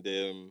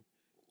 And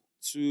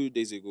 2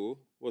 days ago,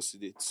 what's the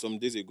date? Some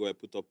days ago, I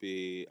put up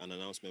an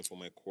announcement for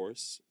my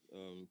course.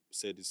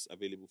 Said it's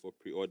available for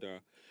pre-order.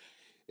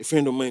 A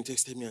friend of mine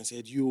texted me and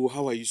said, "You,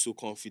 how are you so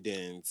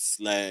confident?"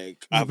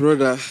 Like, My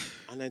brother.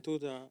 and I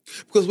told her,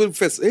 Because when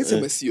first,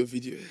 anytime I see your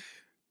video,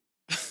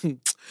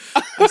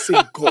 I say,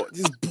 God,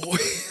 this boy.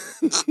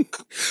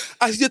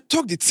 As you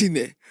talk the thing,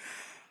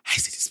 I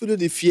say, this people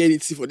don't fear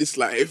anything for this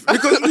life.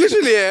 Because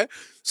literally,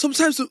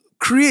 sometimes to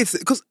create,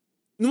 because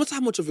no matter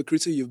how much of a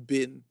creator you've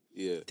been,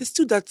 yeah, there's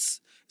still that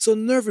so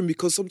unnerving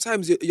because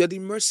sometimes you're at the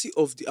mercy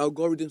of the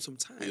algorithm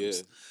sometimes. Yeah.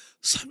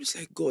 So I'm just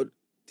like, God,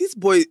 this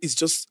boy is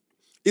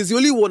the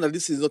only one that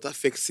this is not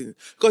affecting.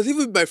 Because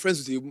even my friends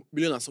with a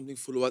million and something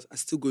followers are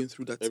still going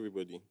through that.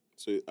 Everybody.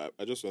 So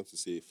I just want to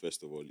say,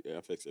 first of all, it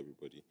affects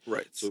everybody.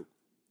 Right. So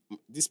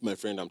this my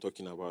friend I'm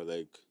talking about,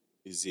 like,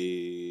 is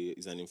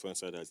an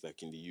influencer that's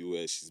like in the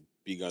US. She's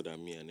bigger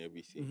than me and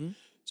everything. Mm-hmm.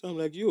 So I'm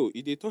like, yo,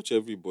 they touch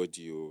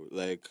everybody, yo.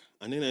 Like,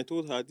 and then I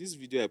told her, this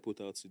video I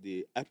put out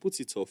today, I put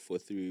it off for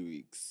 3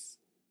 weeks.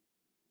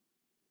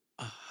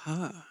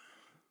 Aha.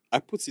 I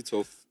put it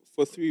off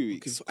for 3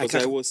 weeks Okay,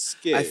 because I was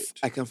scared.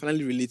 I can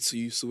finally relate to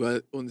you, so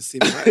we're on the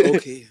same side.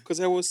 Okay. Because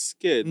I was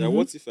scared that Mhm.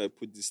 what if I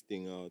put this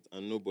thing out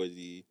and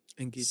nobody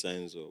Engage.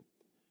 signs up?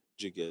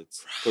 Do you get?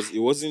 Because it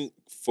wasn't,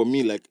 for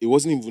me, like, it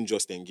wasn't even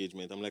just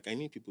engagement. I'm like, I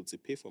need people to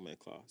pay for my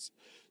class.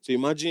 So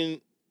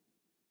imagine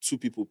 2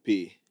 people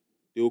pay.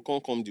 They will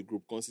come the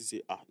group, come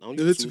say, now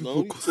only Only two, two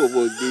now people only 2 of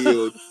us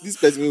there. This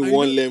person we I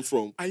won't know- learn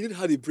from. I know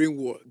how the brain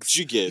works. Do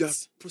you get? You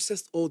have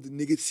processed all the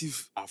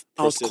negative I've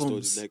processed all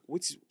outcomes. this.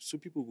 Like, so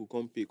people will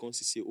come pay, come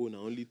say, now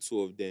only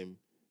 2 of them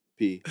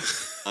pay.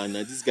 And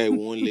now this guy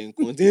won't learn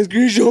content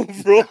creation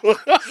from.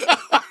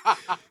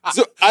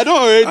 So I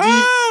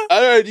don't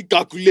already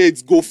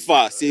calculate, go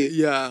fast. Say,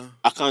 Yeah.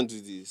 I can't do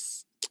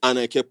this. And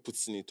I kept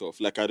putting it off.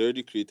 Like, I'd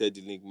already created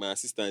the link. My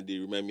assistant, they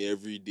remind me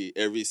every day.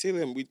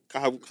 Salem,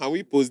 can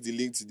we post the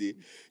link today?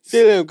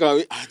 Salem, can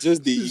we? I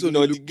just This one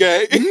ignore the look-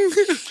 guy.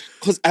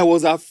 Because I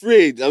was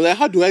afraid. I'm like,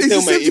 how do I It's tell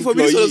the my same thing for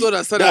me, employee so I don't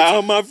understand that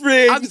that. I'm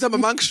afraid? Half the time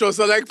I'm anxious.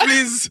 I'm like,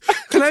 please,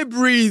 can I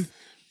breathe?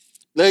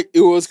 Like,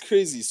 it was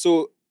crazy.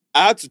 So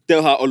I had to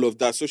tell her all of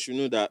that so she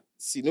know that,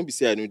 see, don't be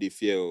say I know the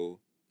fear.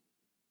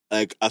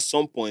 Like, at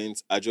some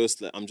point, I'm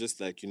just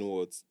like, you know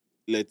what?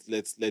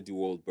 Let's let the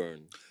world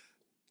burn.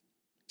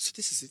 So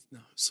this is it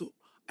now. So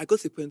I got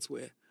to a point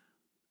where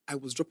I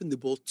was dropping the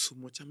ball too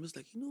much. I'm just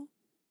like,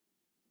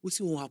 what's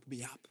what happen, me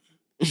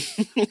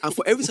happen. And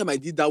for every time I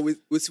did that,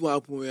 what's what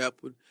happen, will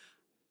happen.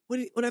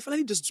 When I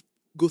finally just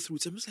go through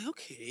it, I'm just like,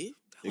 okay,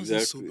 that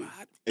wasn't so Exactly.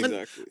 bad.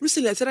 Exactly. And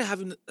recently, I started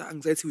having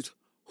anxiety with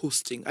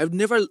hosting. I've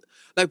never,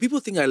 like, people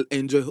think I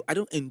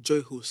don't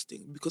enjoy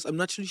hosting because I'm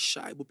naturally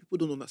shy, but people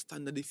don't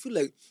understand that. They feel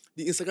like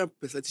the Instagram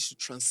personality should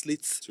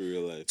translate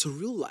To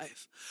real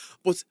life.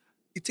 But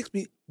it takes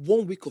me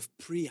 1 week of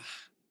prayer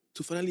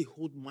to finally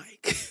hold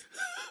mic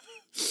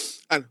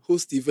and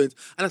host the event.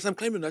 And as I'm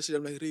climbing that shit,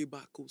 I'm like, Ray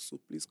back, so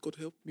please, God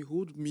help me,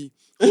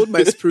 hold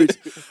my spirit.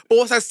 But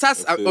once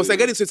I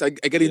get into it, I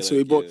get into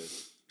it. But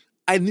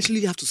I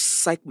initially have to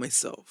psych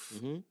myself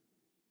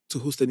to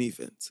host an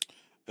event.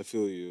 I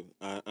feel you.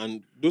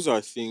 And those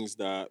are things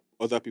that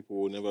other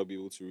people will never be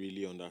able to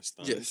really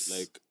understand. Yes.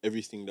 Like,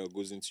 everything that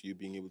goes into you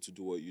being able to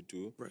do what you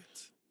do.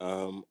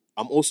 Right.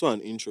 I'm also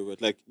an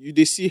introvert. Like,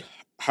 they see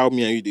how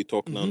me and you, they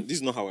talk now. This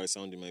is not how I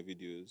sound in my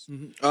videos.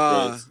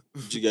 Right?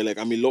 Do you get, like,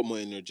 I'm a lot more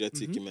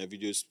energetic in my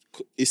videos.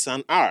 It's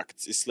an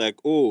act. It's like,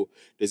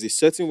 there's a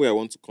certain way I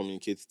want to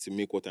communicate to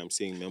make what I'm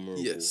saying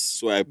memorable. Yes.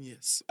 So I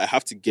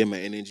have to get my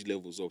energy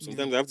levels up.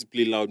 Sometimes I have to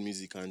play loud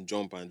music and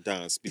jump and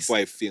dance before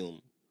I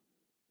film.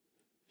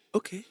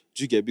 Okay.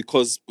 Do you get?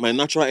 Because my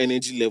natural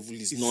energy level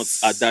is not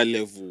at that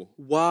level.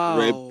 Wow.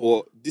 Right?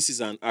 But this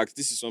is an act.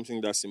 This is something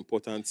that's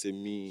important to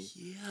me.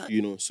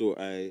 Yeah. So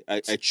I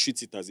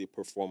treat it as a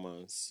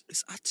performance.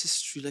 It's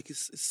artistry. Like,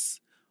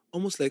 it's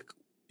almost like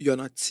you're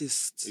an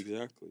artist.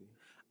 Exactly.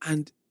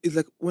 And it's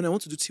like when I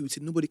want to do tea with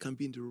it, nobody can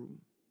be in the room.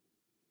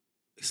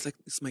 It's like,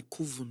 it's my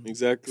coven.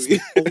 Exactly.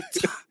 It's my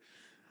altar.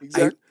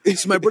 Exactly.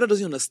 So my brother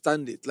doesn't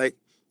understand it. Like,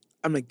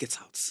 I'm like, get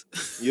out.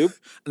 Yep.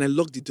 And I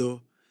lock the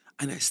door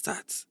and I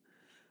start.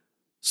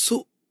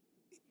 So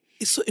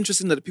it's so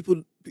interesting that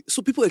people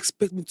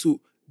expect me to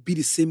be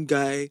the same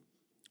guy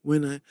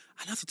when and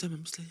half the time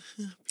I'm just like,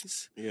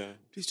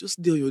 please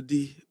just do your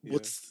day. Yeah.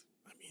 But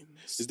I mean,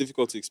 it's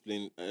difficult to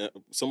explain.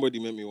 Somebody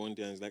met me one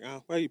day and was like,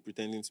 why are you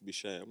pretending to be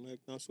shy? I'm like,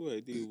 so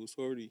I did.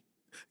 Sorry.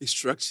 It's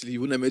true, actually.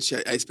 When I met you,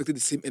 I expected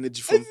the same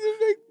energy from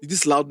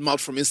this loud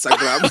mouth from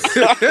Instagram.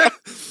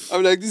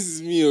 I'm like, this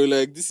is me, or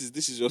like this is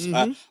just.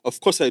 Of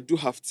course, I do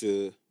have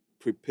to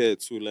prepare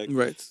too. Like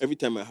Right. every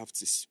time I have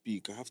to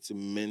speak, I have to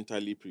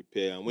mentally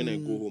prepare. And when I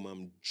go home,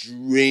 I'm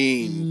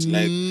drained.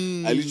 Like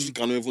I literally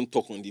cannot even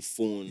talk on the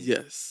phone.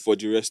 Yes. For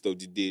the rest of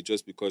the day,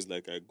 just because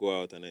like I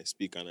go out and I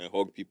speak and I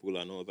hug people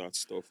and all that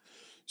stuff.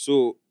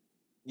 So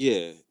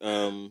yeah,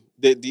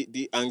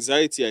 the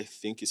anxiety, I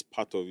think, is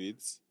part of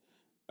it.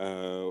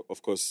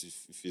 Of course,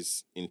 if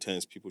it's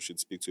intense, people should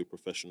speak to a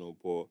professional.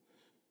 But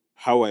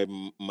how I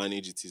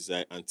manage it is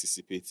I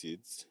anticipate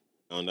it.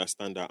 I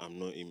understand that I'm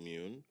not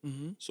immune.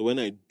 So when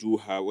I do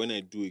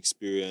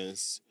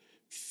experience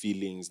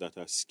feelings that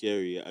are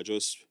scary, I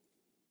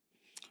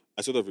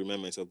sort of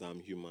remind myself that I'm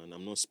human.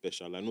 I'm not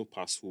special. I know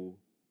past who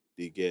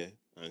they get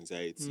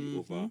anxiety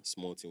over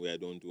small thing where I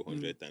don't do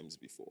 100 times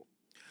before.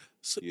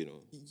 So, you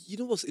know. You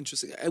know what's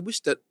interesting? I wish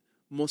that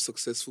more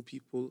successful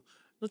people,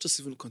 not just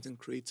even content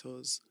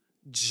creators,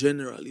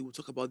 generally will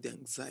talk about the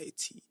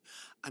anxiety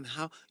and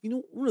how,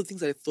 one of the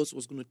things that I thought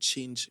was going to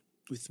change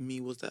with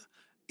me was that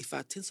if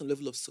I attain some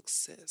level of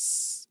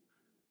success,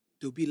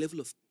 there'll be a level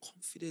of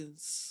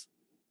confidence.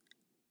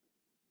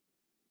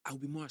 I'll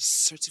be more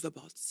assertive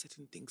about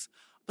certain things.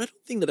 But I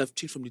don't think that I've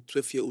changed from the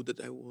 12-year-old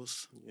that I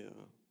was. Yeah.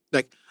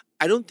 Like,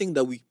 I don't think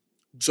that we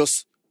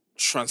just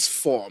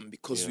transform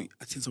because we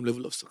attain some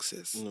level of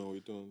success. No, we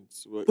don't.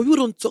 But people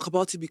don't talk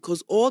about it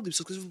because all the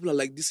successful people are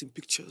like this in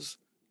pictures.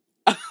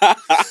 I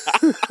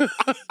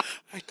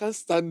can't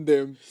stand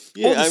them.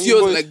 Yeah, all the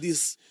CEOs are like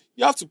this.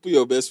 You have to put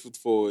your best foot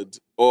forward,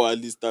 or at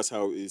least that's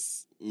how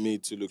it's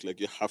made to look like.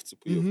 You have to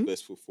put your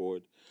best foot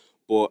forward.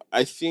 But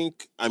I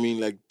think,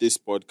 like this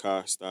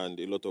podcast and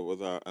a lot of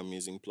other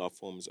amazing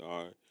platforms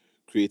are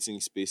creating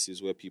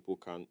spaces where people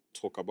can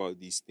talk about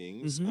these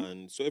things.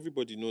 And so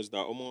everybody knows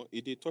that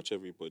it did touch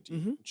everybody.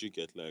 Do you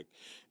get, like,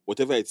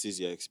 whatever it is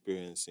you're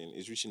experiencing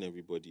is reaching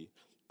everybody.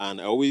 And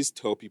I always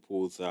tell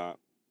people that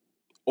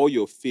all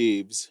your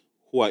faves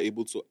who are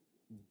able to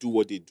do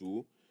what they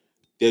do,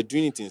 they're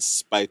doing it in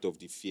spite of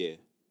the fear,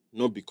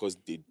 not because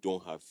they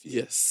don't have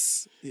fear.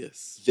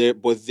 Yes.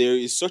 But there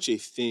is such a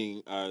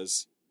thing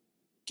as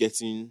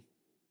getting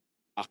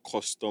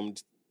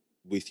accustomed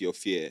with your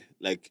fear.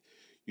 Like,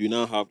 you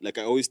now have, like,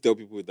 I always tell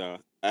people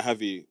that I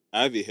have a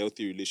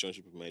healthy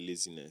relationship with my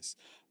laziness.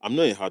 I'm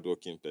not a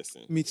hardworking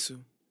person. Me too.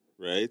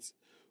 Right?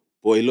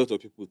 But a lot of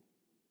people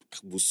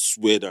will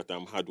swear that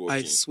I'm hardworking.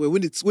 I swear,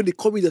 when they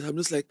call me that, I'm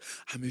just like,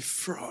 I'm a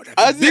fraud.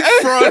 I'm a big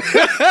fraud.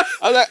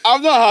 I'm like,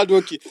 I'm not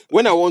hardworking.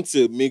 When I want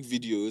to make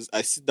videos,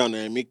 I sit down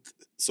and I make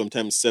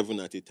sometimes 7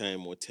 at a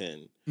time or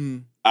 10.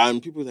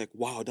 And people are like,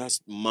 wow, that's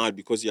mad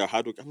because you're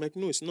hardworking. I'm like,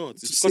 no, it's not.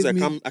 It's because I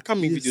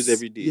can't make videos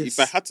every day. If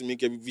I had to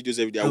make videos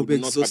every day, I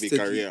would not have a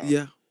career.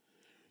 Yeah.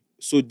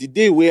 So the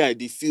day where I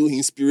feel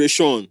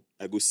inspiration,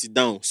 I go sit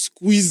down,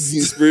 squeeze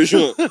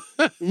inspiration,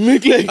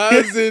 make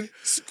like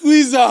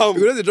squeeze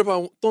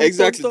them.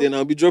 Exactly. Then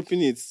I'll be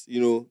dropping it,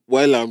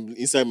 while I'm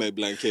inside my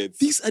blanket.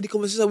 These are the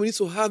conversations we need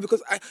to have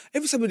because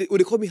every time when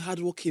they call me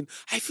hardworking,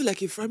 I feel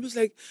like a friend. I'm just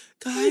like,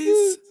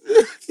 guys,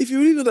 if you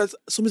really know that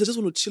sometimes I just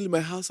want to chill in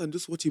my house and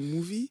just watch a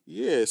movie.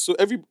 Yeah. So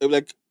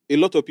a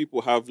lot of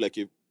people have like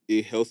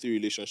a healthy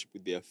relationship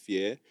with their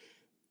fear.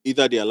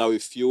 Either they allow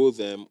it fuel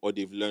them or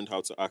they've learned how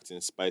to act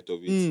in spite of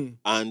it.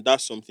 And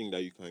that's something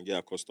that you can get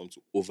accustomed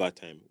to over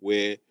time,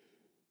 where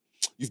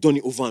you've done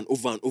it over and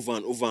over and over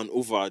and over and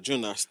over. Do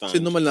you understand? So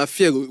normally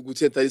fear will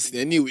tell this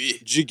anyway.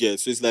 Do you get?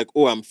 So it's like,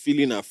 oh, I'm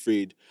feeling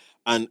afraid.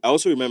 And I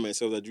also remind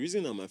myself that the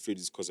reason I'm afraid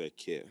is because I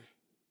care.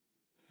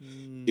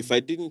 If I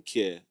didn't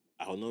care,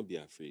 I will not be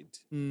afraid.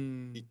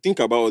 You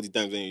think about all the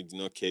times when you do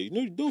not care.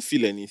 You don't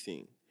feel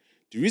anything.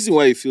 The reason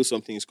why you feel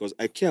something is because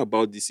I care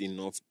about this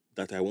enough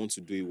that I want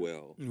to do it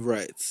well.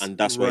 Right. And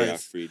that's why you're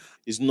afraid.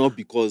 It's not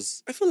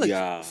because... I feel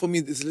like, for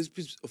me, there's a little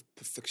bit of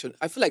perfection.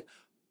 I feel like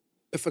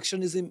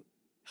perfectionism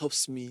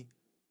helps me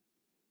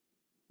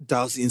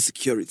douse the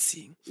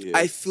insecurity. Yeah.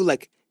 I feel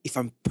like if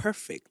I'm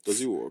perfect... Does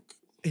it work?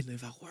 It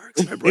never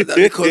works, my brother,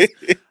 because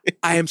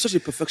I am such a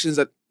perfectionist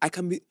that I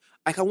can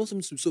want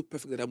something to be so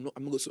perfect that I'm not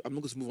going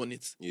to move on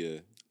it. Yeah.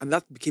 And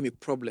that became a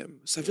problem.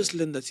 So I've just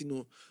learned that,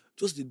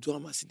 just the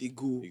drama as they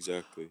go.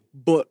 Exactly.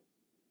 But,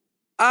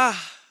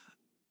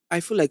 I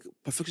feel like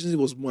perfectionism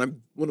was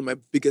one of my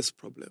biggest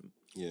problems.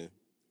 Yeah.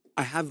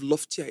 I have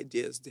lofty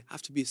ideas. They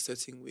have to be a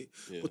certain way.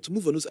 Yeah. But to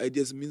move on those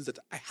ideas means that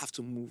I have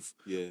to move.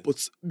 Yeah.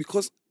 But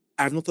because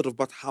I have not thought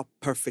about how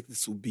perfect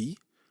this will be,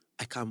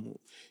 I can't move.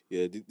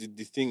 Yeah.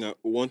 The thing,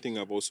 one thing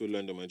I've also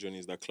learned on my journey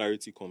is that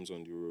clarity comes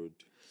on the road.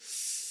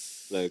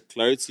 Like,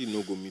 clarity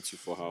no go meet you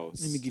for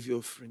house. Let me give you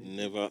a friend.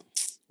 Never.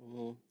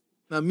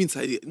 I mean,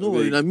 no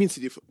worry, I mean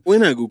today.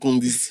 When I go come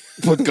this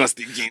podcast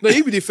again. No,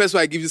 you'll be the first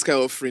one I give this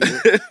kind of friend.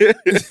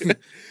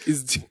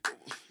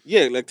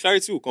 Yeah, like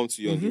clarity will come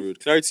to you on the road.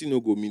 Clarity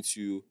no go meet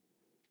you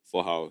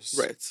for house.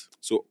 Right.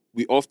 So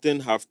we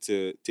often have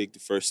to take the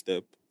first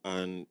step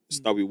and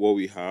start with what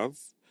we have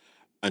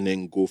and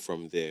then go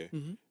from there.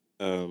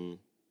 Do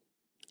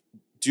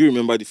you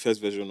remember the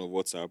first version of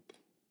WhatsApp?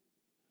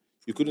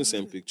 You couldn't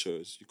send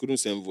pictures. You couldn't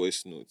send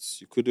voice notes.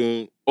 You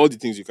couldn't... All the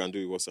things you can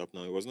do with WhatsApp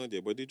now, it was not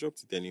there, but they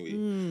dropped it anyway.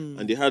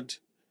 And they had...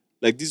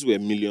 Like, these were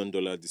 $1 million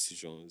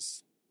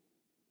decisions,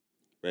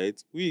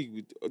 right?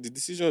 The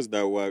decisions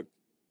that were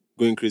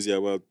going crazy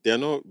about, they are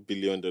not $1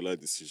 billion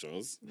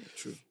decisions.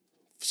 True.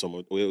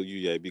 Well,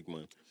 you're a big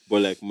man.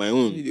 But, like, my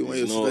own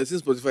is not...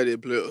 Spotify, they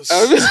play us.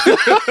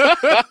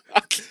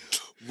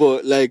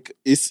 But like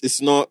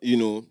it's not,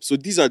 so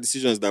these are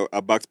decisions that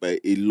are backed by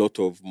a lot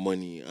of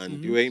money,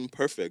 and they were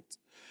imperfect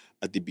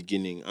at the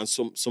beginning. And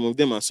some of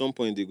them at some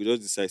point they could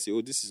just decide, say,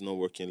 oh, this is not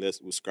working,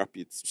 we'll scrap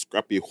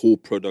a whole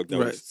product that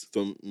we've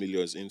thrown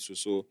millions into.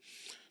 So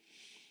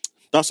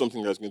that's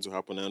something that's going to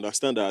happen. I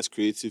understand that as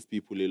creative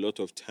people, a lot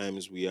of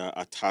times we are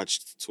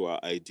attached to our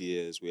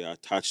ideas, we are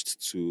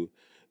attached to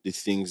the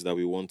things that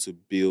we want to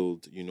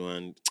build,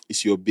 and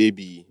it's your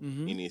baby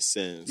in a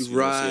sense.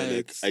 Right. So you're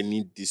like, I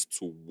need this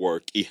to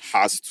work. It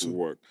has to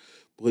work.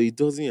 But it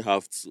doesn't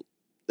have to.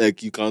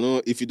 Like, you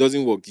cannot, if it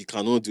doesn't work, you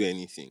cannot do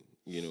anything,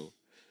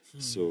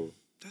 So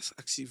that's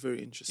actually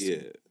very interesting.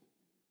 Yeah.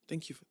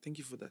 Thank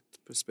you for that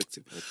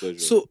perspective. My pleasure.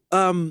 So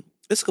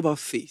let's talk about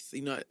faith.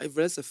 I've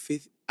realized that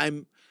faith,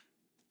 I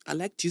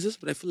like Jesus,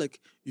 but I feel like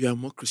you are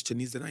more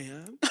Christianese than I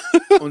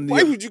am.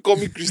 Why would you call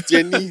me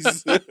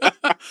Christianese?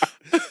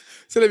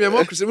 So let me, I'm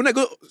more Christian. When I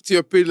go to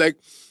your page, like,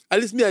 at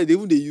least me,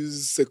 they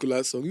use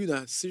secular song.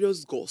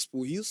 Serious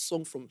gospel. He used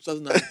song from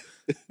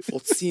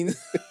 2014.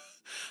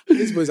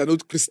 This boy is an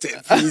old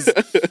Christian. Please.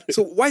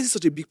 So why is it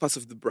such a big part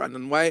of the brand?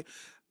 And why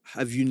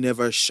have you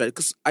never shared?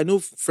 Because I know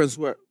friends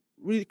who are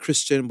really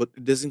Christian, but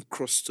it doesn't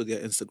cross to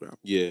their Instagram.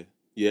 Yeah.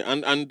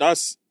 And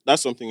that's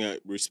something I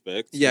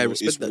respect. Yeah, I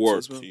respect it's that work,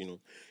 as well.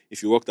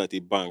 If you worked at a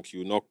bank, you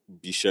will not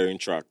be sharing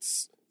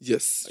tracts.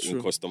 Yes, in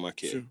true. customer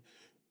care. True.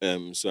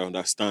 So I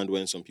understand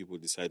when some people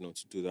decide not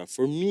to do that.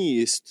 For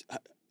me,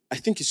 I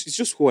think it's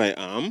just who I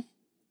am.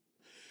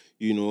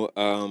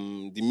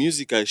 The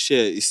music I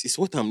share is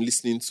what I'm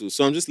listening to.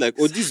 So I'm just like,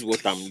 oh, this is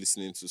what I'm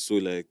listening to. So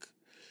like,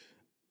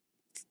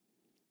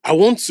 I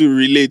want to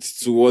relate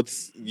to what,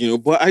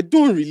 but I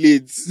don't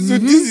relate. So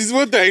this is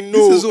what I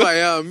know. This is who I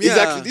am. Yeah.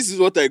 Exactly. This is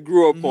what I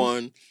grew up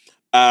on.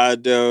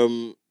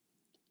 And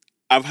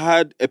I've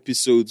had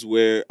episodes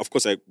where, of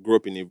course, I grew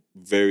up in a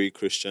very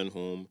Christian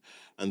home.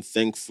 And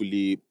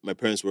thankfully, my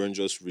parents weren't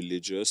just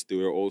religious. They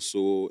were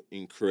also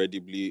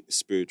incredibly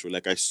spiritual.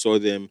 Like, I saw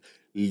them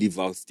live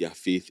out their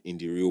faith in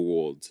the real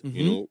world.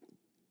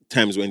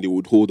 Times when they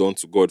would hold on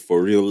to God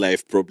for real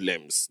life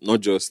problems, not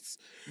just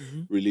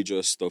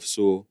religious stuff.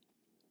 So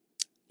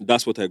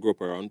that's what I grew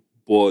up around.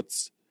 But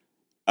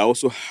I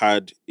also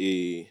had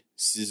a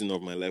season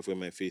of my life where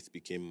my faith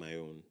became my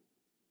own.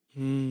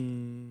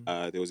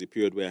 There was a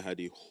period where I had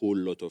a whole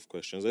lot of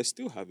questions. I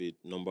still have a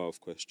number of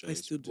questions. I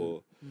still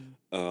do.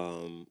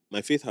 But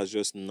my faith has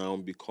just now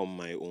become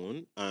my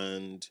own,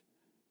 and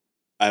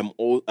I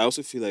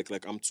also feel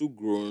like I'm too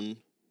grown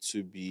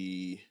to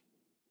be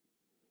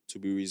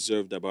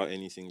reserved about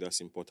anything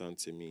that's important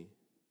to me.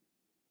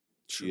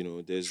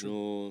 True. There's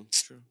no.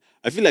 True.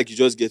 I feel like you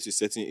just get to a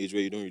certain age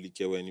where you don't really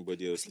care what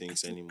anybody else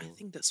thinks anymore. I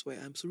think that's why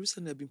I'm so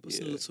recently. I've been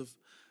posting lots of.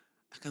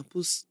 I can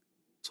post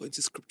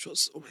 20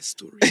 scriptures on my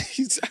story.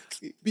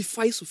 Exactly.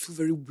 Before I used to feel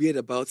very weird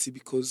about it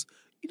because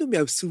me,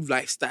 I'm still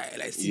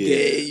lifestyle. I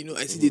see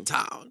I see the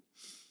town.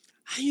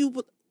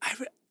 But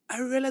I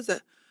realized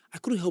that I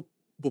couldn't help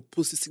but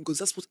post this thing because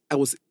that's what I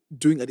was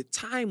doing at the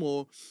time.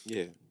 Or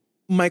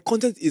my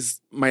content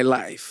is my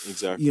life.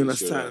 Exactly. You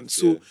understand?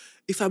 So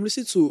if I'm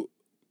listening to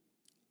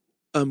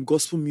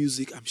gospel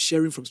music, I'm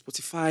sharing from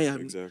Spotify.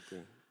 Exactly.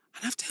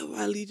 And after a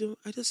while,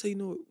 I just say,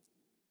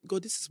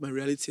 God, this is my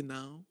reality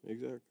now.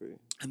 Exactly.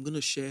 I'm going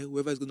to share,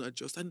 whoever is going to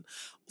adjust. And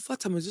over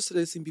time, I just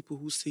started seeing people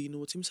who say,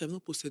 Tim, I've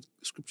not posted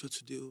scripture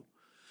today.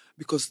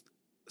 Because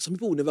some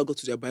people will never go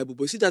to their Bible.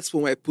 But you see, that's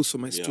when I post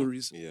on my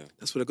stories. Yeah.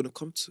 That's what they're going to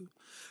come to.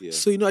 Yeah.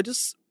 So, I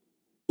just,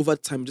 over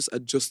time, just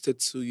adjusted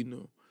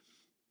to,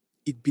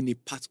 it being a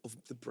part of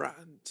the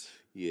brand.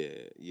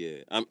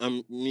 Yeah. I'm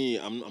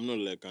not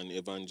like an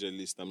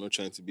evangelist. I'm not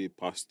trying to be a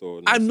pastor.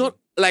 I'm not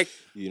like,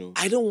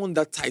 I don't want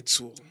that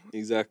title.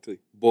 Exactly.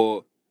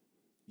 But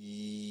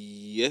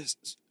yes,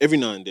 every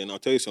now and then, I'll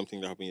tell you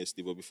something that happened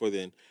yesterday, but before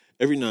then,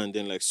 every now and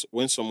then, like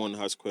when someone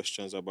has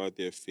questions about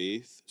their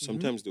faith,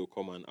 sometimes they'll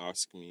come and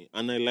ask me,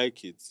 and I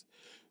like it.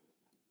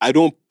 I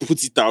don't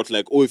put it out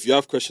like, oh, if you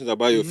have questions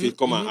about your faith,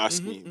 come and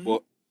ask me.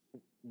 But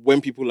when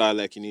people are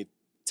like in a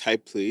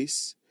tight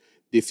place,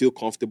 they feel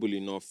comfortable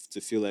enough to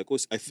feel like, oh,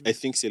 I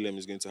think Salem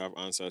is going to have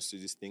answers to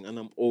this thing. And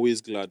I'm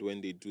always glad when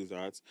they do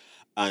that.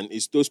 And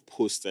it's those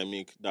posts I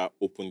make that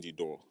open the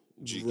door.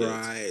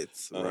 Right.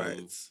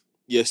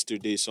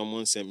 Yesterday,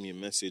 someone sent me a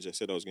message. I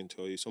said I was going to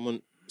tell you.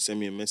 Someone sent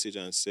me a message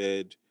and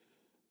said,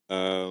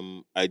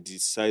 I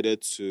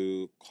decided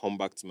to come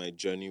back to my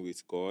journey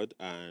with God,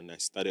 and I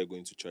started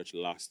going to church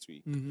last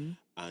week.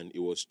 And it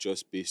was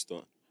just based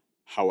on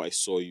how I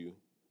saw you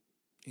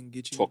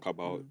engaging, talk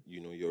about,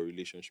 your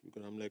relationship.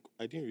 Because I'm like,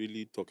 I didn't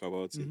really talk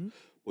about it.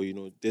 But,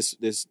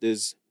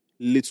 there's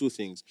little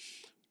things.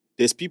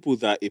 There's people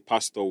that a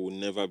pastor will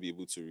never be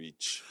able to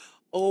reach.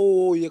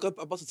 Oh, you're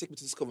about to take me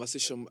to this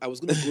conversation. I was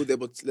going to go there,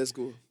 but let's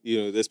go.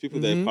 There's people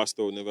that a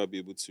pastor will never be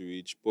able to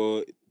reach,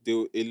 but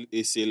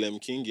a Salem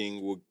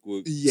kinging will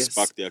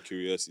spark their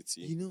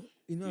curiosity. I'm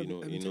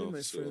telling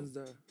my friends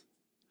that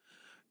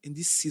in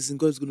this season,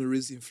 God is going to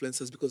raise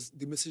influencers because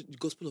the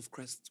gospel of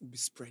Christ will be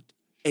spread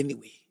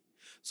anyway.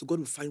 So God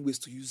will find ways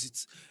to use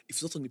it. If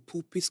it's not on the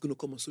pulpit, it's going to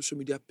come on social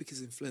media, pick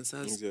his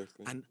influencers.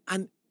 Exactly.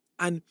 And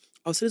I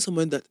was telling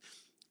someone that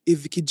if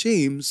Vicky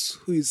James,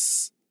 who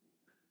is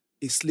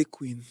a slay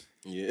queen,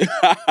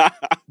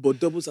 but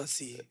doubles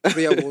as a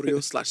prayer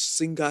warrior /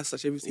 singer /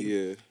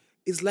 everything,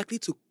 is likely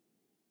to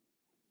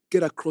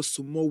get across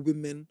to more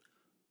women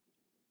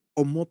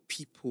or more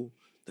people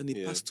than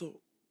a pastor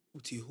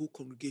with a whole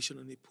congregation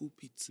and a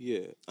pulpit.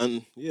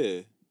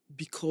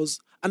 Because,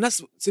 and that's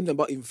the same thing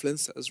about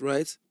influencers,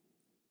 right?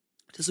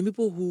 There's some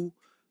people who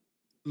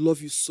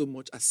love you so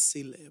much as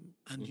Salem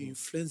and you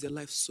influence their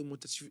life so much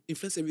that you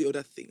influence every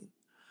other thing.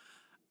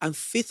 And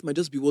faith might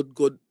just be what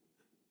God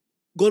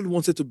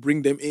wanted to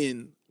bring them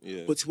in.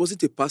 Yeah. But he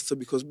wasn't a pastor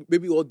because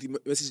maybe all the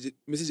message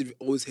they've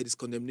always heard is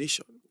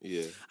condemnation.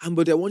 Yeah.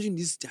 But they're wondering,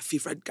 this is their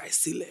favorite guy,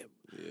 Salem.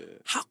 Yeah.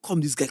 How come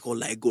this guy can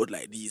like God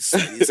like this?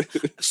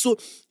 So,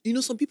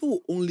 some people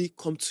will only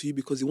come to you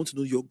because they want to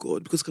know your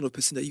God, because of the kind of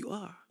person that you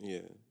are. Yeah.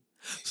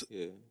 So,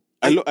 yeah.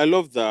 I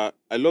love that.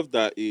 I love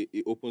that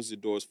it opens the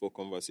doors for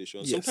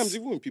conversations. Yes. Sometimes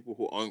even with people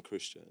who aren't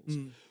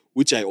Christians,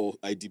 which I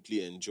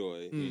deeply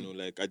enjoy.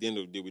 Like at the end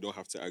of the day, we don't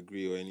have to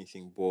agree or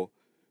anything, but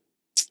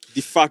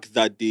the fact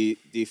that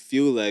they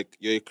feel like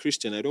you're a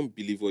Christian, I don't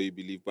believe what you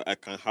believe, but I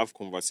can have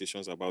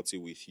conversations about it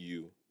with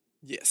you.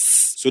 Yes.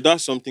 So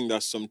that's something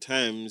that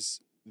sometimes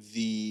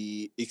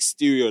the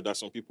exterior that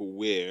some people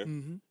wear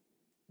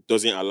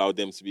doesn't allow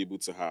them to be able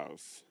to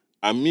have.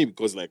 And me,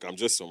 because I'm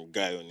just some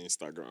guy on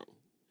Instagram.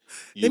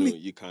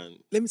 You can.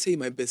 Let me tell you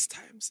my best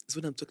times. It's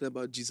when I'm talking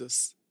about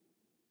Jesus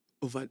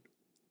over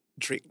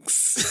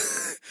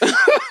drinks.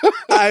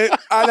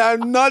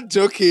 I'm not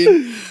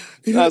joking.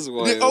 That's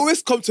why they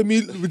always come to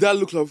me with that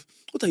look of,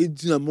 what are you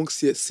doing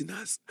amongst here,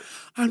 sinners?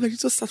 I'm like, you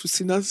just start with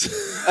sinners.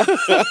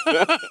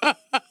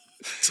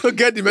 So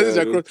get the message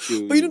across.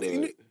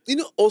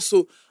 But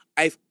also,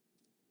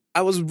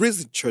 I was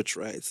raised in church,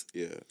 right?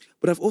 Yeah.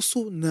 But I've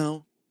also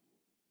now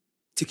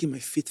taken my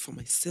faith for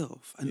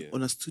myself and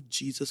understood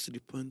Jesus to the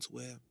point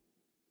where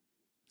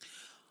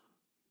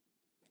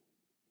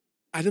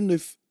I don't know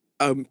if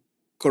I'm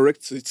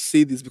correct to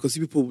say this because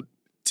people would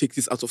take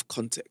this out of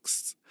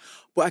context.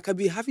 But I can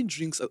be having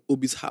drinks at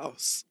Obi's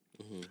house.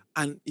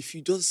 And if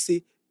you just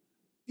say,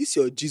 this is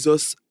your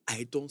Jesus,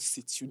 I don't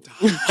sit you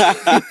down.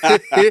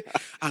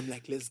 I'm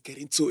like, let's get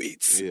into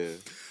it. Yeah.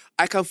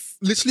 I can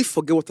literally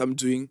forget what I'm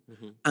doing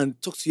and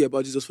talk to you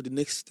about Jesus for the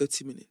next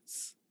 30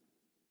 minutes.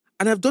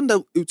 And I've done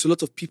that to a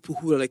lot of people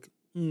who are like,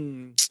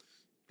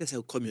 guess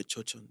I'll come your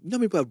church on. How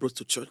many people I've brought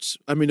to church?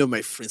 I mean,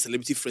 my friends,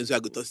 celebrity friends who I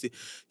go to say,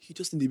 you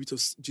just need a bit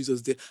of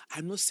Jesus there.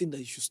 I'm not saying that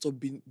you should stop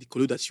being the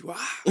color that you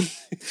are.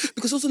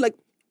 Because also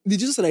the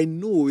Jesus that I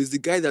know is the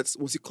guy that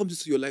once he comes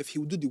into your life, he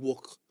will do the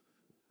work.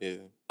 Yeah.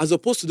 As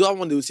opposed to the other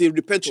one, they will say,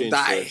 repent or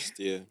die. First,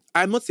 yeah.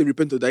 I'm not a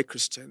repent or die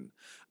Christian.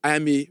 I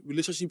am a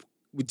relationship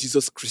with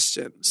Jesus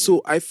Christian.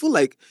 So I feel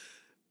like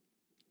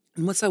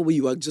no matter where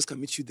you are, Jesus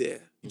can meet you there.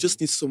 You just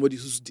need somebody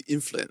who's the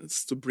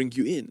influence to bring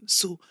you in.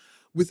 So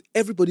with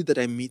everybody that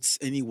I meet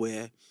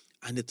anywhere,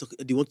 and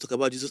they want to talk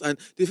about Jesus, and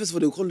first of all,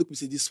 they'll come look at me and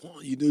say, this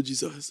one,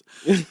 Jesus.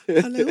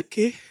 I'm like,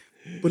 okay,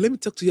 but let me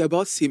talk to you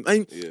about him.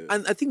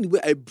 And I think the way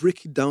I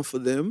break it down for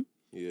them,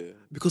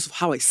 because of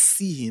how I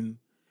see him,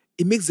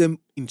 it makes them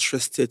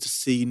interested to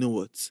say, you know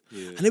what?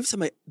 Yeah. And every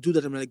time I do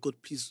that, I'm like, God,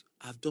 please,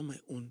 I've done my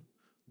own.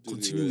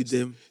 Continue with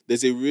them.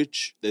 There's a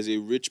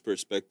rich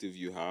perspective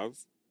you have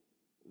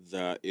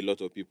that a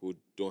lot of people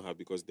don't have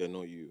because they're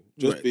not you.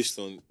 Just based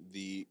on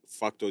the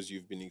factors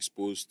you've been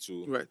exposed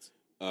to.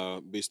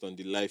 Right. Based on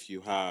the life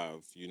you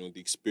have, the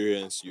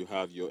experience you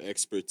have, your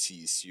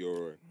expertise,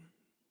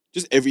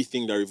 just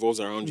everything that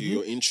revolves around you,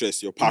 your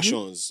interests, your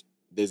passions.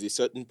 There's a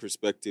certain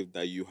perspective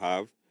that you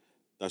have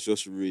that's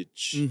just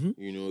rich,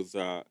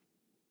 that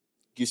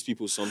gives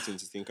people something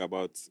to think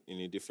about in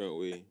a different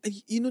way.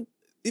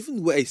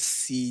 Even where I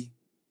see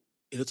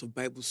a lot of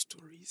Bible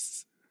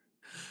stories,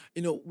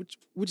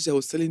 which I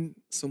was telling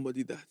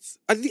somebody that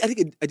I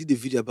think I did a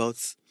video about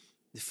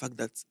the fact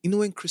that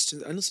when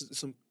Christians, I know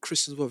some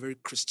Christians who are very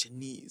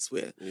Christianese,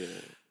 where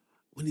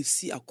when they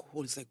see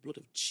alcohol, it's like blood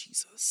of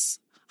Jesus.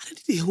 And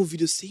I did a whole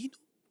video saying,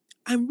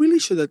 I'm really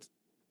sure that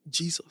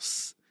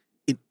Jesus,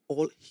 in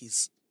all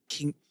his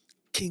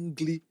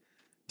kingly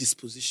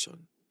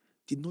disposition,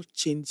 did not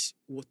change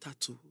water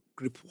to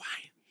grape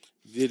wine.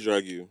 Did they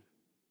drag you?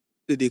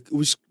 They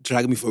which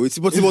drag me for it,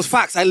 but it was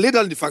facts. I laid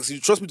down the facts. You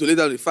trust me to lay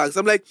down the facts.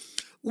 I'm like,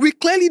 we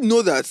clearly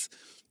know that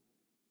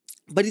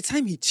by the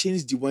time he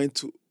changed the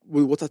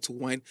water to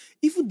wine,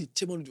 even the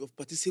chairman of the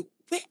party said,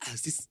 where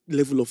has this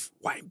level of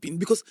wine been?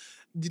 Because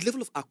the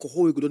level of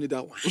alcohol, we don't need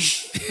that wine.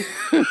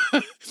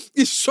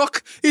 It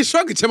shocked the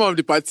chairman of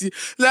the party.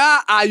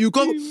 You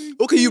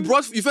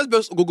first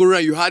brought Gogoro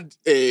and you had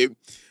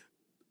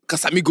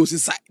Casamigos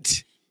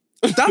inside.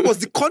 That was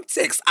the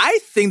context. I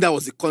think that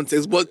was the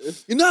context. But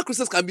you know how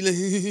Christians can be like,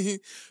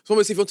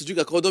 somebody say if you want to drink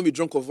alcohol, don't be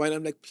drunk of wine.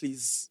 I'm like,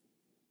 please.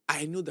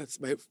 I know that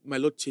my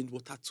Lord changed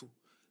water to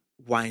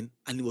wine,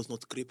 and it was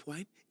not grape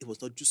wine. It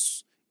was not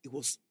juice. It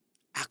was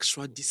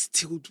actual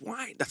distilled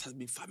wine that has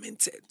been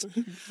fermented.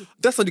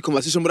 That's not the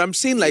conversation. But I'm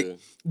saying, like,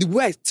 the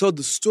way I tell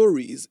the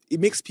stories, it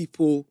makes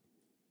people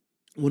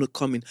want to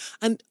come in.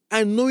 And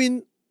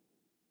knowing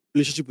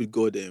relationship with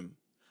God, I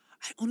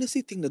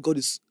honestly think that God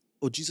is,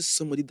 or Jesus is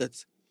somebody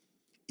that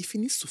if he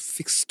needs to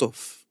fix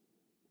stuff,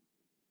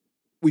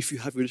 if you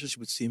have a relationship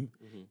with him,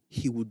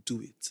 he will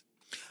do it.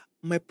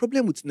 My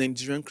problem with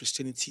Nigerian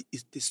Christianity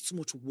is there's too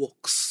much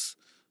works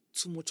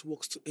to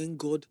earn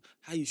God,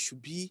 how you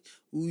should be,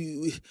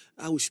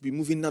 how we should be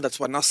moving now that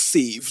we're now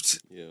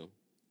saved. Yeah.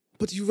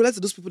 But you realize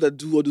that those people that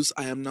do all those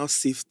I am now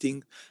saved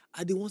thing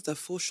are the ones that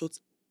fall short.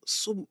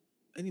 So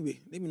anyway,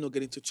 let me not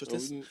get into church.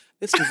 Let's move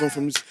on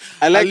from this.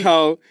 I like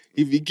how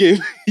he became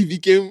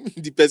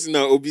the person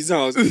at Obi's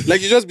house. Like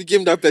he just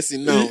became that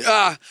person now.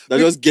 That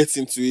just gets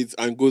into it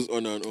and goes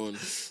on and on.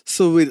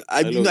 So wait,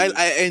 I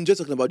enjoy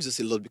talking about Jesus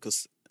a lot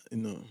because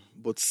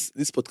but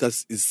this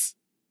podcast is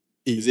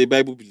a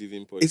Bible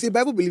believing podcast. It's a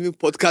Bible believing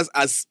podcast,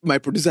 as my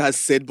producer has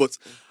said, but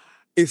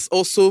it's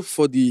also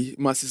for the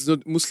masses.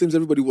 Not Muslims,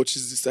 everybody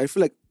watches this. I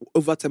feel like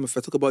over time, if I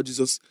talk about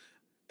Jesus,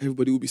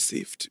 everybody will be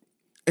saved.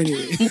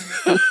 Anyway.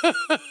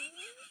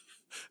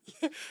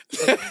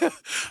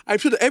 I'm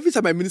sure that every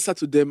time I minister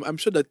to them, I'm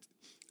sure that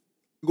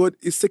God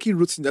is taking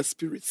roots in their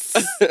spirits.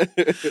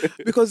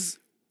 Because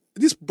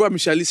this bro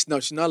Michelle now,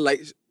 she now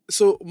like,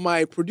 so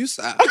my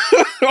producer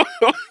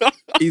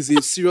is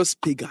a serious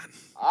pagan.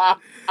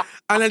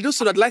 And I just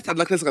saw that light and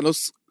darkness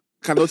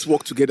cannot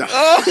work together.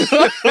 Every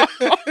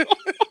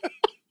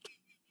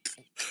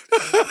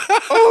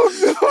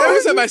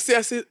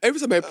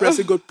time I pray, I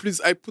say, God,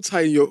 please, I put her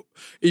in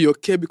your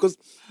care because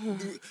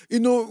we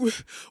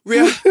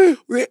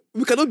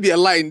cannot be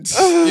aligned.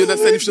 You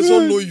understand? If she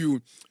doesn't know you,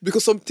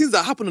 because some things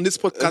that happen on this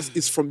podcast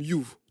is from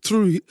you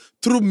through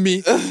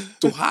me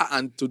to her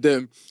and to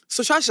them.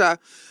 So Shasha,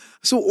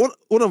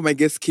 one of my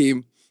guests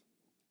came,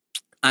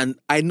 and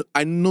I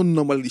know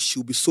normally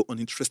she'll be so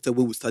uninterested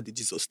when we start the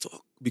Jesus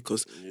talk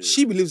because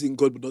she believes in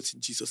God but not in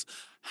Jesus.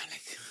 I'm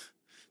like,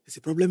 there's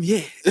a problem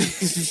here.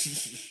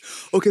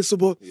 Okay, so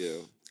but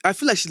I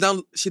feel like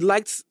she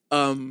liked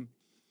one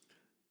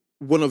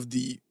of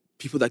the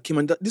people that came,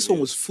 and this one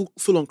was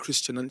full on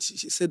Christian, and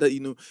she said that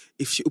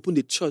if she opened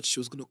a church she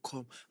was gonna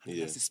come, and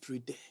there's the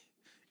spirit there.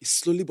 It's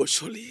slowly but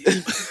surely.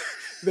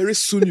 Very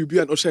soon you'll be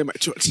an usher in my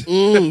church.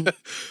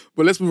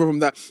 But let's move on from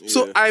that.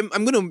 So I'm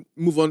gonna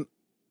move on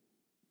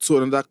to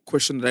another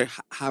question that I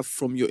have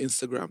from your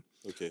Instagram.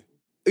 Okay.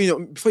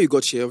 Before you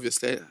got here,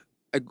 obviously,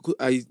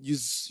 I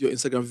use your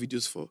Instagram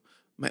videos for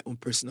my own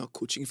personal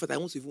coaching. In fact, I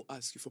want to even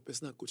ask you for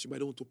personal coaching, but I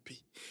don't want to pay.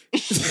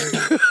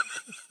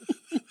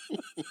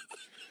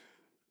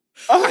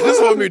 I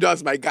just want me to do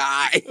as my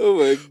guy. Oh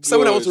my God. So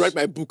when I want to write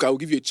my book, I will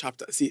give you a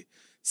chapter. Say,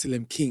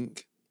 Salem King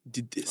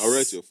did this. I'll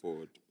write your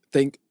forward.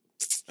 I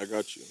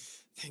got you.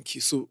 Thank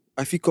you. So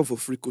I feel come for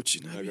free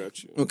coaching. I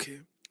got you. Okay.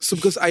 So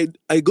because I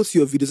go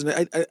through your videos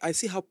and I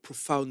see how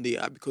profound they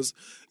are because,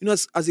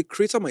 as a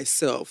creator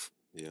myself,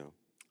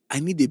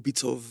 I need a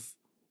bit of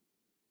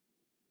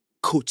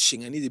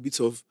coaching. I need a bit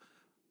of,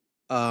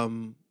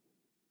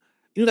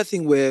 that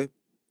thing where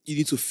you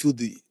need to feel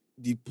the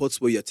pots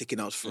where you're taken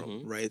out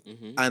from, right?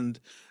 Mm-hmm. And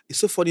it's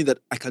so funny that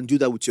I can do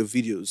that with your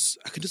videos.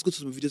 I can just go to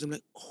some videos and I'm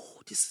like, oh,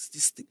 this is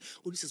this thing.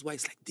 Oh, this is why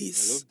it's like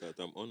this. I love that.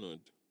 I'm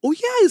honored. Oh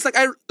yeah, it's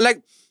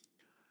like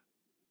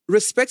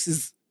respect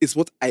is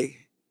what I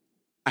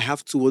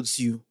have towards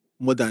you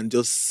more than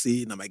just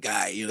saying I'm my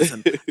guy. You know,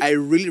 I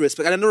really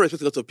respect, and I know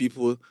respect a lot of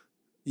people.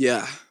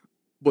 Yeah,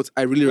 but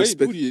I really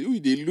respect. Who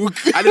they look?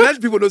 I don't let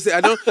people don't say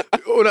I don't.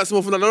 Oh, that's some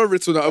of them. I don't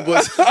rate you now,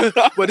 but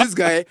this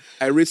guy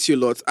I rate you a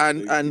lot,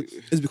 and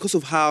it's because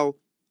of how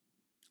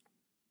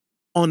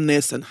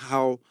honest and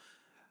how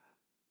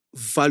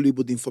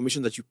valuable the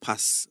information that you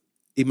pass.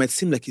 It might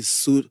seem like it's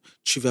so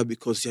trivial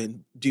because you're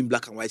doing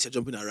black and white, you're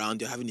jumping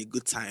around, you're having a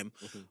good time.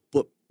 Mm-hmm.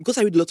 But because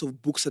I read a lot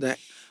of books and I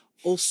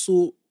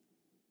also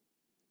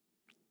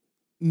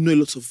know a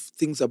lot of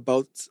things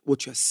about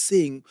what you're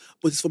saying,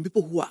 but it's from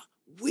people who are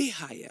way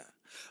higher.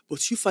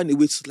 But you find a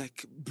way to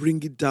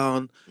bring it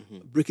down,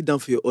 break it down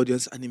for your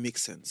audience, and it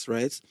makes sense,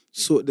 right? Mm-hmm.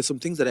 So there's some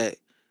videos that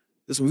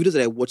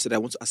I watched that I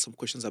want to ask some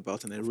questions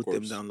about, and I wrote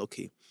them down.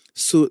 Okay.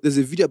 So there's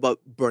a video about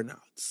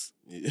burnouts.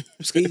 Yeah.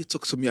 Can you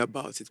talk to me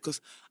about it?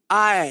 Because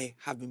I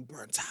have been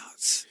burnt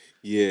out.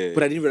 Yeah.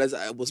 But I didn't realize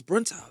I was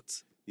burnt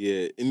out.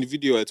 Yeah. In the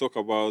video, I talk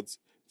about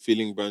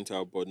feeling burnt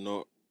out, but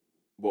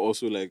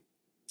also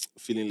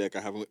feeling like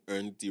I haven't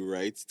earned the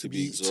right to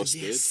be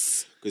exhausted.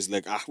 Because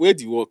where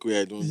do you work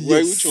where I don't?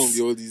 Yes. Which one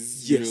be all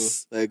these?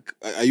 Yes.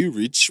 Are you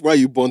rich? Why are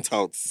you burnt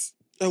out?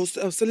 I was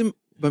telling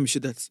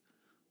Bamisha that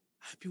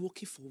I've been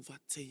working for over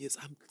 10 years.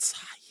 I'm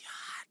tired.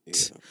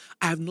 Yeah.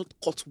 I have not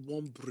caught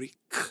one break.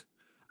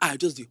 I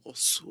just the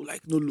hustle,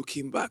 no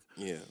looking back.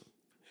 Yeah.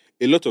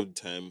 A lot of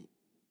the time,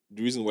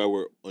 the reason why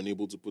we're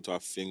unable to put our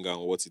finger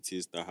on what it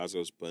is that has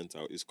us burnt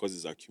out is because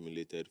it's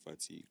accumulated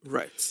fatigue.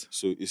 Right.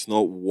 So it's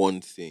not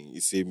one thing,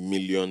 it's a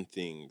million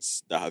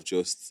things that have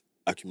just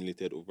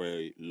accumulated over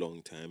a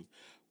long time.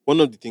 One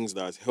of the things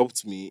that has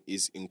helped me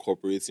is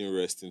incorporating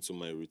rest into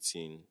my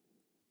routine.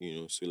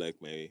 So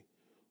like my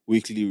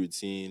weekly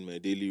routine, my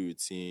daily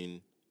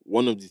routine.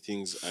 One of the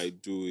things I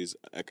do is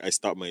I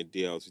start my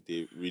day out with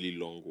a really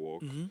long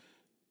walk. Mm-hmm.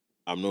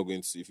 I'm not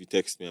going to, if you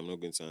text me, I'm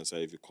not going to answer.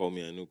 If you call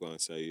me, I'm not going to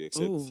answer you,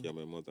 except you're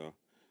my mother.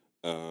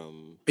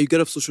 You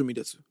get off social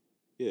media too?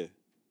 Yeah.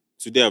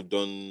 Today I've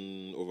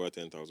done over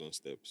 10,000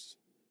 steps,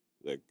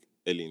 like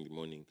early in the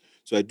morning.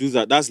 So I do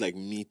that. That's like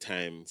me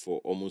time for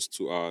almost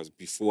 2 hours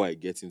before I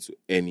get into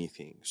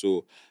anything.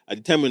 So at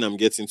the time when I'm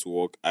getting to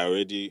work, I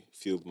already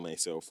filled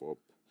myself up.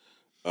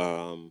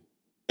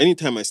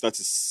 Anytime I start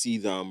to see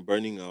that I'm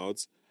burning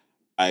out,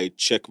 I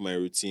check my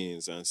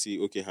routines and see,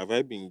 okay, have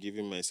I been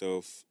giving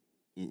myself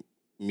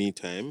me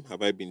time?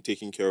 Have I been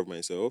taking care of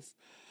myself?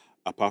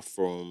 Apart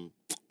from,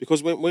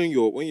 because when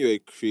you're a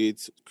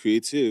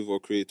creative or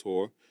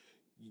creator,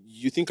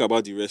 you think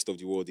about the rest of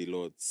the world a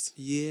lot.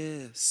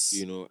 Yes.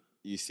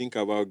 You think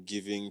about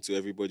giving to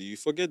everybody. You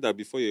forget that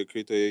before you're a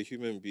creator, you're a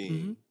human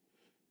being.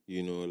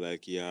 You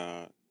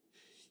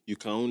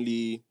can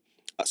only.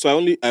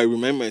 So I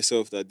remind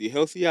myself that the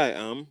healthier I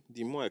am,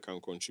 the more I can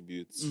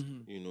contribute.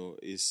 Mm-hmm.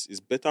 It's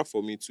better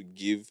for me to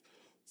give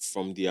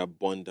from the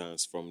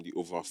abundance, from the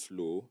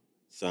overflow,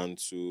 than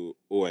to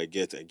I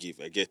give.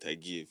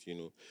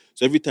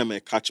 So every time I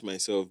catch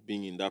myself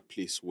being in that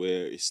place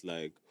where it's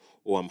like,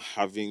 I'm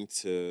having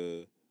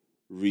to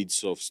read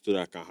stuff so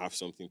that I can have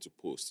something to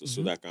post,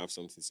 so that I can have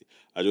something to say,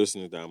 I just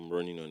know that I'm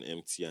running on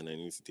empty and I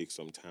need to take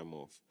some time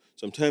off.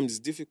 Sometimes it's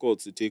difficult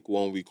to take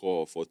 1 week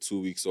off or 2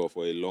 weeks off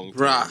for a long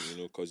time,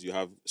 because you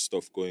have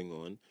stuff going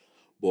on.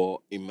 But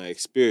in my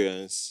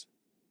experience,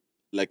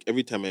 like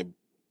every time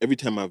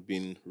I've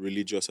been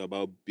religious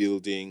about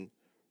building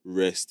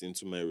rest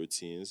into my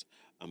routines,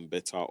 I'm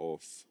better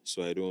off.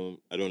 So I don't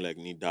like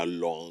need that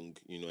long.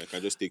 I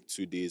can just take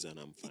 2 days and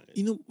I'm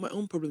fine. My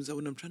own problem is that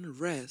when I'm trying to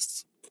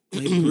rest,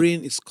 my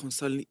brain is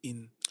constantly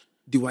in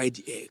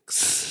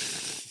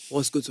DYDX.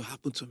 What's going to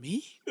happen to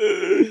me?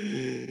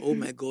 Oh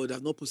my God,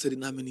 I've not posted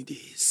in how many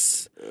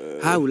days?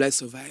 How will I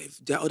survive?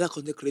 There are other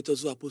content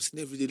creators who are posting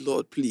every day.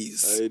 Lord,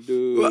 please. I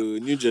do.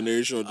 New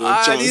generation,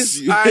 don't chance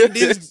you.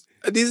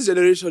 This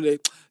generation,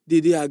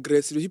 they are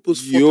aggressive. He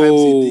posts 4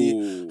 times a day.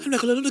 I'm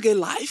like, I don't get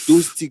life.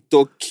 Those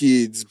TikTok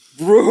kids,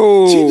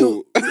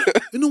 bro.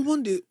 Do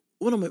one day,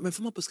 one of my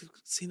former posters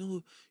say,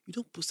 "No, you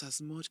don't post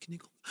as much. Can you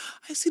go?"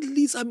 I said,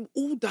 "Liz, I'm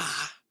older.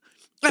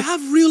 I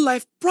have real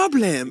life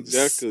problems.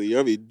 Exactly. You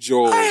have a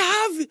job.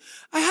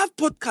 I have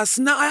podcasts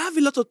now. I have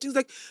a lot of things.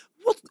 Like,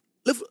 what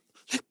level?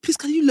 Like, please,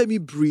 can you let me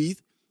breathe?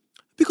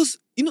 Because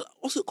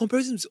also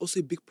comparison is also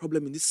a big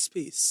problem in this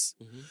space.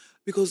 Mm-hmm.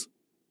 Because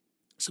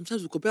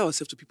sometimes we compare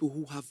ourselves to people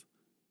who have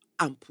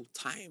ample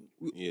time.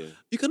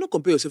 You cannot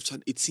compare yourself to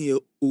an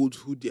 18-year-old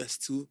who they are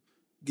still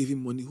giving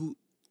money, who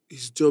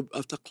his job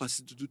after class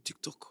is to do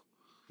TikTok.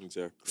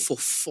 Exactly. For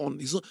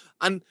fun.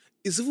 And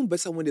it's even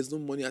better when there's no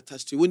money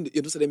attached to it. When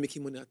you're not started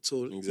making money at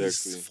all.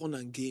 Exactly. It's fun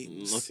and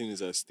games. Nothing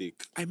is at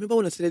stake. I remember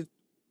when I started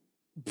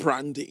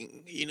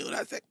branding,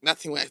 that's like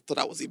nothing when I thought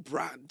I was a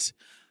brand.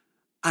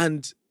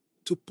 And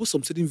to post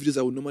some certain videos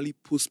I would normally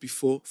post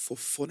before for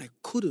fun, I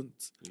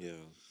couldn't. Yeah.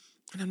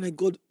 And I'm like,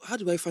 God, how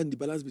do I find the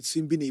balance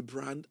between being a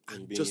brand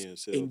and just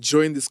yourself.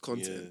 enjoying this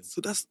content? Yeah.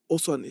 So that's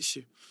also an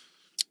issue.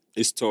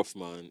 It's tough,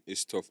 man.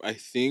 It's tough. I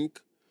think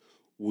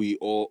the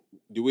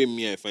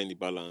way I find the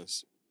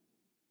balance,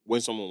 when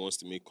someone wants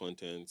to make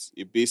content,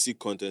 a basic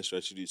content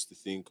strategy is to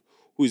think,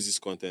 who is this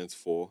content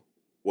for?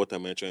 What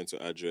am I trying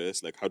to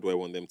address? Like, how do I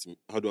want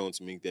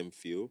to make them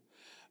feel?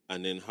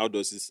 And then how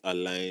does this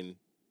align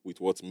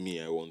with what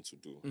I want to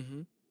do?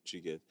 Mm-hmm. Do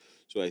you get?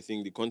 So I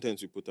think the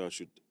content we put out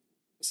should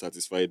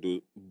satisfy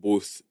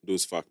both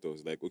those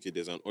factors. Like, okay,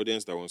 there's an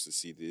audience that wants to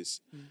see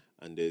this,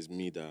 and there's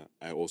me that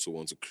I also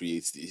want to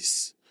create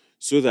this.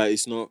 So that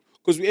it's not,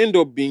 because we end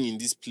up being in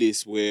this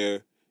place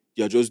where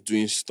you're just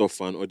doing stuff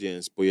for an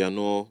audience, but you're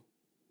not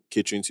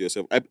catering to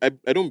yourself. I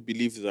don't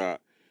believe that.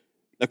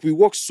 Like, we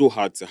work so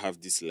hard to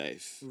have this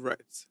life.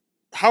 Right.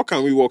 How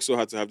can we work so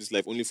hard to have this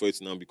life only for it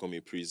to now become a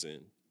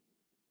prison?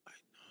 I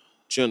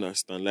know. Do you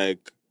understand?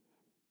 Like,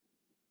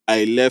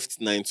 I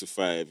left 9 to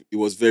 5. It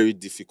was very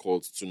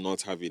difficult to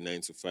not have a 9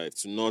 to 5,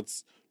 to not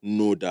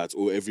know that,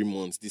 every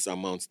month this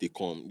amount they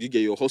come. You get,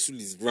 your hustle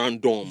is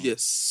random.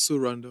 Yes, so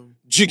random.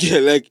 Do you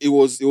get, like, it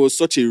was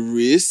such a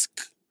risk,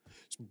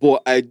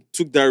 but I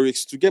took that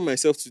risk to get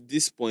myself to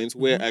this point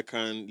where I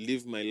can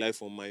live my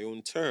life on my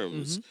own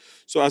terms. Mm-hmm.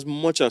 So as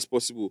much as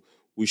possible,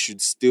 we should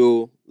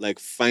still like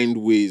find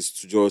ways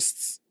to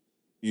just,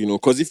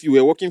 because if you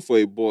were working for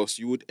a boss,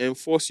 you would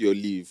enforce your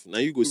leave. Now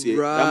you go say,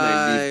 that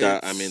my leave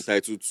that I'm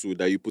entitled to,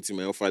 that you put in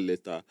my offer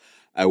letter,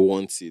 I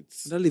want it.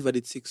 That leave I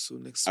take so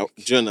next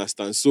week. Do you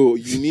understand? So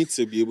you need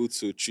to be able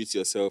to treat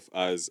yourself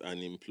as an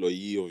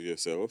employee of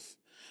yourself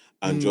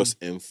and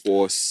just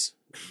enforce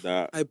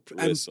that I'm where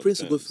praying to God to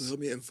sometimes help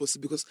me enforce it,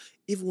 because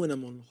even when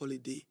I'm on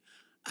holiday,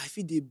 I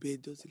feel the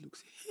bed does it look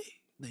say, hey,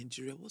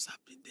 Nigeria, what's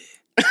happening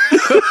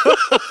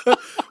there?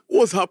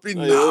 What's happening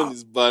your now? own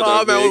is bad,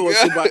 Oh, I my own was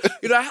so beg.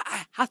 bad.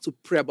 I had to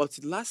pray about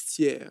it last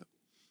year.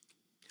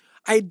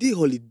 I did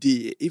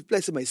holiday. If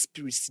like say my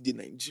spirit still in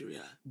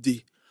Nigeria,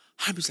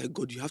 I'm just like,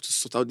 God, you have to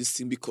sort out this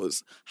thing,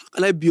 because how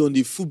can I be on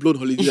the full-blown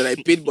holiday that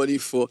I paid money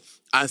for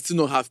and still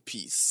not have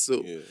peace?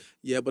 So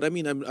yeah, but I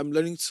mean, I'm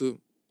learning to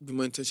be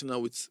more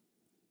intentional with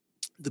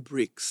the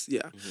breaks.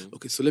 Yeah. Mhm.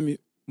 Okay, so let me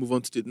move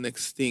on to the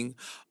next thing.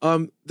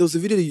 There was a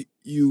video that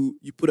you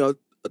put out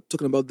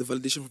talking about the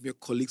validation from your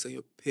colleagues and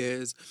your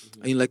peers. Mhm.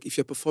 And you're like, if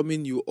you're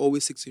performing, you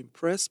always seek to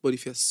impress, but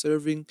if you're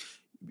serving,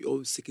 you're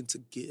always seeking to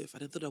give.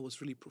 And I thought that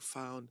was really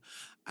profound.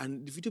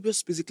 And the video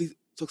just basically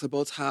talks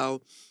about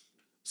how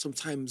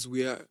sometimes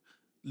we are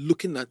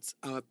looking at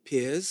our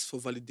peers for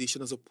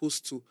validation as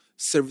opposed to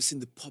servicing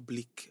the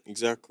public.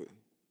 Exactly.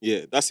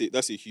 Yeah, that's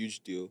a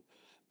huge deal.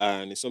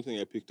 And it's something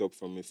I picked up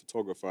from a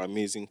photographer,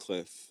 Amazing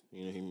Clef.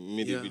 You know, he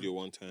made a Yeah. video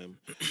one time,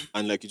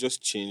 and like it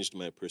just changed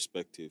my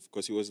perspective,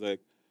 because he was like,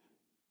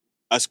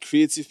 as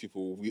creative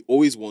people, we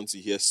always want to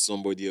hear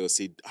somebody else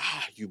say,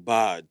 you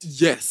bad.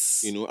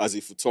 Yes. You know, as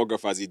a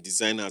photographer, as a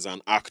designer, as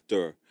an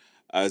actor,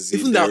 as a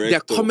Even director. their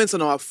comments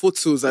on our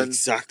photos and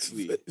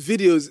Exactly.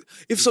 videos.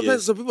 If sometimes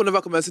Yes. some people never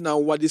comment and say, now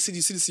what they see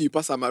you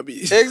pass Amabi.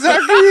 Exactly.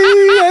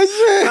 I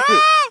swear.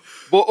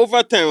 But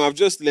over time, I've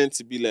just learned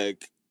to be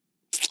like,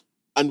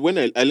 and when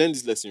I learned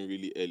this lesson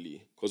really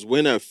early, because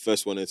when I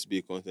first wanted to be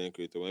a content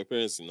creator, my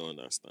parents did not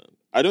understand.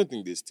 I don't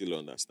think they still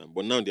understand,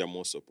 but now they are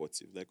more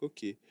supportive. Like,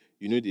 okay,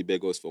 they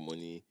beg us for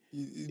money.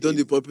 You don't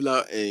be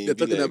popular. And They're be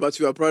talking like, about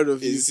you, are proud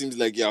of it you. seems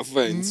like you're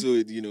fine.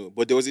 So,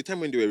 but there was a time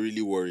when they were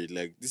really worried,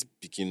 like this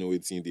picking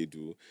waiting they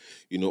do,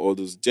 all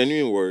those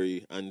genuine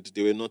worry, and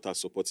they were not as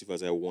supportive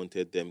as I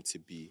wanted them to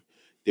be.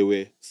 There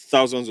were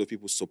thousands of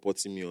people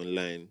supporting me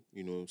online,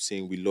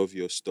 saying we love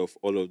your stuff,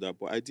 all of that.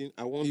 But I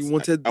You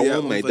wanted I their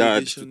want own my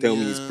dad to validation, tell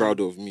me he's yeah. proud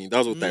of me.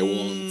 That's what I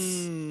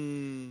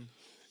want.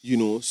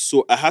 Mm.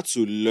 So I had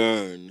to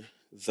learn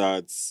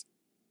that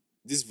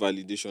this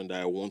validation that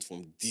I want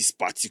from this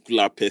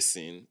particular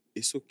person,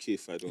 it's okay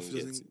if I don't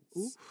get it.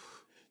 Ooh.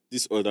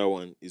 This other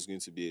one is going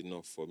to be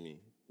enough for me.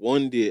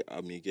 One day I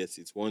may get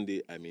it. One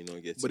day I may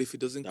not get it. But if it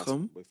doesn't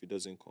come? But if it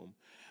doesn't come,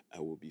 I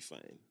will be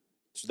fine.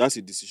 So that's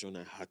a decision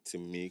I had to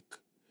make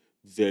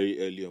very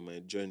early on my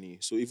journey.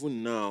 So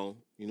even now,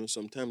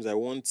 sometimes I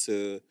want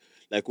to,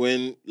 like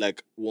when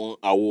one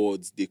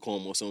awards they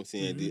come or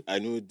something, Mm-hmm.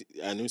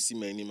 I know see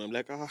my name. I'm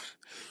like,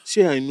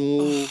 see I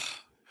know,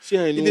 see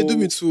I know, They do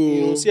me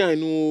too. see I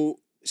know.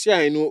 See,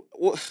 I know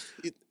what.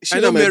 I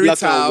know my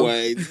black and Merital.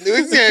 white.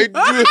 See, I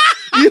do.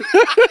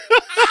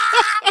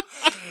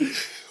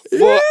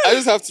 But I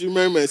just have to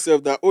remind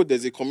myself that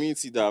there's a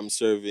community that I'm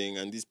serving,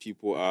 and these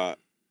people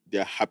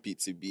they're happy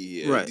to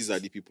be here. Right. These are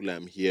the people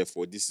I'm here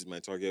for. This is my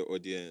target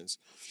audience.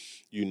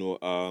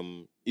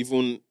 And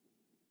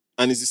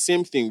it's the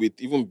same thing with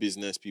even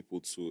business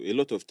people too. A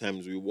lot of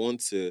times you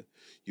want the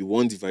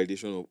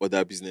validation of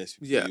other business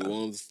people. Yeah. You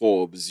want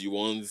Forbes. You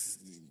want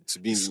to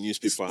be in the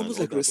newspaper. It's almost and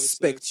like all that.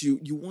 respect.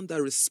 You want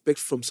that respect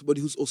from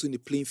somebody who's also in the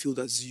playing field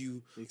as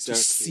you. Exactly.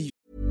 To see.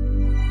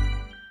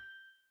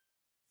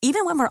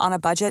 Even when we're on a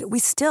budget, we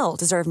still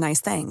deserve nice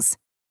things.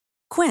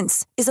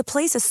 Quince is a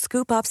place to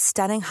scoop up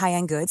stunning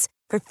high-end goods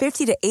for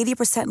 50 to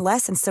 80%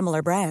 less than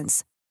similar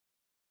brands.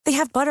 They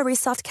have buttery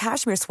soft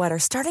cashmere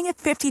sweaters starting at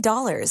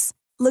 $50,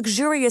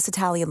 luxurious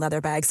Italian leather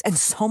bags, and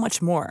so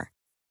much more.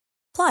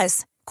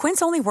 Plus,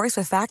 Quince only works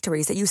with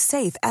factories that use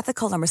safe,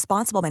 ethical, and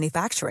responsible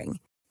manufacturing.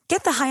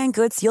 Get the high-end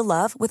goods you'll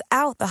love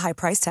without the high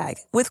price tag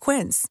with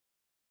Quince.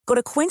 Go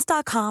to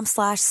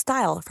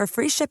quince.com/style for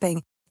free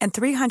shipping and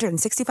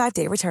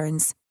 365-day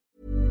returns.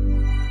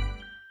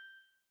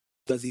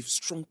 As a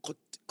strong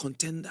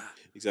contender.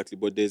 Exactly,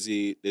 but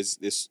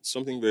there's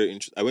something very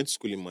interesting. I went to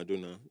school in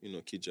Madonna,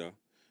 Kija,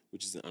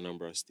 which is in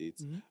Anambra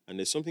State, and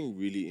there's something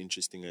really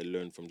interesting I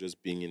learned from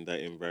just being in that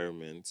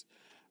environment.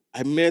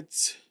 I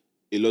met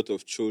a lot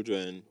of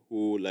children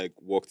who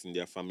worked in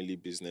their family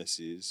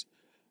businesses,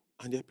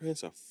 and their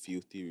parents are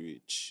filthy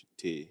rich.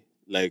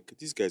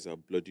 These guys are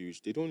bloody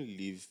rich. They don't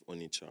live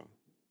on each other.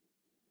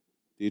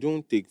 They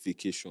don't take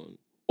vacation.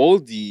 All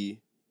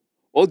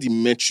the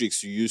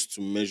metrics you use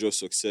to measure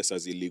success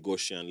as a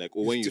Lagosian,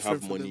 when you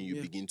have money,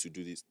 you begin to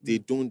do this. They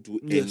don't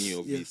do any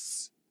of it.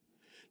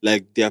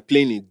 They are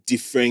playing a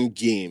different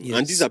game. Yes.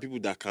 And these are people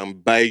that can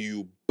buy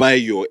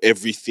your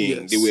everything.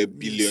 Yes. They were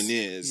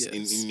billionaires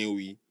in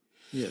Inewi.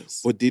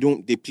 Yes. But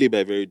they play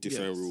by very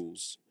different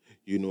rules.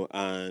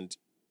 And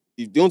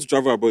if they want to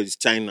travel abroad, it's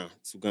China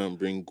to go and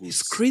bring goods.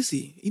 It's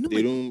crazy.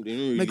 They don't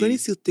really... My granny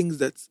still thinks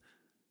that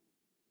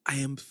I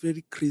am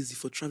very crazy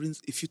for traveling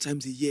a few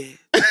times a year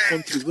to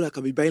countries where I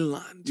can be buying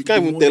land. You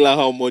can't even tell her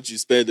how much you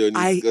spend on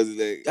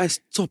it. I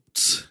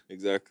stopped.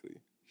 Exactly.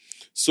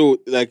 So,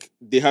 like,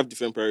 they have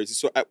different priorities.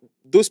 So,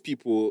 those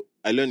people,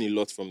 I learn a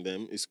lot from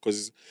them is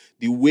because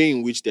the way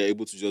in which they're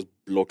able to just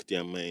block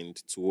their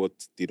mind to what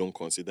they don't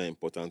consider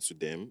important to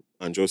them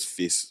and just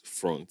face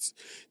front.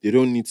 They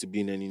don't need to be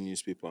in any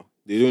newspaper.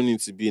 They don't need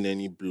to be in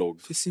any blog.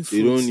 Facing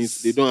They front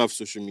they don't have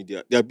social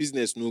media. Their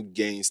business no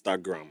get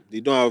Instagram. They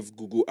don't have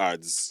Google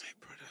ads.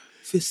 My brother.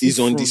 Facing It's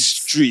on the front.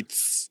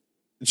 streets.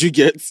 Do you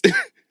get?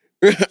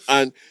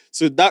 And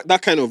so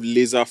that kind of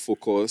laser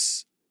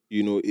focus,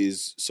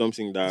 is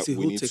something that It's a we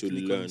whole need to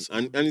technique on learn. its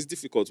And own. it's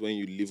difficult when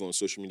you live on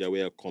social media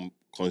where you're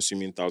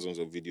consuming thousands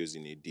of videos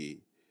in a day.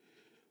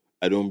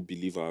 I don't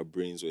believe our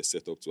brains were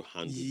set up to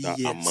handle that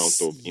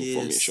amount of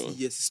information.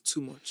 Yes, it's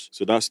too much.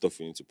 So that's stuff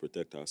we need to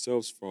protect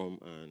ourselves from,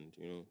 and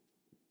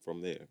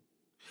from there.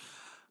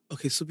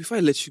 Okay, so before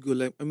I let you go,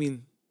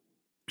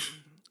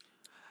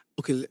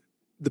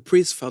 the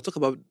praise file. Talk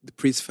about the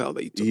praise file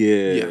that you took.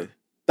 Yeah.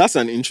 That's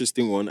an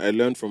interesting one. I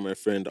learned from my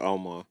friend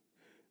Alma.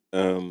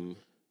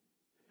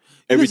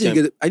 Every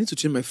time I need to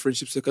change my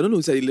friendship circle. I don't know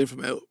what I learn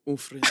from my own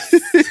friends.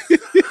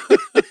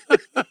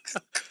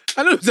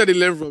 I don't know what I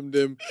learn from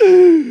them.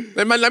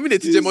 Like, man, let me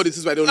teach them all this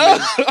is why I don't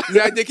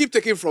learn. They keep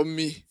taking from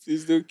me.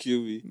 Please don't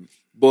kill me.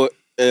 But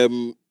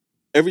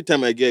every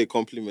time I get a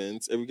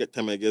compliment, every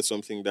time I get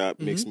something that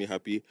makes me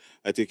happy,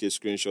 I take a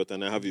screenshot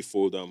and I have a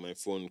folder on my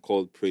phone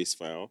called Praise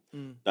File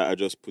that I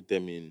just put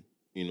them in.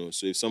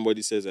 So if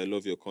somebody says, I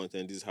love your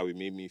content, this is how it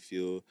made me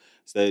feel, I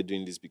started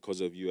doing this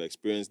because of you, I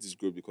experienced this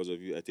growth because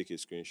of you, I take a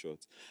screenshot.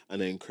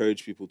 And I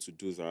encourage people to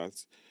do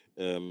that.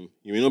 You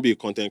may not be a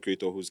content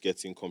creator who's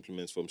getting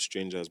compliments from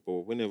strangers,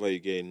 but whenever you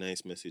get a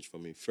nice message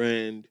from a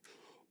friend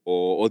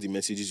or all the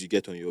messages you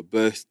get on your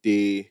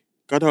birthday,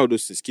 gather all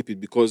those things, keep it,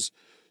 because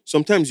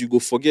sometimes you go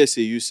forget,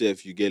 say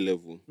yourself, you get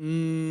level.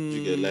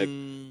 You get, like,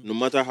 no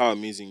matter how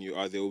amazing you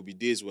are, there will be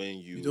days when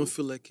you don't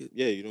feel like it.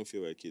 Yeah, you don't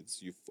feel like it.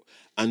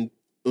 And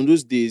on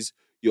those days,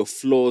 your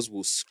flaws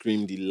will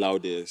scream the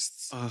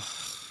loudest.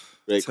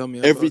 Like, tell me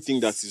about everything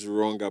it. that is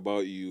wrong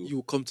about you, You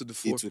will come to the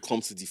fore. it will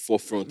come to the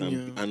forefront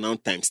and now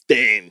times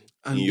 10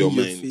 And in your be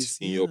your mind, face,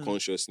 in your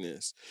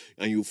consciousness.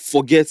 And you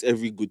forget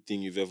every good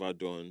thing you've ever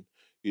done.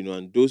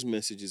 And those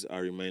messages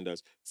are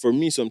reminders. For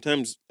me,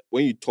 sometimes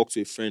when you talk to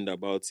a friend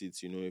about it,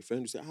 a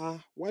friend will say,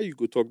 why you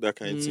go talk that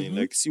kind of thing?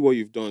 Like, see what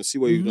you've done, see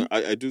what you've done.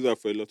 I do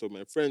that for a lot of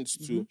my friends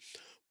too.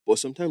 But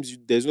sometimes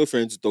there's no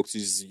friend to talk to.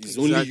 It's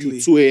only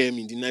you, 2 a.m.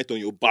 in the night on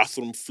your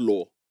bathroom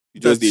floor.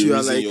 You just you are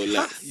reason like, your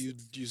life. You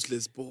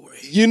useless boy.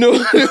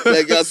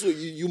 Like, that's what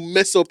you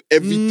mess up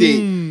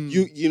everything.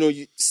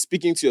 You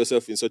speaking to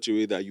yourself in such a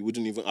way that you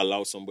wouldn't even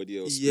allow somebody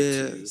else speak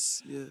to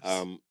you.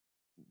 Yes.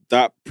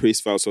 That praise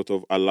file sort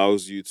of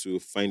allows you to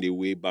find a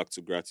way back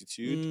to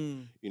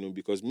gratitude.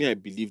 Because I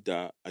believe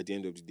that at the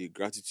end of the day,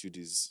 gratitude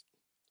is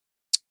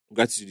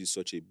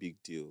such a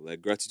big deal.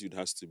 Like, gratitude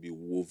has to be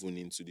woven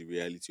into the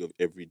reality of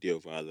every day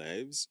of our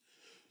lives.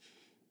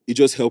 It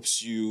just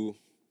helps you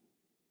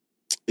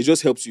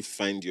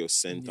find your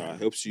center.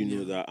 Helps you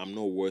know that I'm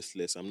not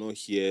worthless. I'm not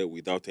here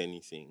without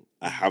anything.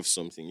 I have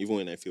something, even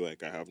when I feel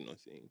like I have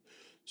nothing.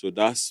 So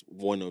that's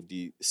one of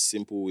the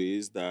simple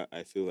ways that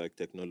I feel like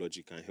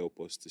technology can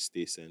help us to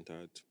stay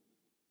centered.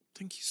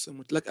 Thank you so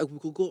much. Like, we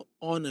could go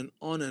on and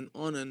on and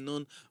on and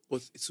on,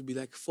 but it would be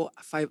like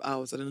 5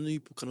 hours. I don't know,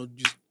 people cannot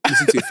just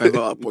listen to a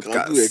 5-hour We podcast.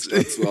 can't do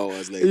extra 2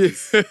 hours like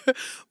this.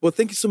 But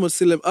thank you so much,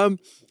 Salem.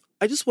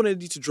 I just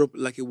wanted you to drop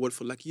like a word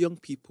for like young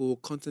people,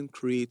 content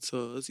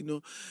creators.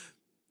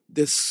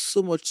 There's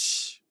so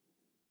much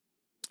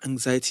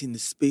anxiety in the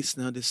space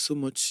now. There's so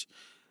much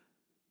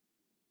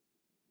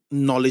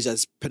knowledge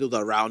that's peddled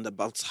around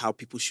about how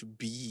people should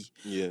be,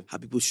 how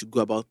people should go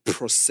about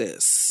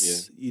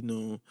process.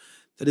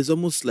 That is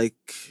almost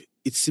like,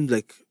 it seems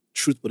like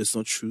truth, but it's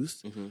not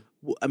truth.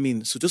 Well,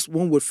 so just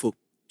one word for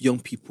young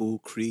people,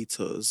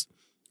 creators,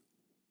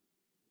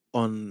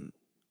 on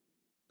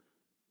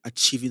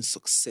achieving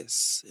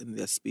success in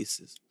their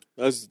spaces.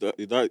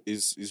 That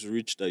is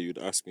rich that you'd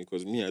ask me,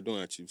 because me, I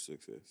don't achieve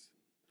success.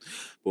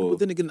 But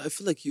then again, I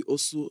feel like you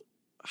also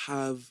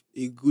have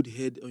a good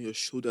head on your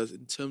shoulders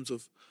in terms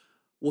of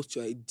what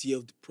your idea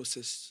of the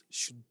process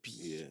should be.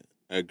 Yeah,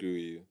 I agree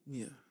with you.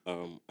 Yeah.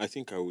 I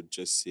think I would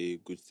just say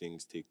good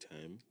things take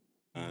time,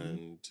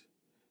 and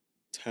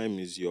time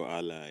is your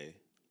ally.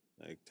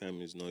 Like,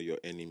 time is not your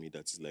enemy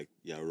that is like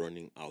you're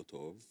running out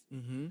of.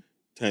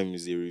 Time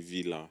is a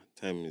revealer.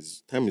 Time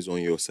is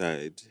on your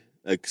side.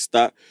 Like,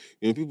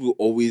 people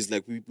always,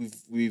 like,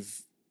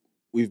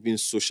 we've been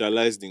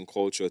socialized in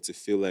culture to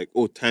feel like,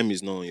 oh, time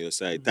is not on your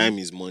side. Time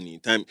is money.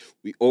 Time.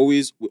 We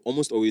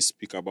almost always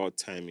speak about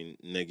time in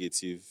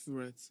negative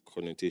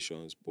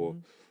connotations, but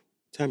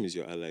time is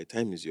your ally.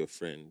 Time is your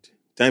friend.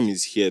 Time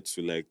is here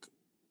to, like,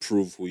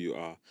 prove who you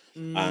are,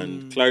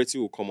 and clarity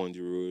will come on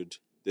the road.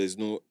 There's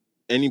no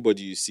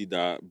anybody you see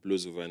that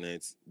blows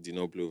overnight did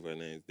not blow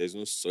overnight. There's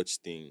no such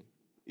thing,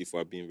 if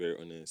we're being very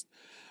honest,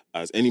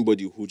 as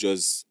anybody who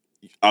just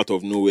out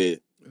of nowhere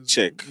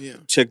check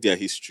their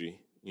history.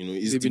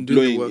 Is the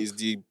blowing, is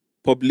the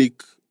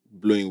public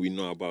blowing we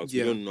know about. We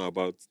don't know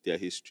about their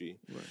history.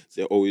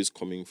 They're always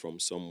coming from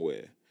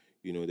somewhere.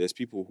 There's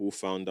people who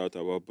found out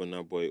about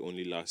Burna Boy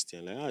only last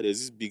year. Like, there's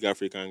this big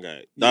African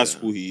guy. That's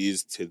who he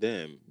is to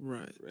them.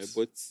 Right.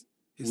 But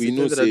He's we the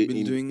know guy that say I've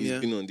been doing, he's yeah.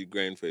 been on the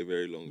grind for a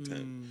very long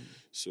time.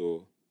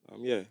 So,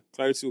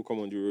 clarity will come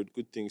on the road.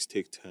 Good things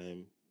take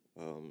time.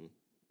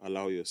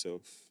 Allow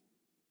yourself.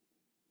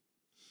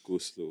 Go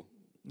slow.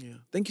 Yeah.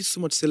 Thank you so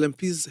much, Salem.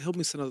 Please help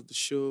me send out the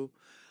show.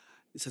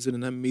 This has been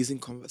an amazing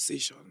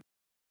conversation.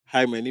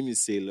 Hi, my name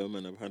is Salem,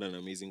 and I've had an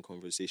amazing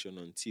conversation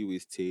on Tea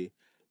with Tay.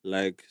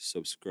 Like,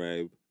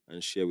 subscribe,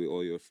 and share with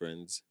all your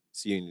friends.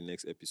 See you in the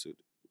next episode.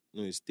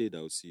 No, it's Tay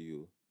that will see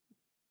you.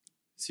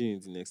 See you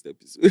in the next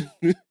episode.